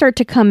they start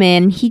to come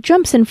in. He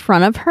jumps in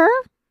front of her,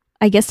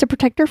 I guess to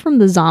protect her from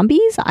the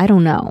zombies. I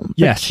don't know. But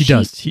Yes, he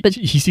does.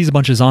 He sees a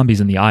bunch of zombies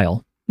in the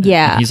aisle.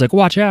 Yeah. And he's like,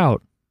 watch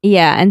out.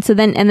 Yeah, and so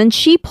then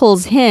she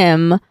pulls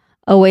him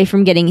away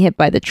from getting hit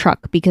by the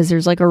truck because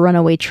there's like a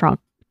runaway truck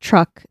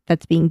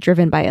that's being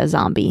driven by a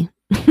zombie.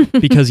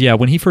 Because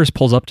when he first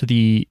pulls up to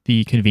the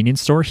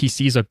convenience store, he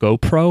sees a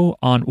GoPro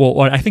on. Well,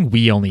 I think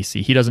we only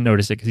see. He doesn't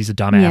notice it because he's a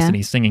dumbass Yeah. and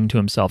he's singing to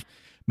himself.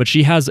 But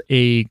she has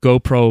a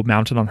GoPro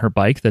mounted on her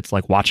bike that's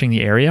like watching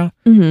the area,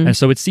 Mm-hmm. and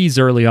so it sees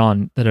early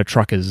on that a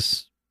truck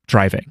is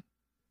driving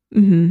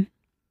Mm-hmm.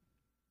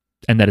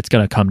 and that it's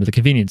going to come to the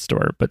convenience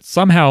store. But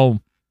somehow,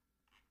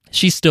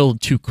 she's still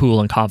too cool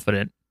and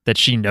confident that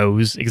she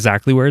knows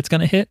exactly where it's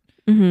going to hit.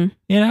 Mm-hmm.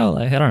 You know,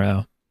 like, I don't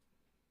know.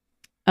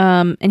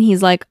 And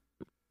he's like,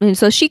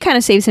 so she kind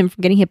of saves him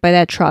from getting hit by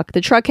that truck.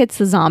 The truck hits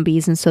the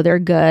zombies, and so they're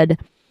good.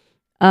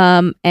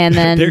 And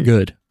then They're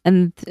good.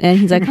 And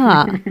he's like,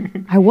 huh,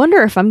 I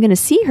wonder if I'm going to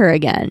see her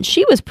again.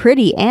 She was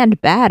pretty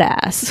and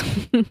badass.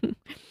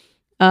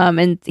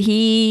 And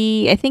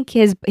I think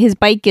his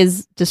bike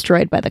is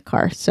destroyed by the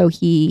car, so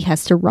he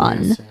has to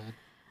run. Yeah,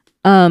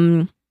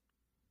 sad.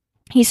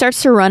 He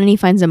starts to run and he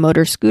finds a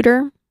motor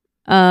scooter.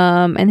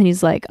 And then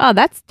he's like, oh,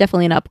 that's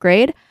definitely an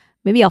upgrade.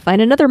 Maybe I'll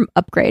find another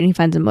upgrade. And he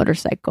finds a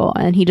motorcycle,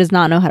 and he does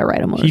not know how to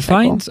ride a motorcycle. He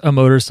finds a but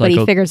motorcycle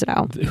he figures it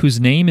out. whose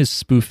name is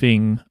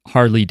spoofing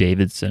Harley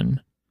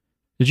Davidson.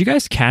 Did you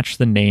guys catch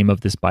the name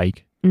of this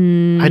bike?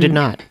 I did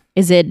not.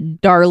 Is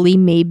it Darley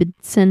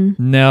Mabidson?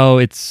 No,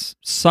 it's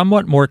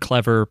somewhat more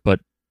clever, but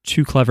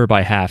too clever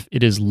by half.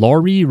 It is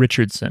Laurie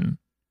Richardson.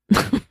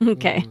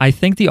 Okay. I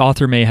think the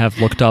author may have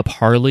looked up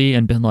Harley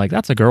and been like,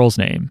 that's a girl's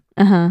name.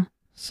 Uh-huh.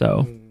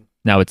 So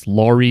now it's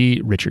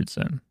Laurie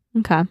Richardson.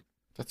 Okay.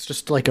 That's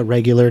just like a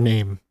regular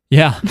name.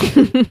 Yeah,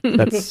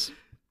 that's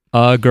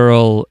a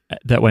girl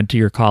that went to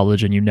your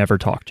college and you never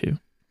talked to.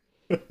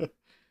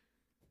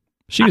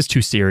 She was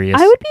too serious.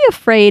 I would be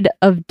afraid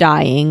of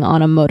dying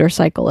on a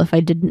motorcycle if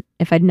I didn't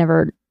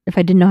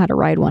know how to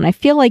ride one. I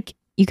feel like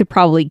you could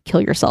probably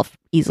kill yourself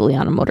easily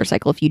on a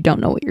motorcycle if you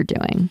don't know what you're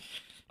doing.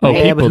 Oh,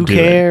 yeah, but people who do it.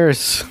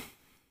 cares?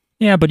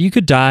 Yeah, but you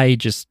could die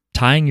just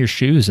tying your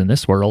shoes in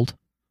this world.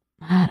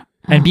 I don't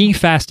know. And being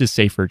fast is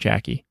safer,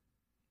 Jackie.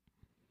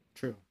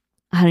 True.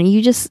 I don't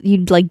know,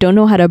 you like don't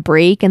know how to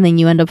brake, and then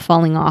you end up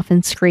falling off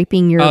and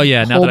scraping your Oh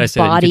yeah, now whole that I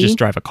said it, body. you could just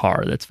drive a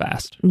car that's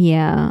fast.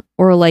 Yeah,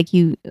 or like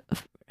you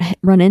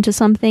run into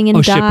something and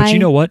Oh die. shit, but you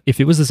know what? If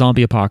it was a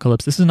zombie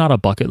apocalypse, this is not a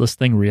bucket list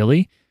thing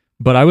really,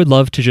 but I would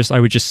love to I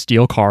would just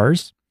steal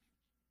cars.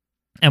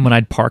 And when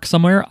I'd park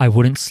somewhere, I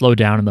wouldn't slow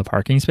down in the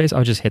parking space. I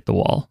would just hit the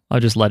wall. I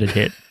would just let it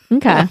hit.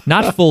 Okay.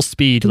 Not full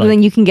speed, But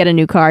then you can get a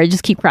new car. You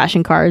just keep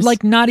crashing cars.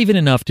 like not even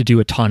enough to do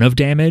a ton of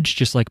damage,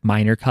 just like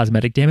minor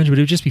cosmetic damage, but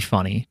it would just be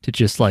funny to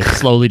just like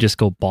slowly just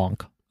go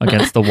bonk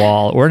against the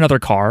wall or another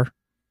car.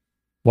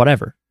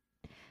 Whatever.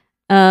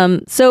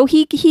 So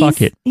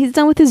Fuck it. he's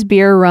done with his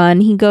beer run.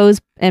 He goes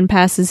and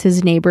passes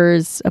his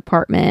neighbor's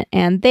apartment,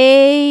 and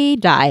they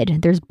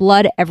died. There's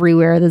blood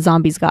everywhere. The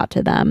zombies got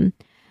to them.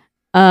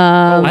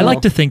 I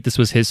like to think this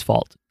was his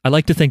fault. I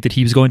like to think that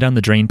he was going down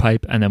the drain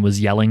pipe and then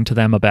was yelling to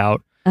them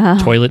about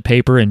toilet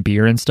paper and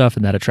beer and stuff,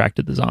 and that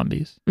attracted the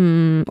zombies.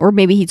 Or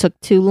maybe he took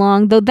too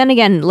long. Though then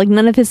again, like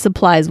none of his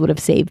supplies would have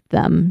saved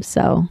them,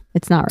 so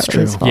it's not It's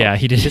really his true. fault. Yeah,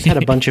 he did. He just had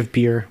a bunch of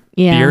beer.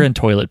 Yeah. Beer and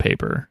toilet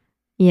paper.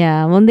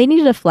 Yeah, well, they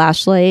needed a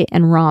flashlight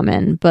and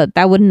ramen, but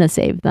that wouldn't have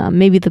saved them.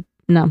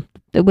 No,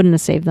 it wouldn't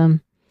have saved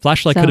them.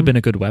 Flashlight So- could have been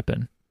a good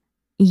weapon.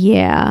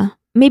 Yeah,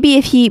 maybe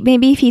if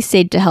he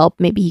stayed to help,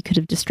 maybe he could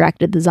have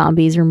distracted the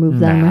zombies or moved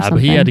them or Nah, something.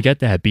 but he had to get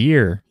that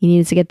beer. He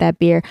needed to get that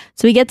beer,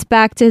 so he gets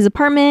back to his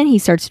apartment. He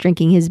starts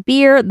drinking his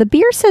beer. The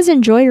beer says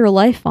 "Enjoy your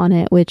life" on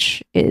it,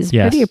 which is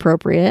Yes. pretty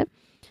appropriate.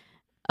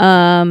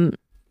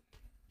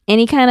 And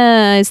he kind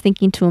of is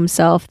thinking to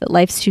himself that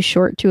life's too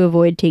short to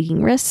avoid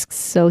taking risks.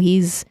 So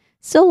he's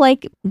still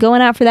like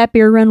going out for that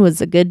beer run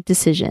was a good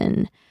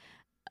decision.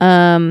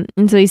 And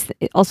so he's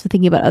also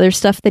thinking about other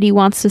stuff that he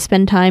wants to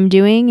spend time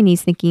doing. And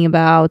he's thinking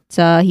about,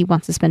 he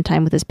wants to spend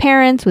time with his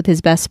parents, with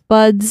his best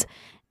buds.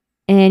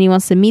 And he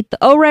wants to meet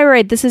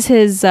right. This is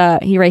his,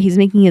 he's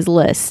making his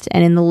list.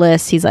 And in the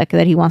list, he's like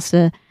that he wants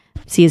to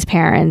see his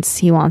parents.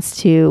 He wants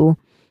to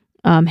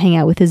hang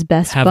out with his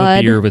best Have bud.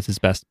 a beer with his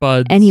best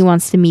buds. And he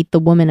wants to meet the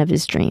woman of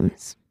his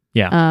dreams.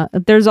 Yeah.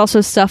 There's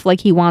also stuff like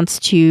he wants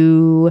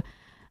to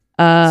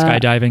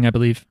skydiving, I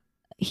believe.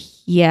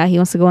 Yeah, he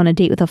wants to go on a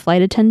date with a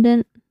flight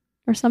attendant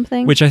or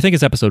something. Which I think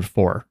is episode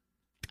 4.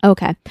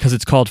 Okay. Because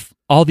it's called,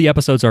 all the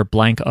episodes are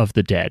Blank of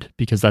the Dead.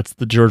 Because that's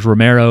the George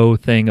Romero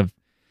thing of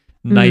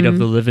Night of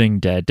the Living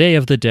Dead, Day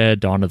of the Dead,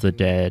 Dawn of the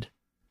Dead.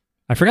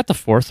 I forgot the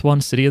 4th one,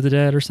 City of the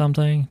Dead or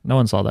something. No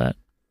one saw that.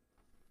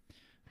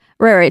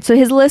 Right. So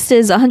his list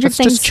is 100 That's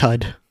things. just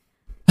Chud.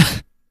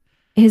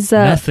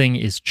 Nothing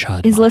is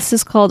Chud. His Mike. list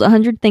is called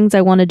 100 things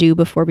I want to do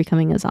before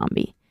becoming a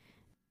zombie.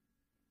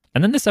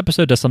 And then this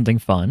episode does something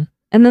fun.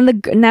 And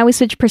then now we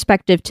switch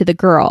perspective to the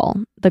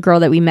girl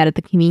that we met at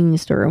the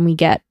convenience store, and we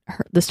get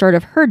the start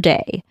of her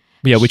day.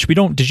 Yeah, which we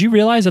don't. Did you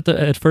realize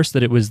at first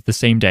that it was the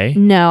same day?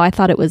 No, I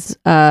thought it was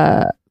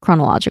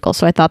chronological,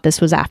 so I thought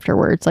this was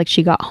afterwards. Like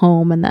she got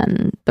home, and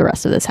then the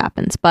rest of this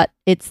happens. But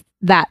it's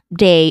that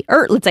day,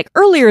 or it's like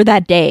earlier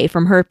that day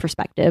from her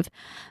perspective.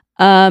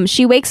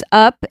 She wakes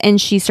up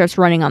and she starts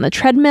running on the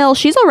treadmill.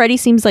 She's already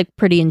seems like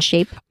pretty in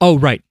shape. Oh,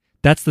 right.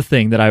 That's the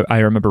thing that I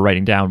remember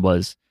writing down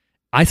was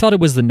I thought it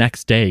was the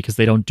next day because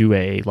they don't do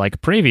a like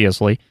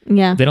previously.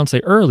 Yeah. They don't say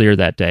earlier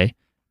that day.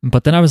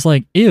 But then I was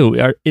like,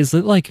 ew, is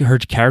it like her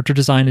character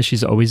design is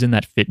she's always in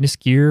that fitness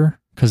gear?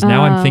 Because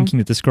now I'm thinking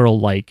that this girl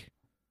like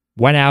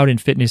went out in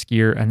fitness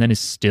gear and then is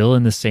still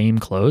in the same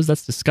clothes.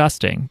 That's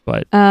disgusting.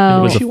 But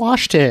it was She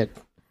washed it.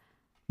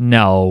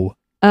 no.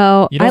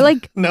 Oh, You don't- I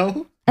like.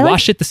 No. I like-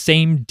 Wash it the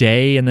same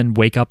day and then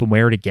wake up and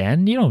wear it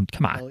again? You don't,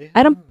 come on.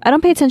 I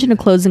don't pay attention to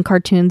clothes in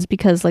cartoons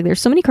because like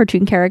there's so many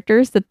cartoon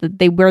characters that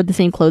they wear the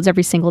same clothes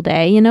every single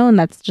day, you know, and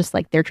that's just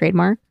like their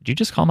trademark. Did you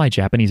just call my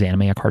Japanese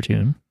anime a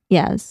cartoon?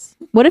 Yes.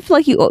 What if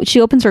like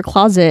she opens her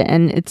closet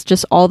and it's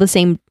just all the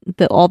same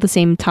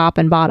top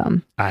and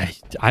bottom?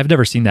 I've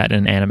never seen that in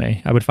an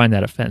anime. I would find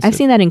that offensive. I've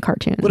seen that in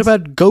cartoons. What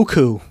about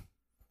Goku?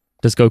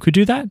 Does Goku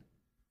do that?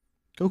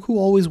 Goku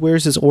always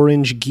wears his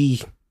orange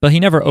gi. But he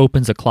never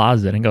opens a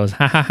closet and goes,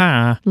 ha ha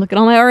ha. Look at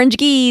all my orange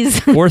geese.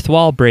 Fourth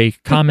wall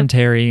break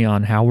commentary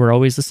on how we're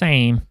always the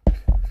same.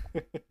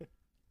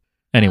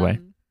 Anyway,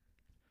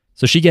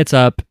 so she gets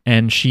up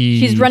and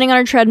she's running on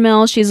her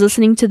treadmill. She's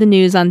listening to the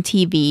news on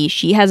TV.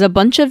 She has a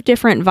bunch of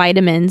different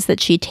vitamins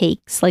that she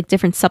takes, like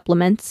different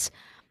supplements.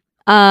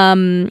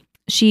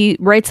 She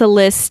writes a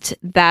list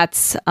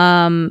that's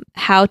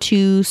how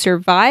to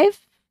survive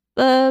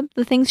the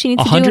things she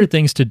needs to do. 100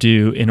 things to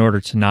do in order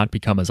to not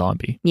become a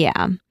zombie.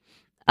 Yeah.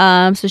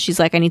 So she's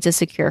like, I need to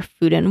secure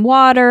food and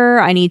water.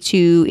 I need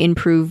to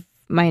improve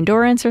my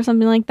endurance or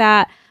something like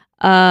that.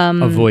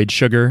 Avoid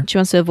sugar. She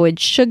wants to avoid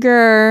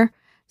sugar.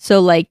 So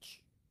like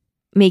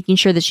making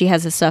sure that she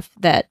has the stuff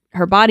that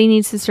her body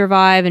needs to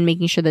survive and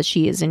making sure that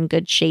she is in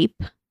good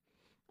shape.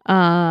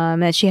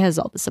 That she has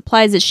all the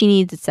supplies that she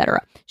needs,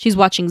 etc. She's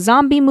watching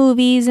zombie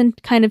movies and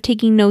kind of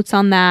taking notes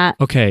on that.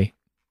 Okay.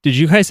 Did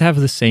you guys have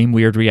the same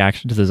weird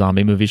reaction to the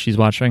zombie movie she's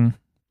watching?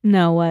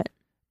 No, what?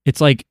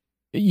 It's like,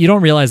 you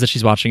don't realize that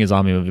she's watching a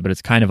zombie movie, but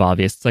it's kind of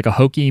obvious. It's like a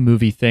hokey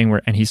movie thing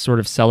and he's sort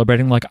of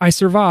celebrating like, I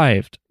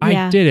survived.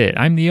 Yeah. I did it.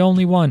 I'm the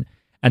only one.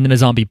 And then a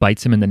zombie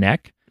bites him in the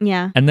neck.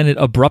 Yeah. And then it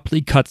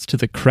abruptly cuts to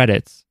the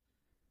credits.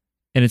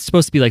 And it's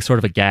supposed to be like sort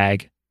of a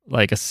gag,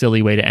 like a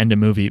silly way to end a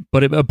movie.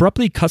 But it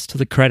abruptly cuts to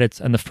the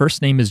credits and the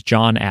first name is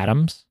John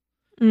Adams,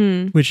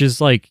 which is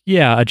like,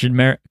 yeah,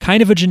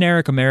 kind of a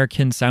generic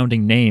American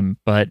sounding name.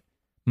 But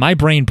my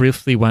brain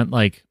briefly went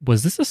like,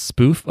 was this a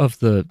spoof of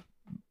the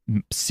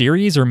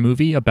series or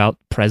movie about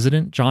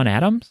President John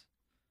Adams?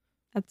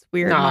 That's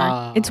weird, Nah.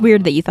 Mark. It's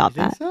weird that you thought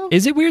You think that. so?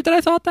 Is it weird that I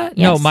thought that?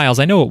 No, Yes. Miles,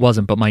 I know it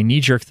wasn't, but my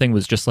knee-jerk thing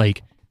was just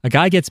like, a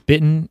guy gets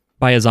bitten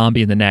by a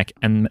zombie in the neck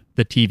and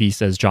the TV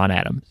says John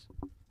Adams.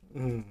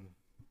 Mm.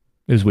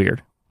 It was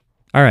weird.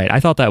 All right, I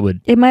thought that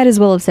would... It might as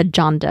well have said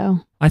John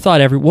Doe. I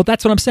thought well,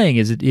 that's what I'm saying,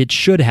 is it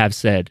should have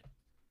said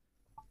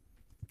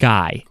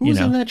guy, Who was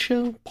in that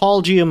show?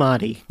 Paul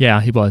Giamatti.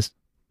 Yeah, he was.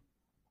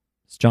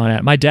 It's John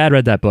Adams. My dad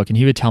read that book and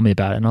he would tell me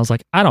about it, and I was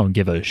like, I don't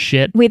give a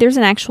shit. Wait, there's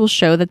an actual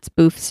show that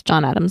spoofs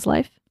John Adams'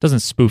 life? Doesn't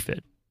spoof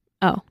it.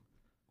 Oh.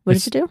 What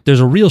does it do? There's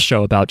a real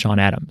show about John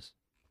Adams.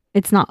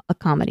 It's not a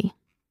comedy.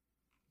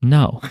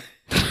 No.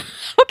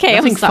 Okay,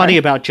 Nothing I'm sorry. funny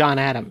about John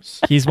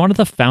Adams. He's one of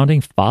the founding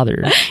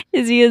fathers.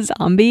 Is he a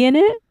zombie in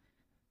it?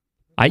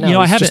 I No, you know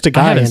I he's haven't just a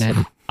guy I haven't, in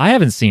it. I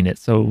haven't seen it,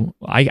 so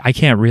I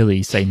can't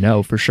really say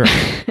no for sure.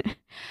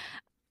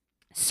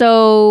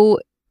 So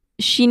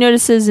she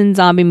notices in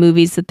zombie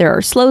movies that there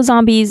are slow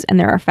zombies and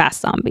there are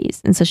fast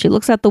zombies. And so she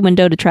looks out the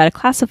window to try to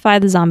classify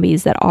the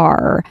zombies that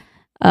are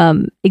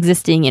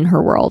existing in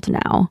her world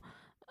now.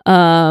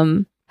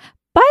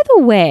 By the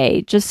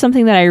way, just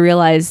something that I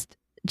realized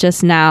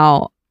just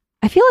now,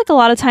 I feel like a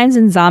lot of times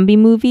in zombie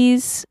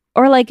movies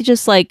or like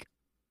just like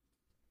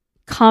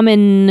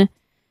common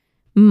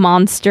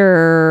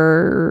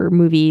monster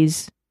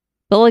movies,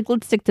 but like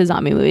let's stick to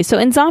zombie movies. So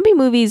in zombie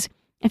movies,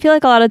 I feel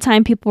like a lot of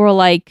time people were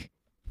like,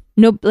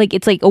 no, like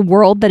it's like a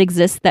world that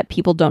exists that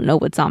people don't know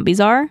what zombies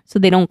are, so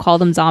they don't call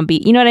them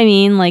zombie. You know what I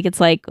mean? Like it's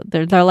like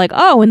they're like,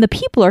 oh, and the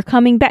people are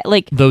coming back.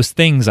 Like Those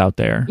things out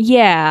there.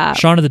 yeah,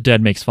 Shaun of the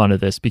Dead makes fun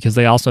of this because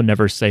they also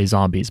never say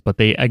zombies, but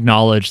they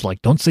acknowledge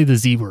like don't say the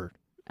Z word.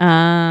 oh,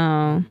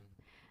 I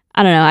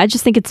don't know. I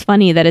just think it's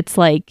funny that it's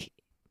like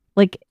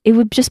it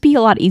would just be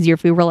a lot easier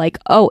if we were like,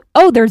 oh,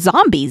 they're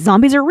zombies.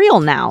 Zombies are real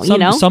now. Some, you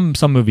know, some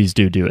movies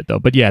do it though,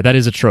 but yeah, that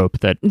is a trope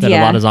that a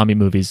Yeah. lot of zombie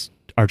movies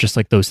are just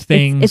like those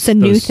things. it's a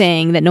new those-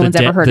 thing that no the one's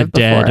ever heard the of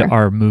before. dead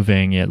are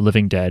moving, yeah,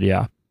 living dead,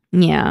 yeah.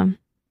 Yeah.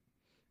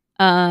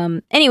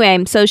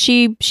 Anyway, so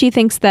she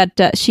thinks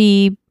that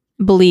she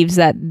believes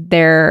that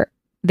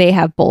they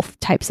have both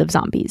types of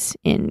zombies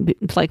in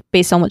like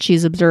based on what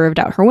she's observed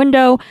out her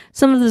window.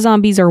 Some of the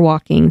zombies are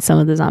walking, some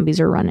of the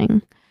zombies are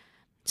running.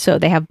 So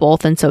they have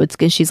both, and so it's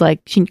good. She's like,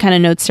 she kind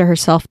of notes to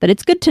herself that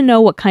it's good to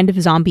know what kind of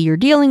zombie you're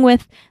dealing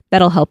with.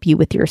 That'll help you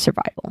with your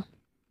survival.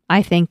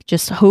 I think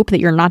just hope that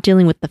you're not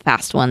dealing with the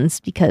fast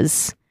ones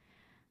because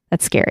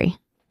that's scary.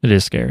 It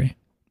is scary.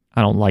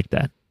 I don't like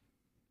that.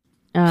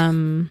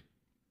 And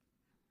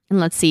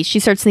let's see, she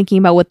starts thinking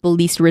about what the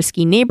least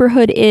risky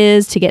neighborhood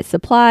is to get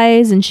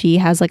supplies, and she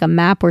has like a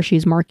map where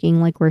she's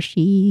marking like where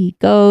she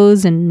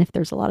goes and if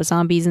there's a lot of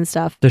zombies and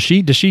stuff. Does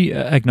she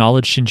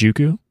acknowledge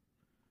Shinjuku?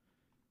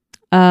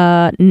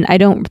 I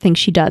don't think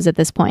she does at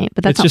this point,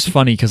 but that's It's just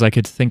funny because I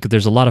could think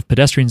there's a lot of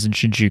pedestrians in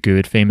Shinjuku.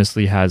 It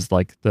famously has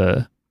like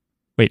the...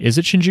 Wait, is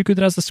it Shinjuku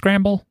that has the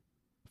scramble?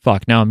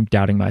 Fuck, now I'm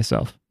doubting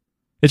myself.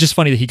 It's just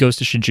funny that he goes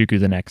to Shinjuku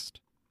the next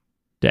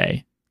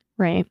day.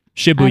 right.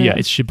 Shibuya.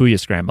 It's Shibuya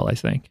Scramble, I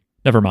think.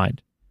 Never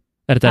mind.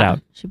 Edit that out.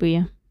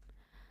 Shibuya.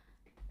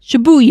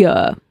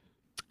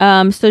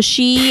 So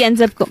she ends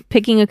up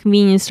picking a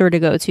convenience store to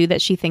go to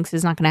that she thinks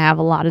is not going to have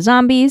a lot of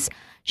zombies.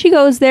 She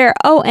goes there.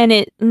 Oh,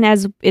 and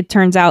as it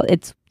turns out,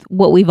 it's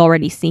what we've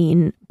already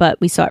seen,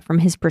 but we saw it from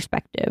his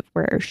perspective,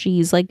 where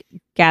she's like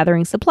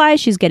gathering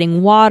supplies. She's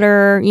getting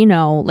water, you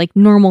know, like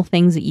normal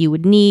things that you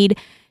would need.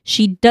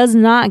 She does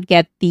not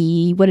get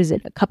the, what is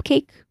it, a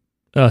cupcake?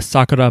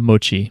 Sakura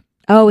Mochi.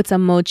 Oh, it's a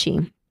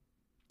mochi.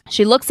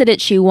 She looks at it,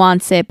 she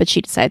wants it, but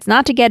she decides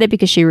not to get it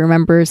because she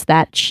remembers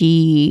that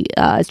she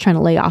is trying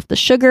to lay off the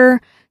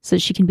sugar so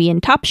she can be in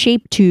top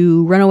shape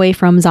to run away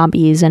from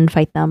zombies and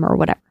fight them or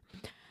whatever.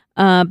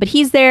 But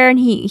he's there and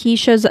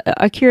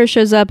Akira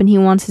shows up and he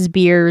wants his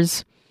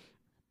beers.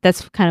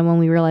 That's kind of when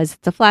we realize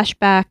it's a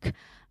flashback.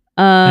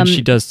 And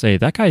she does say,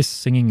 that guy's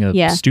singing a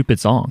yeah. stupid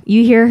song.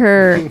 You hear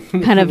her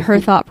kind of her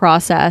thought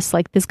process,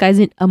 like this guy's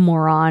a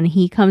moron.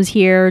 He comes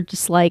here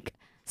just like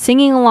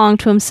singing along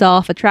to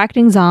himself,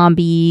 attracting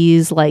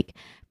zombies, like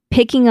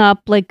picking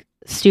up like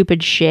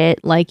stupid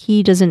shit. Like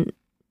he doesn't,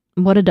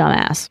 what a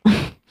dumbass.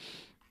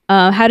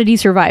 How did he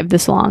survive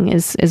this long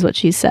is what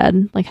she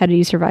said. Like, how did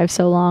he survive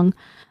so long?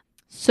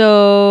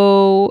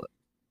 So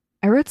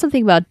I wrote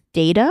something about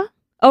data.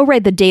 Oh,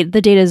 right. The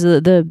data is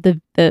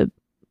the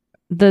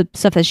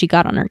stuff that she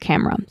got on her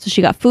camera. So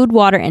she got food,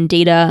 water, and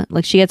data.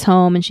 Like she gets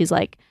home and she's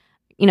like,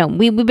 you know,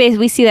 we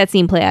basically see that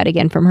scene play out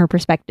again from her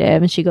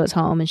perspective. And she goes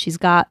home and she's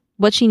got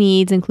what she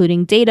needs,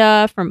 including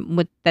data from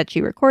what that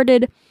she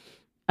recorded.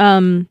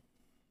 And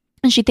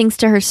she thinks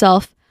to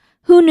herself,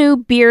 who knew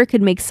beer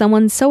could make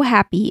someone so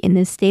happy in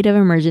this state of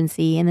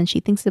emergency? And then she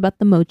thinks about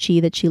the mochi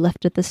that she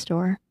left at the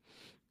store.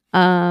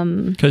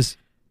 Because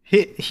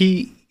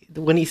He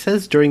when he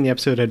says during the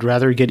episode, I'd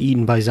rather get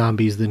eaten by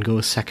zombies than go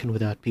a second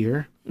without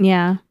beer.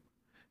 Yeah.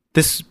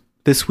 This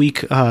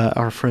week,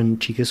 our friend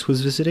Chicas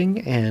was visiting,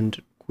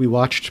 and we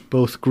watched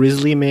both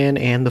Grizzly Man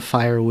and The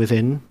Fire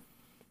Within.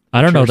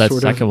 I don't know which are that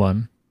sort second of-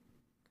 one.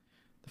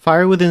 The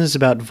Fire Within is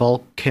about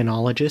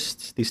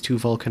volcanologists, these two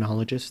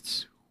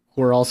volcanologists,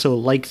 who are also,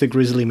 like the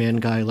Grizzly Man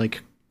guy,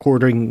 like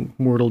courting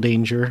mortal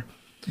danger.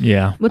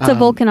 Yeah. What's a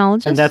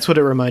volcanologist? And that's what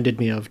it reminded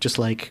me of, just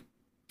like...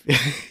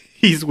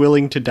 He's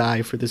willing to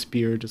die for this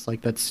beer, just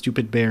like that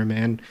stupid bear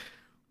man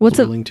was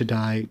willing to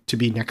die to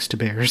be next to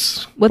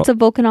bears. What's a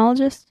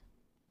volcanologist?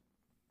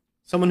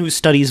 Someone who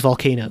studies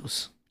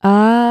volcanoes.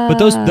 But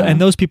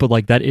those people,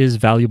 like, that is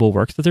valuable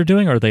work that they're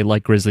doing, or are they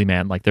like Grizzly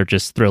Man? Like, they're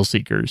just thrill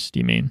seekers,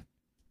 do you mean?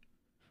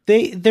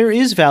 there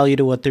is value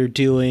to what they're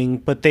doing,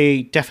 but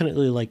they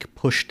definitely like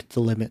pushed the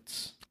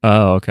limits.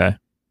 Oh, okay.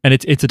 And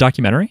it's a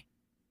documentary?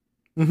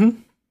 Mm-hmm.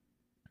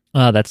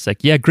 That's sick.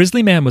 Yeah,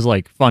 Grizzly Man was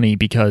like funny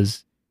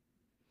because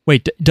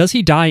wait, does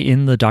he die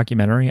in the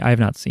documentary? I have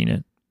not seen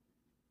it.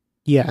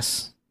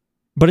 Yes.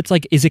 But it's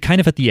like, is it kind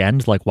of at the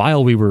end? Like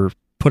while we were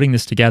putting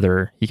this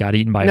together, he got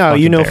eaten by a No,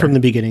 fucking you know bear. from the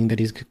beginning that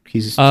he's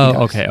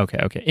Oh, he dies.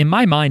 okay. In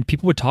my mind,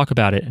 people would talk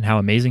about it and how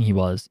amazing he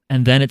was,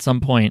 and then at some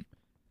point,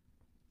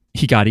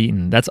 he got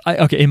eaten.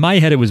 Okay. In my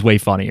head, it was way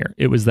funnier.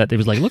 It was that it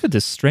was like, look at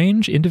this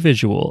strange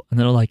individual, and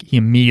then like he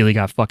immediately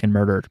got fucking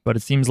murdered. But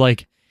it seems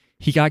like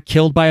he got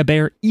killed by a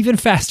bear even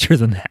faster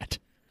than that.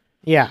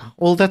 Yeah.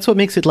 Well, that's what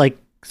makes it like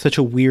such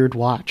a weird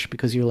watch,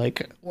 because you're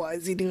like, why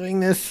is he doing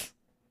this?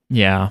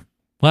 Yeah.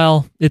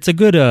 Well, it's a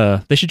good.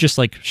 They should just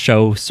like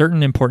show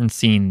certain important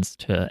scenes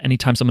to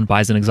anytime someone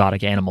buys an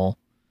exotic animal.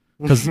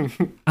 Because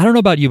I don't know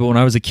about you, but when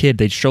I was a kid,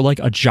 they'd show like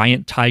a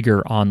giant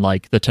tiger on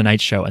like the Tonight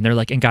Show, and they're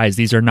like, "And guys,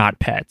 these are not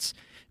pets.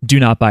 Do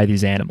not buy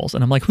these animals."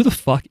 And I'm like, "Who the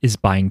fuck is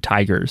buying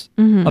tigers?"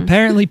 Mhm.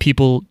 Apparently,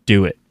 people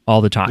do it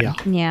all the time. Yeah.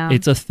 Yeah.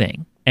 It's a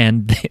thing,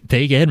 and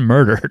they get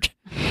murdered.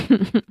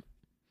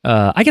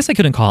 I guess I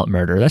couldn't call it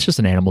murder. That's just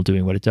an animal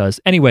doing what it does.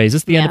 Anyways, is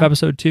this the end of Yeah.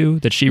 episode 2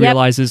 that she Yep.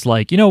 realizes,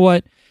 like, you know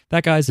what?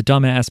 That guy's a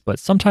dumbass, but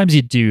sometimes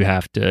you do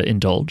have to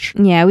indulge.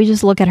 Yeah, we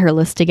just look at her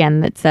list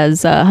again that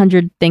says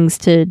 100 things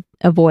to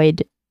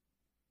avoid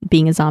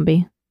being a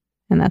zombie,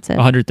 and that's it.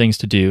 100 things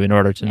to do in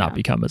order to not Yeah.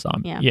 become a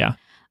zombie. Yeah. Yeah.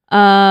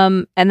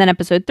 And then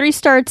episode 3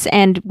 starts,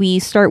 and we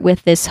start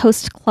with this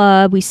host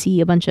club. We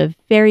see a bunch of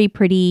very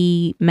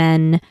pretty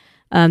men.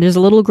 There's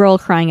a little girl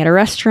crying at a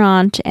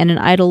restaurant, and an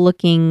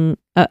idol-looking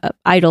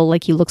idol,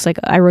 like he looks like.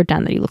 I wrote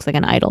down that he looks like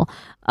an idol,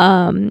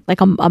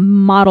 like a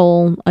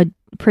model, a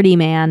pretty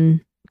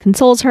man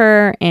consoles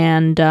her,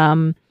 and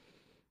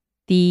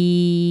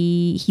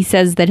he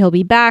says that he'll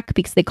be back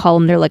because they call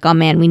him. They're like, "Oh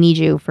man, we need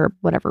you for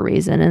whatever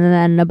reason." And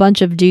then a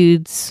bunch of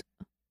dudes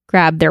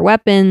grab their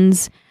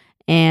weapons,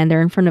 and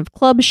they're in front of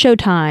Club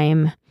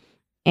Showtime,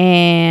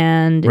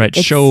 and Right.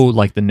 it's- Show,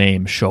 like the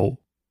name, show.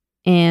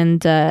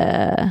 and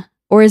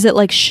or is it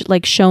like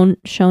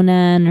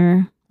shonen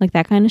or like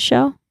that kind of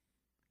show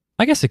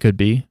I guess it could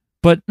be.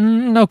 But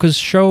no, because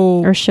show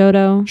or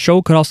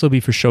shodo? could also be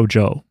for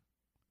Shoujo.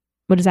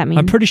 What does that mean?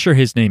 I'm pretty sure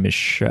his name is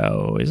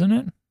Sho, isn't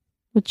it?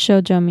 What's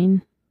shoujo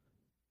mean?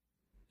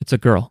 It's a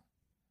girl.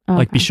 Oh,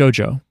 Like okay.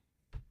 Bishojo.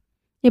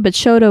 Yeah, but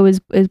shodo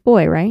is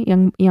boy, right?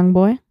 Young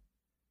boy.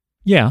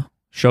 Yeah.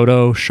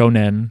 Shodo,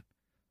 shonen,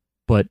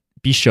 but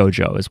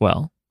Bishojo as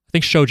well. I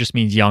think sho just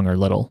means young or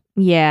little.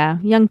 Yeah,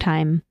 young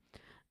time.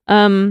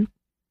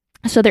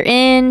 So they're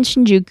in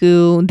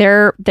Shinjuku.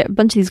 They're a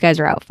bunch of these guys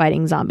are out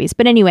fighting zombies.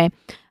 But anyway,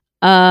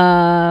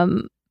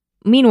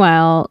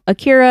 meanwhile,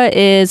 Akira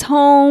is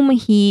home.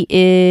 He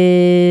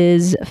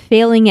is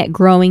failing at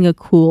growing a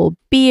cool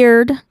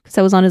beard because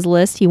that was on his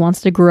list. He wants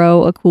to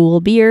grow a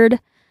cool beard.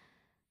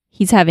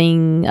 He's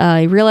having,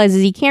 he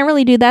realizes he can't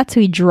really do that,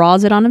 so he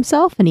draws it on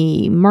himself and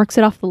he marks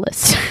it off the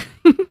list.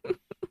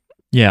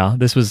 Yeah,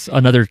 this was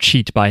another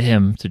cheat by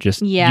him to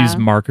just Yeah. use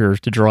markers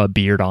to draw a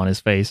beard on his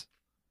face.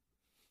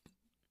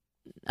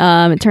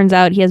 It turns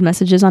out he has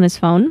messages on his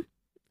phone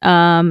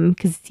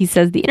because he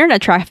says the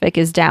internet traffic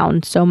is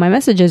down, so my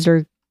messages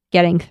are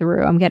getting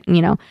through. I'm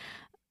getting,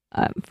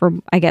 for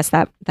I guess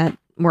that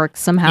works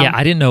somehow. Yeah,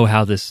 I didn't know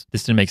how this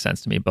didn't make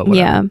sense to me, but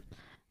whatever. Yeah.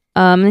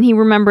 And he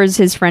remembers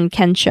his friend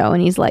Kensho,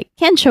 and he's like,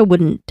 Kensho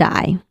wouldn't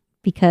die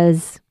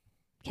because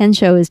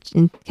Kensho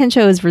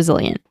is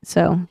resilient,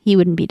 so he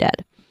wouldn't be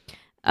dead.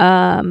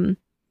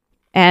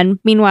 And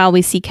meanwhile,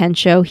 we see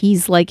Kensho.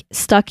 He's like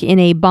stuck in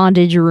a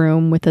bondage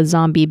room with a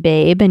zombie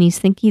babe, and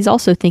he's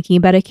also thinking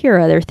about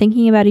Akira. They're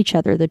thinking about each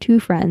other. The two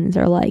friends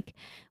are like,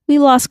 we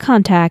lost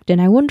contact,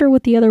 and I wonder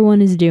what the other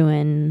one is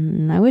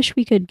doing. I wish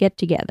we could get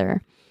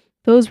together.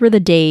 Those were the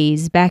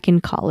days back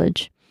in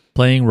college.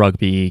 Playing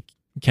rugby,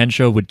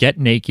 Kensho would get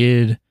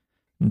naked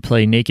and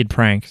play naked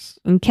pranks.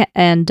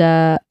 And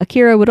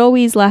Akira would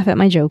always laugh at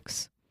my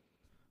jokes.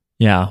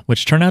 Yeah,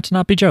 which turned out to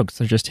not be jokes.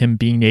 They're just him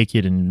being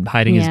naked and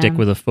hiding his Yeah. dick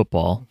with a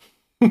football.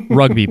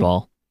 Rugby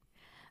ball.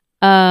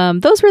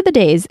 Those were the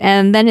days.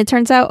 And then it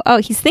turns out,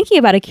 he's thinking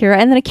about Akira,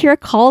 and then Akira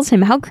calls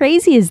him. How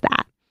crazy is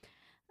that?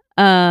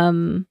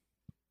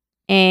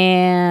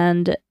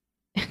 And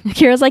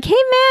Akira's like, hey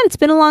man, it's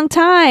been a long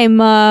time.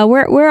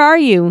 Where are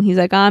you? He's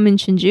like, I'm in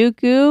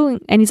Shinjuku.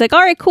 And he's like,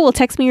 all right, cool.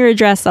 Text me your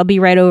address. I'll be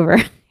right over.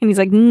 And he's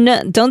like,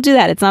 no, don't do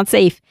that. It's not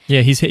safe.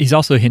 Yeah, he's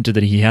also hinted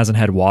that he hasn't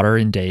had water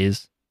in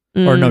days.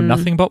 Or no, Mm.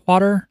 nothing but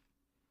water?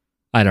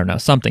 I don't know.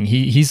 Something.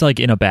 He's like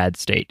in a bad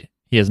state.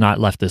 He has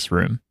not left this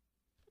room.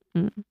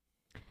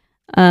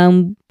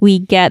 We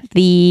get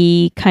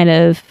the kind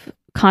of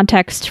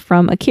context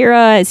from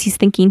Akira as he's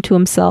thinking to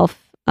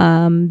himself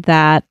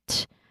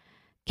that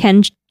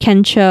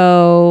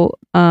Kensho,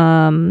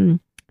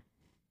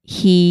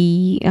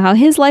 how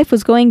his life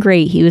was going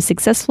great. He was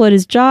successful at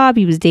his job.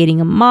 He was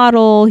dating a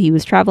model. He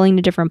was traveling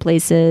to different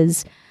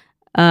places.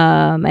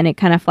 And it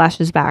kind of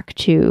flashes back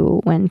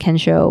to when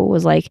Kensho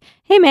was like,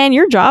 hey man,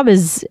 your job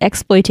is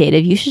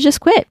exploitative. You should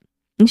just quit.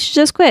 You should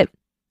just quit.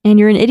 And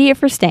you're an idiot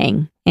for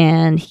staying.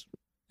 And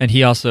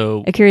he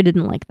also, Akira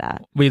didn't like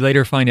that. we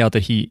later find out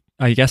that he,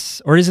 I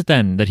guess, or is it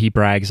then that he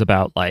brags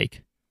about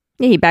like,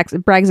 Yeah, he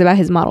brags about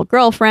his model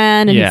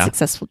girlfriend and Yeah. his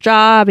successful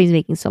job. He's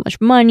making so much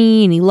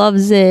money and he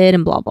loves it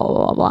and blah, blah,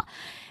 blah, blah, blah.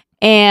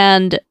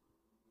 And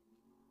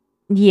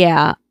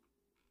yeah,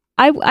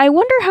 I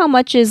wonder how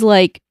much is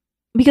like,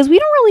 because we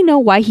don't really know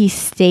why he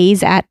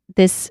stays at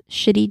this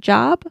shitty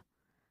job.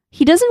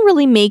 He doesn't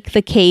really make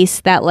the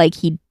case that like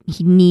he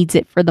needs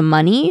it for the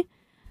money.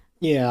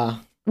 Yeah.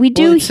 We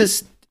do. Well, it's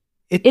just,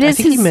 I is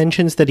think he his-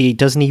 mentions that he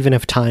doesn't even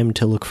have time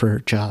to look for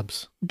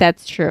jobs.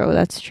 That's true.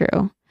 That's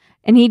true.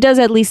 And he does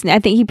at least, I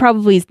think he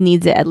probably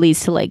needs it at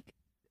least to like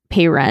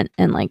pay rent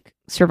and like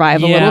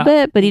survive a little Yeah.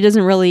 bit, but he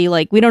doesn't really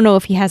like, we don't know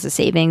if he has a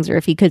savings or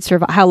if he could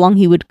survive, how long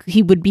he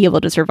would be able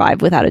to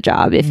survive without a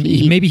job if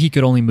he. maybe he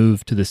could only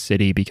move to the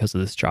city because of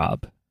this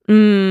job.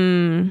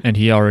 Mm. And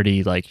he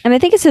already like, And I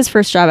think it's his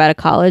first job out of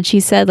college. He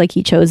said like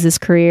he chose this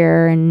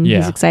career and he's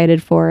Yeah.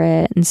 excited for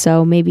it. And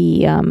so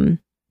maybe,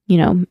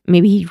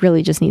 maybe he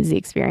really just needs the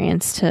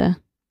experience to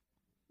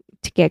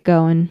get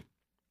going.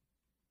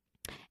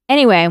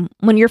 Anyway,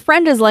 when your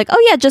friend is like,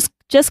 "Oh yeah,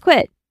 just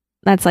quit,"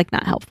 that's like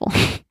not helpful,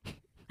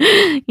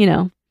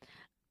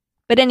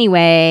 But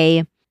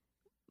anyway,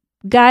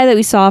 guy that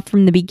we saw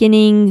from the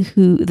beginning,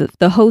 who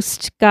the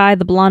host guy,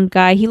 the blonde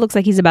guy, he looks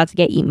like he's about to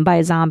get eaten by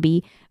a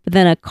zombie. But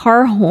then a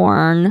car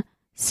horn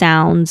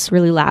sounds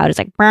really loud. It's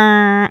like,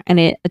 "Brrr," and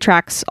it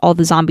attracts all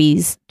the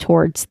zombies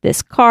towards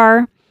this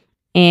car.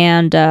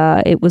 And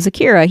it was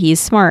Akira. He's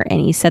smart,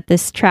 and he set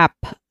this trap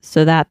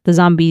so that the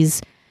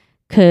zombies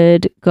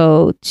could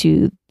go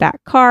to that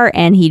car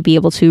and he'd be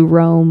able to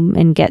roam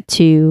and get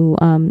to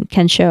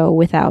Kensho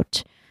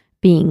without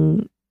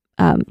being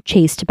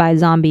chased by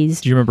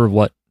zombies. do you remember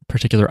what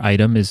particular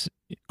item is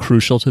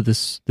crucial to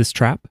this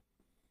trap?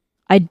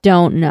 I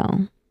don't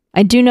know.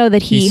 I do know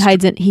that he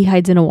hides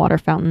in a water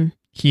fountain.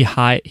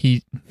 I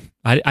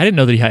didn't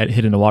know that he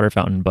hid in a water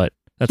fountain, but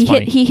that's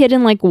funny. He hid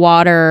in like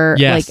water,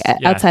 Yes,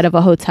 like outside of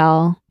a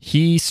hotel.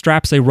 He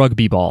straps a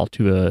rugby ball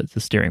to the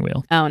steering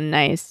wheel, Oh,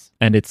 nice.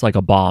 and it's like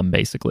a bomb,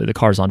 basically. The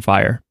car's on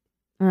fire.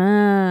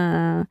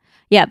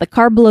 Yeah, the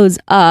car blows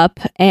up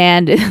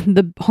and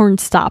the horn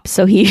stops,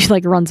 so he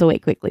like runs away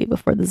quickly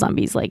before the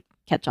zombies like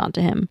catch on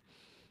to him.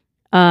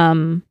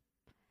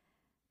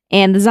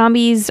 And the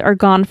zombies are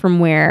gone from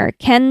where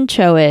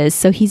Kencho is,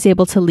 so he's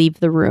able to leave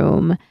the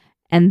room.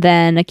 And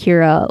then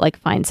Akira like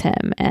finds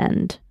him,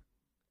 and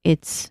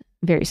it's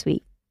very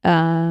sweet.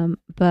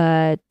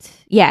 But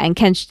yeah, and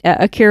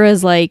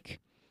Akira's like,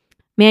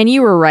 "Man,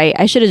 you were right.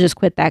 I should have just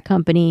quit that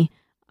company.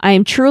 I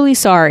am truly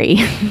sorry.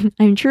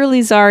 I'm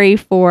truly sorry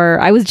for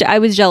I was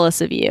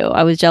jealous of you.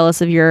 I was jealous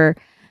of your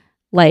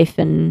life,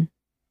 and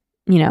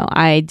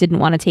I didn't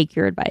want to take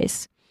your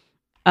advice."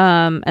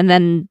 And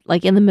then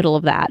like in the middle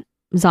of that,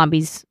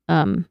 zombies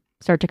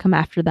start to come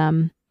after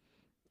them.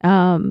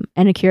 And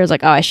Akira's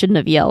like, "Oh, I shouldn't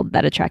have yelled.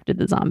 That attracted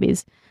the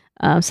zombies."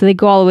 So they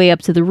go all the way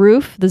up to the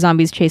roof. The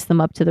zombies chase them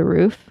up to the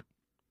roof.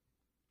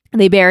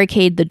 They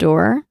barricade the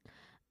door.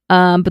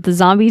 But the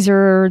zombies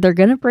they're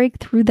gonna break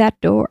through that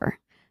door.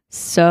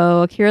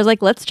 So Akira's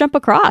like, "Let's jump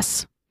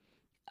across."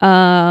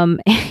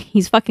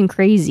 He's fucking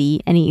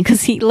crazy, and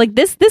because he like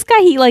this guy,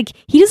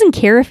 he doesn't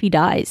care if he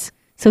dies,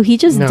 so he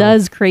just No.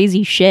 does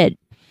crazy shit.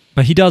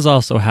 But he does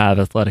also have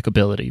athletic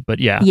ability. But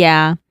yeah.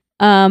 Yeah.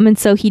 And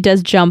so he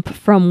does jump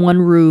from one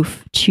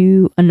roof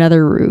to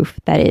another roof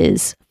that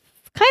is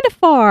kind of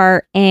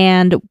far,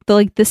 and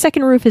the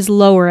second roof is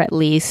lower at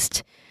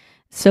least,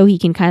 so he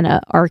can kind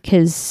of arc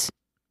his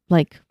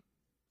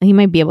he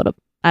might be able to.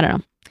 I don't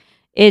know.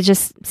 It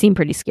just seemed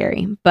pretty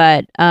scary,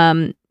 but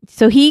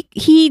so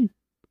he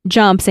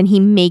jumps and he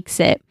makes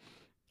it,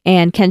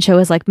 and Kensho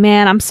is like,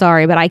 "Man, I'm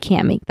sorry, but I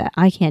can't make that.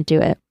 I can't do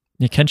it."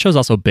 Yeah, Kensho's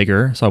also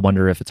bigger, so I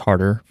wonder if it's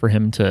harder for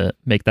him to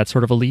make that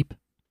sort of a leap.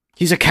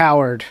 He's a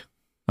coward.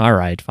 All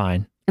right,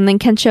 fine. And then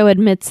Kensho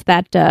admits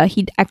that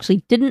he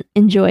actually didn't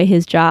enjoy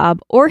his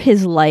job or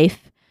his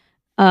life.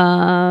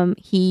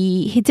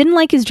 He didn't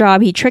like his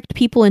job. He tricked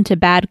people into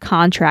bad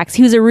contracts.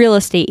 He was a real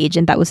estate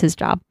agent. That was his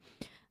job.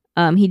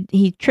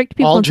 He tricked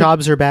people. All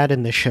jobs are bad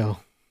in this show.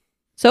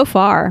 So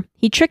far,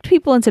 he tricked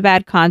people into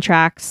bad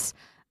contracts.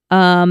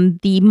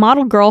 The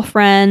model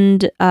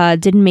girlfriend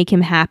didn't make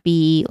him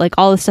happy. Like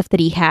all the stuff that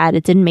he had,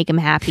 it didn't make him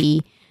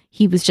happy.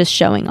 He was just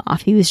showing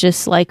off. He was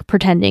just like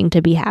pretending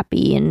to be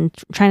happy and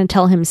trying to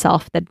tell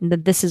himself that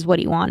this is what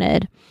he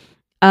wanted.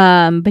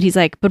 But he's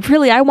like, "But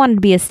really, I wanted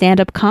to be a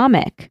stand-up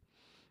comic."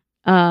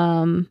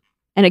 And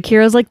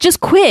Akira's like,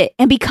 "Just quit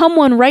and become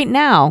one right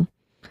now."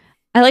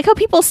 I like how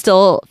people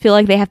still feel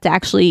like they have to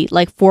actually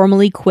like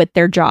formally quit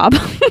their job.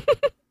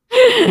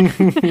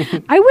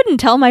 I wouldn't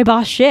tell my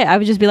boss shit. I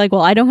would just be like,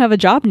 "Well, I don't have a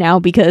job now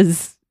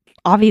because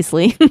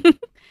obviously."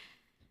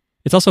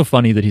 It's also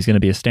funny that he's going to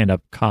be a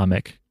stand-up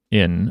comic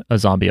in a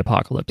zombie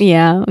apocalypse.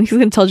 Yeah, he's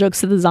gonna tell jokes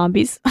to the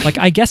zombies. Like,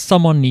 I guess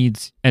someone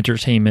needs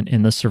entertainment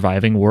in the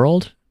surviving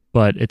world,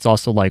 but it's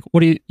also like,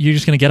 what are you're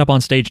just going to get up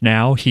on stage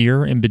now,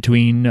 here, in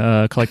between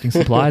collecting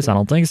supplies? I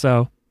don't think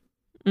so.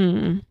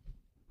 Mm.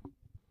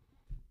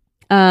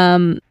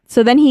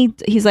 So then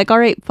he's like, all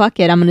right, fuck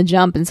it, I'm gonna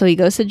jump. And so he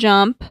goes to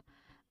jump,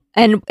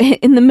 and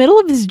in the middle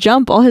of his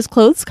jump, all his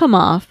clothes come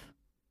off,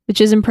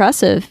 which is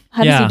impressive.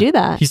 How does he do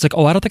that? He's like,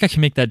 oh, I don't think I can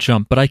make that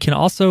jump, but I can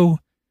also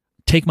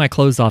take my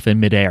clothes off in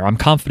midair. I'm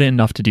confident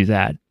enough to do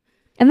that.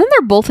 And then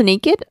they're both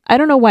naked. I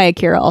don't know why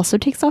Akira also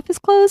takes off his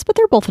clothes, but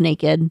they're both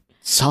naked.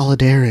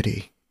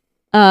 Solidarity.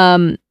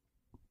 And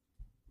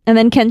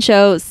then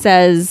Kensho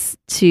says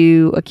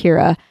to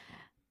Akira,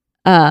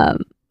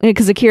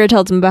 because Akira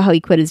tells him about how he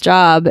quit his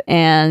job,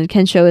 and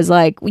Kensho is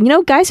like,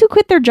 guys who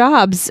quit their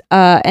jobs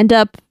end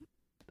up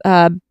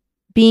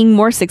being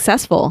more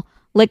successful,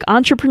 like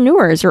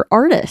entrepreneurs or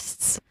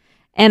artists.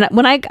 And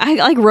when I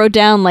like wrote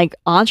down, like,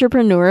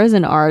 entrepreneurs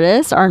and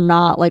artists are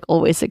not like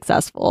always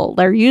successful.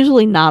 They're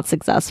usually not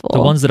successful.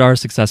 The ones that are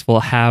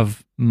successful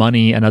have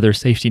money and other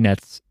safety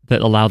nets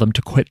that allow them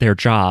to quit their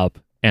job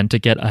and to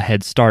get a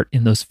head start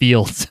in those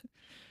fields.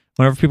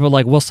 Whenever people are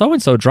like, well,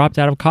 so-and-so dropped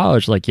out of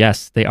college, like,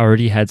 yes, they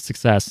already had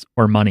success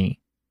or money.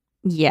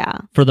 Yeah.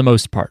 For the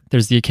most part.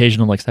 There's the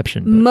occasional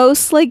exception. But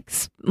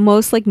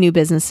Most new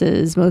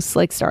businesses, most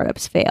like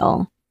startups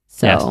fail.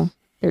 So Yes.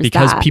 there's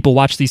because that. people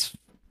watch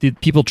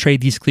people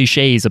trade these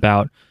cliches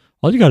about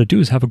all you got to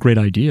do is have a great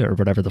idea or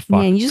whatever the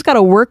fuck. Yeah, you just got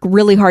to work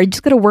really hard. You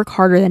just got to work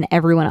harder than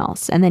everyone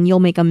else, and then you'll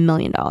make $1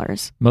 million.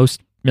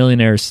 Most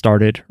millionaires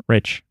started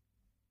rich.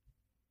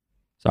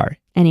 Sorry.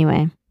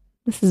 Anyway,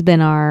 this has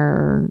been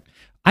our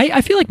I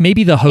feel like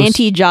maybe the host,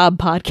 anti-job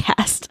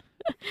podcast.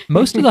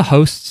 most of the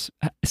hosts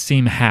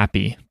seem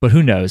happy, but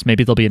who knows?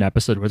 Maybe there'll be an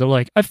episode where they're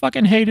like, I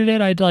fucking hated it.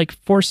 I'd like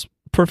force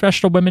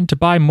professional women to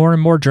buy more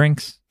and more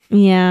drinks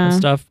Yeah. and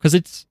stuff. Because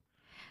it's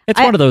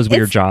one of those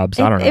weird jobs.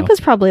 I don't know. It was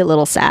probably a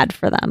little sad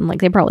for them.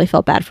 Like, they probably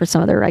felt bad for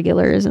some of their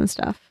regulars and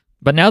stuff.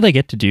 But now they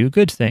get to do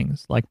good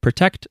things, like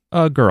protect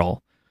a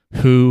girl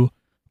who,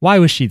 why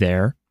was she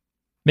there?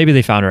 Maybe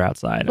they found her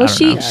outside. Well, I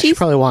don't know. Yeah, she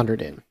probably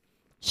wandered in.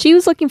 She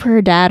was looking for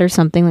her dad or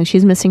something. Like,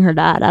 she's missing her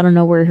dad. I don't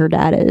know where her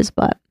dad is,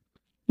 but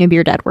maybe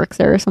her dad works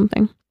there or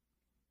something.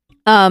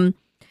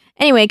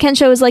 Anyway,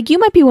 Kensho is like, you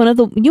might be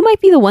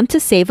the one to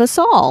save us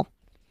all.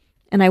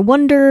 And I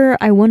wonder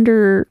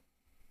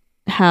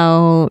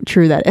how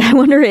true that is. I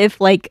wonder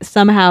if, like,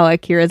 somehow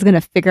Akira's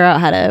gonna figure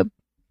out how to,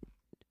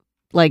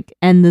 like,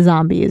 end the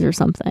zombies or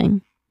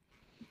something.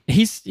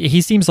 He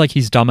seems like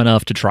he's dumb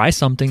enough to try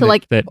something To,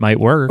 like, that might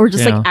work. Or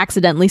just you like know?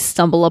 accidentally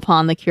stumble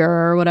upon the cure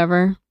or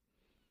whatever.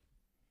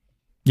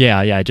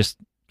 Yeah, just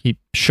he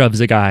shoves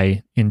a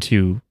guy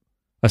into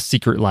a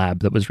secret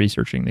lab that was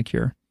researching the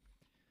cure.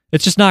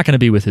 It's just not going to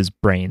be with his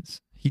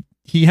brains.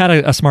 He had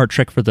a smart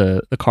trick for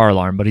the car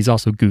alarm, but he's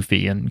also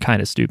goofy and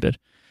kind of stupid.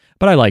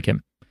 But I like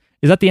him.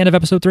 Is that the end of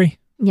episode 3?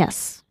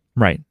 Yes.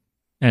 Right.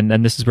 And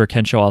this is where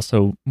Kensho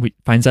also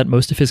finds out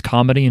most of his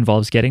comedy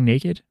involves getting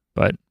naked,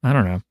 but I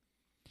don't know.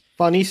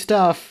 Funny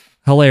stuff.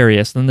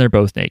 Hilarious. Then they're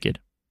both naked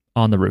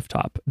on the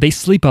rooftop. They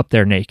sleep up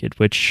there naked,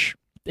 which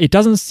it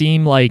doesn't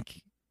seem like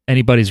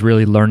anybody's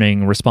really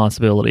learning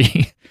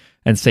responsibility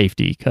and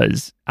safety,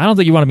 because I don't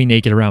think you want to be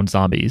naked around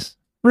zombies.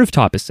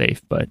 Rooftop is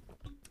safe, but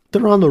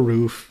They're on the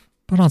roof.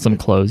 put on some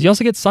clothes. You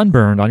also get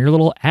sunburned on your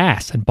little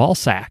ass and ball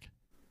sack.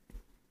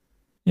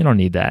 You don't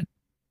need that.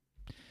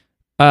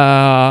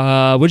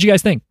 What'd you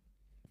guys think?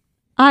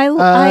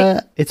 I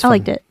It's I fun.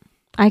 liked it.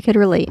 I could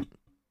relate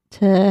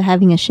to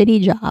having a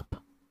shitty job.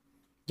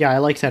 Yeah, I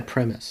like that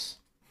premise.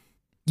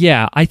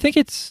 Yeah, I think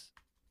it's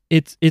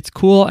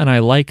cool, and I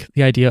like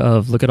the idea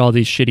of look at all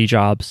these shitty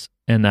jobs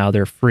and now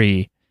they're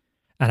free.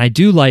 And I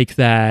do like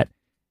that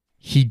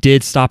he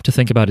did stop to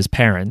think about his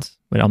parents.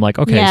 But I'm like,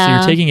 okay, so Yeah.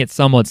 you're taking it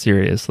somewhat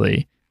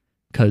seriously,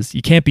 because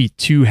you can't be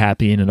too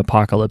happy in an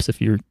apocalypse if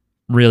you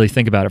really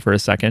think about it for a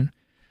second.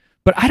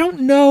 But I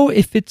don't know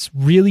if it's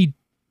really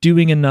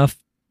doing enough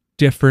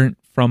different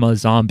from a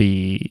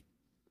zombie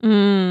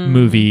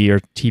movie or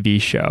TV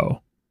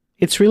show.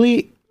 It's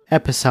really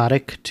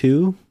episodic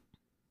too.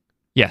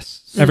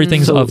 Yes,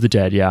 everything's So- of the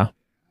dead, yeah.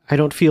 I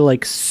don't feel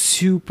like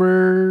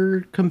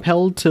super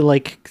compelled to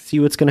like see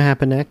what's going to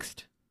happen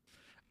next.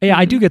 Yeah,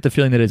 I do get the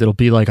feeling that it'll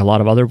be like a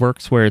lot of other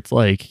works where it's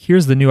like,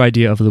 here's the new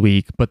idea of the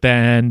week, but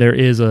then there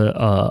is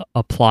a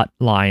plot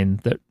line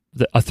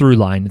a through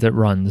line that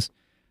runs,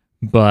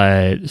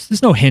 but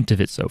there's no hint of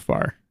it so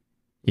far.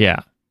 Yeah.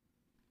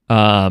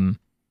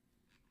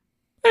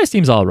 It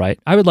seems all right.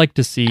 I would like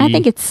to see. I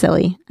think it's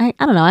silly. I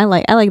don't know. I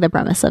like the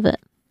premise of it.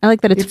 I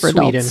like that it's for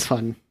sweet adults. and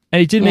fun.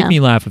 and it did make Yeah. me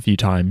laugh a few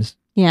times.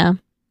 Yeah.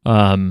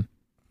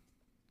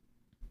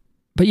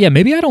 But yeah,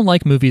 maybe I don't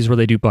like movies where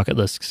they do bucket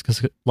lists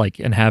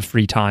and have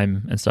free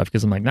time and stuff,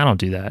 because I'm like, I don't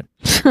do that.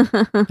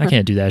 I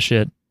can't do that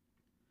shit.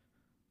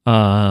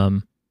 But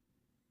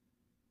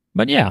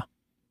yeah,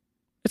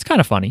 it's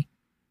kind of funny.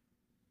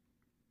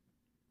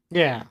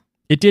 Yeah.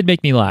 It did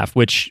make me laugh,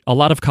 which a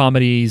lot of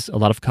comedy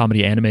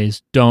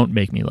animes don't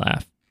make me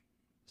laugh.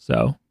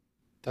 So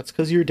That's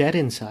because you're dead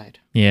inside.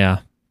 yeah,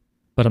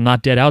 but I'm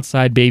not dead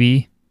outside,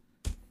 baby.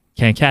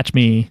 Can't catch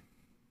me,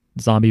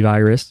 zombie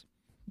virus.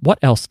 What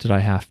else did I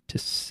have to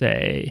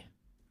say?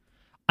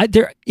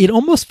 It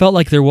almost felt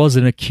like there was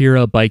an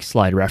Akira bike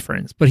slide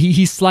reference, but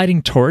he's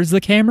sliding towards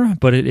the camera,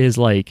 but it is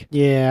like...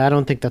 Yeah, I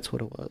don't think that's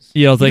what it was.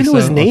 You don't think Even though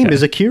so? his name Okay.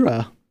 is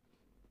Akira.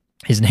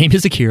 His name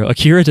is Akira.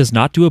 Akira does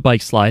not do a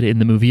bike slide in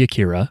the movie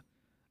Akira.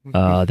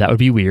 That would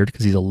be weird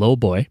because he's a little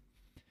boy.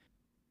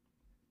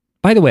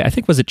 By the way, I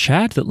think, was it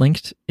Chad that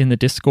linked in the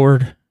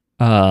Discord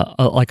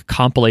like a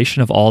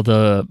compilation of all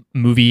the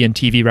movie and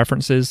TV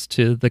references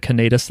to the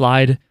Kaneda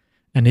slide?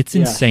 And it's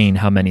Yes. insane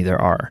how many there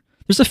are.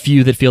 There's a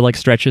few that feel like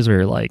stretches where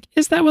you're like,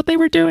 is that what they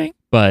were doing?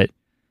 But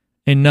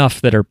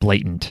enough that are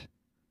blatant.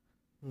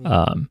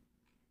 They're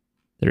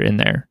in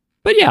there.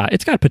 But yeah,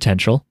 it's got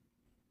potential.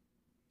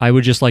 I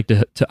would just like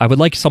I would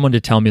like someone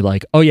to tell me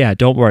like, oh yeah,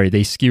 don't worry,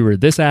 they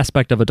skewered this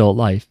aspect of adult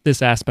life,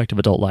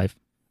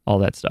 all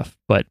that stuff.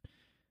 But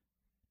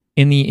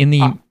in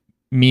the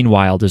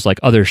meanwhile, there's like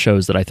other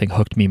shows that I think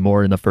hooked me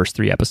more in the first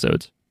 3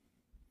 episodes.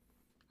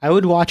 I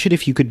would watch it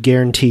if you could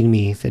guarantee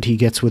me that he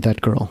gets with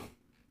that girl.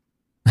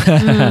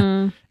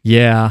 Mm.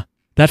 Yeah,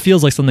 that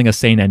feels like something a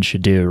seinen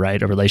should do,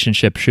 right? A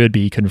relationship should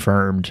be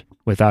confirmed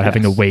without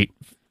having to Yes. wait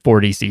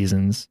 40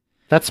 seasons.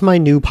 That's my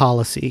new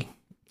policy.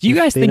 Do you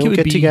If guys they think it don't would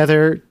get be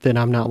together, then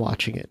I'm not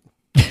watching it.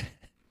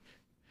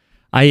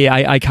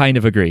 I kind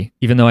of agree,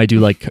 even though I do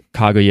like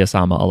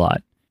Kaguya-sama a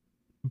lot.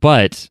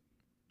 But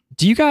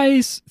do you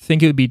guys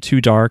think it would be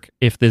too dark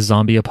if this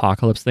zombie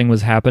apocalypse thing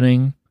was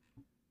happening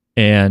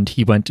and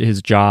he went to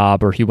his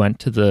job or he went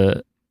to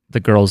the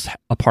girl's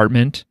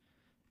apartment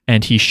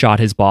and he shot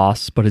his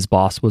boss, but his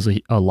boss was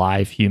a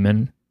live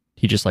human?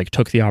 He just like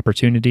took the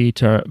opportunity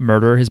to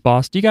murder his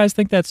boss. Do you guys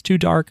think that's too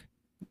dark?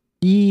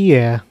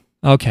 Yeah.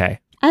 Okay.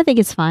 I think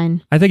it's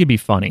fine. I think it'd be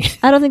funny.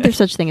 I don't think there's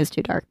such thing as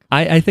too dark.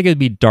 I think it'd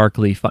be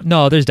darkly fun.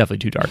 No, there's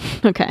definitely too dark.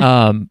 Okay.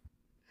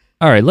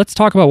 All right, let's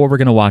talk about what we're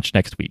going to watch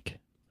next week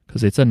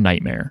because it's a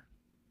nightmare.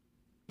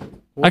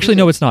 What Actually, is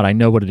no, it? it's not. I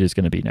know what it is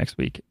going to be next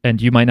week.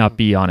 And you might not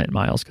be on it,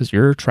 Miles, because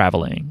you're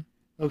traveling.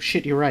 Oh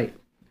shit, you're right.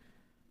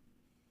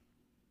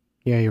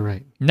 Yeah, you're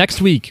right.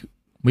 Next week,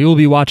 we will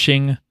be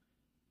watching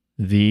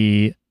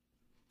the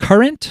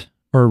current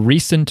or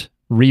recent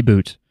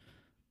reboot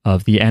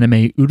of the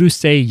anime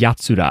Urusei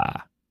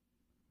Yatsura.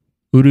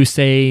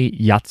 Urusei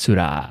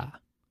Yatsura,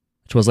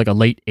 which was like a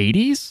late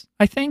 80s,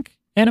 I think,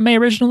 anime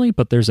originally,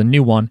 but there's a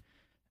new one,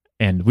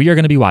 and we are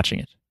going to be watching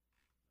it.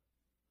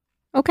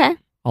 Okay.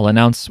 I'll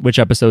announce which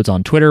episodes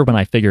on Twitter when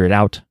I figure it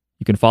out.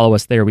 You can follow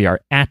us there. We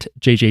are at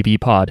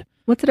JJBpod.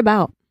 What's it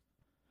about?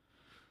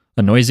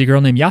 A noisy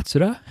girl named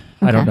Yatsura?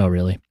 I don't Okay. know,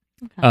 really.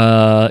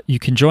 Okay. You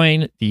can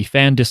join the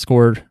fan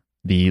Discord.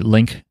 The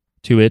link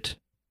to it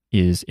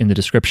is in the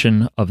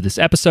description of this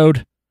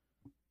episode.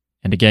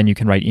 And again, you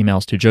can write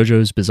emails to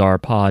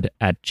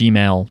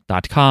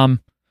jojosbizarrepod@gmail.com.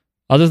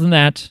 Other than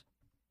that,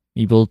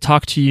 we will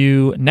talk to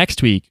you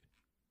next week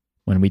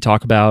when we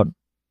talk about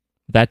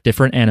that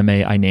different anime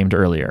I named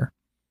earlier.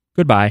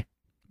 Goodbye.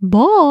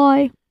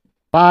 Bye.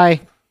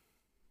 Bye.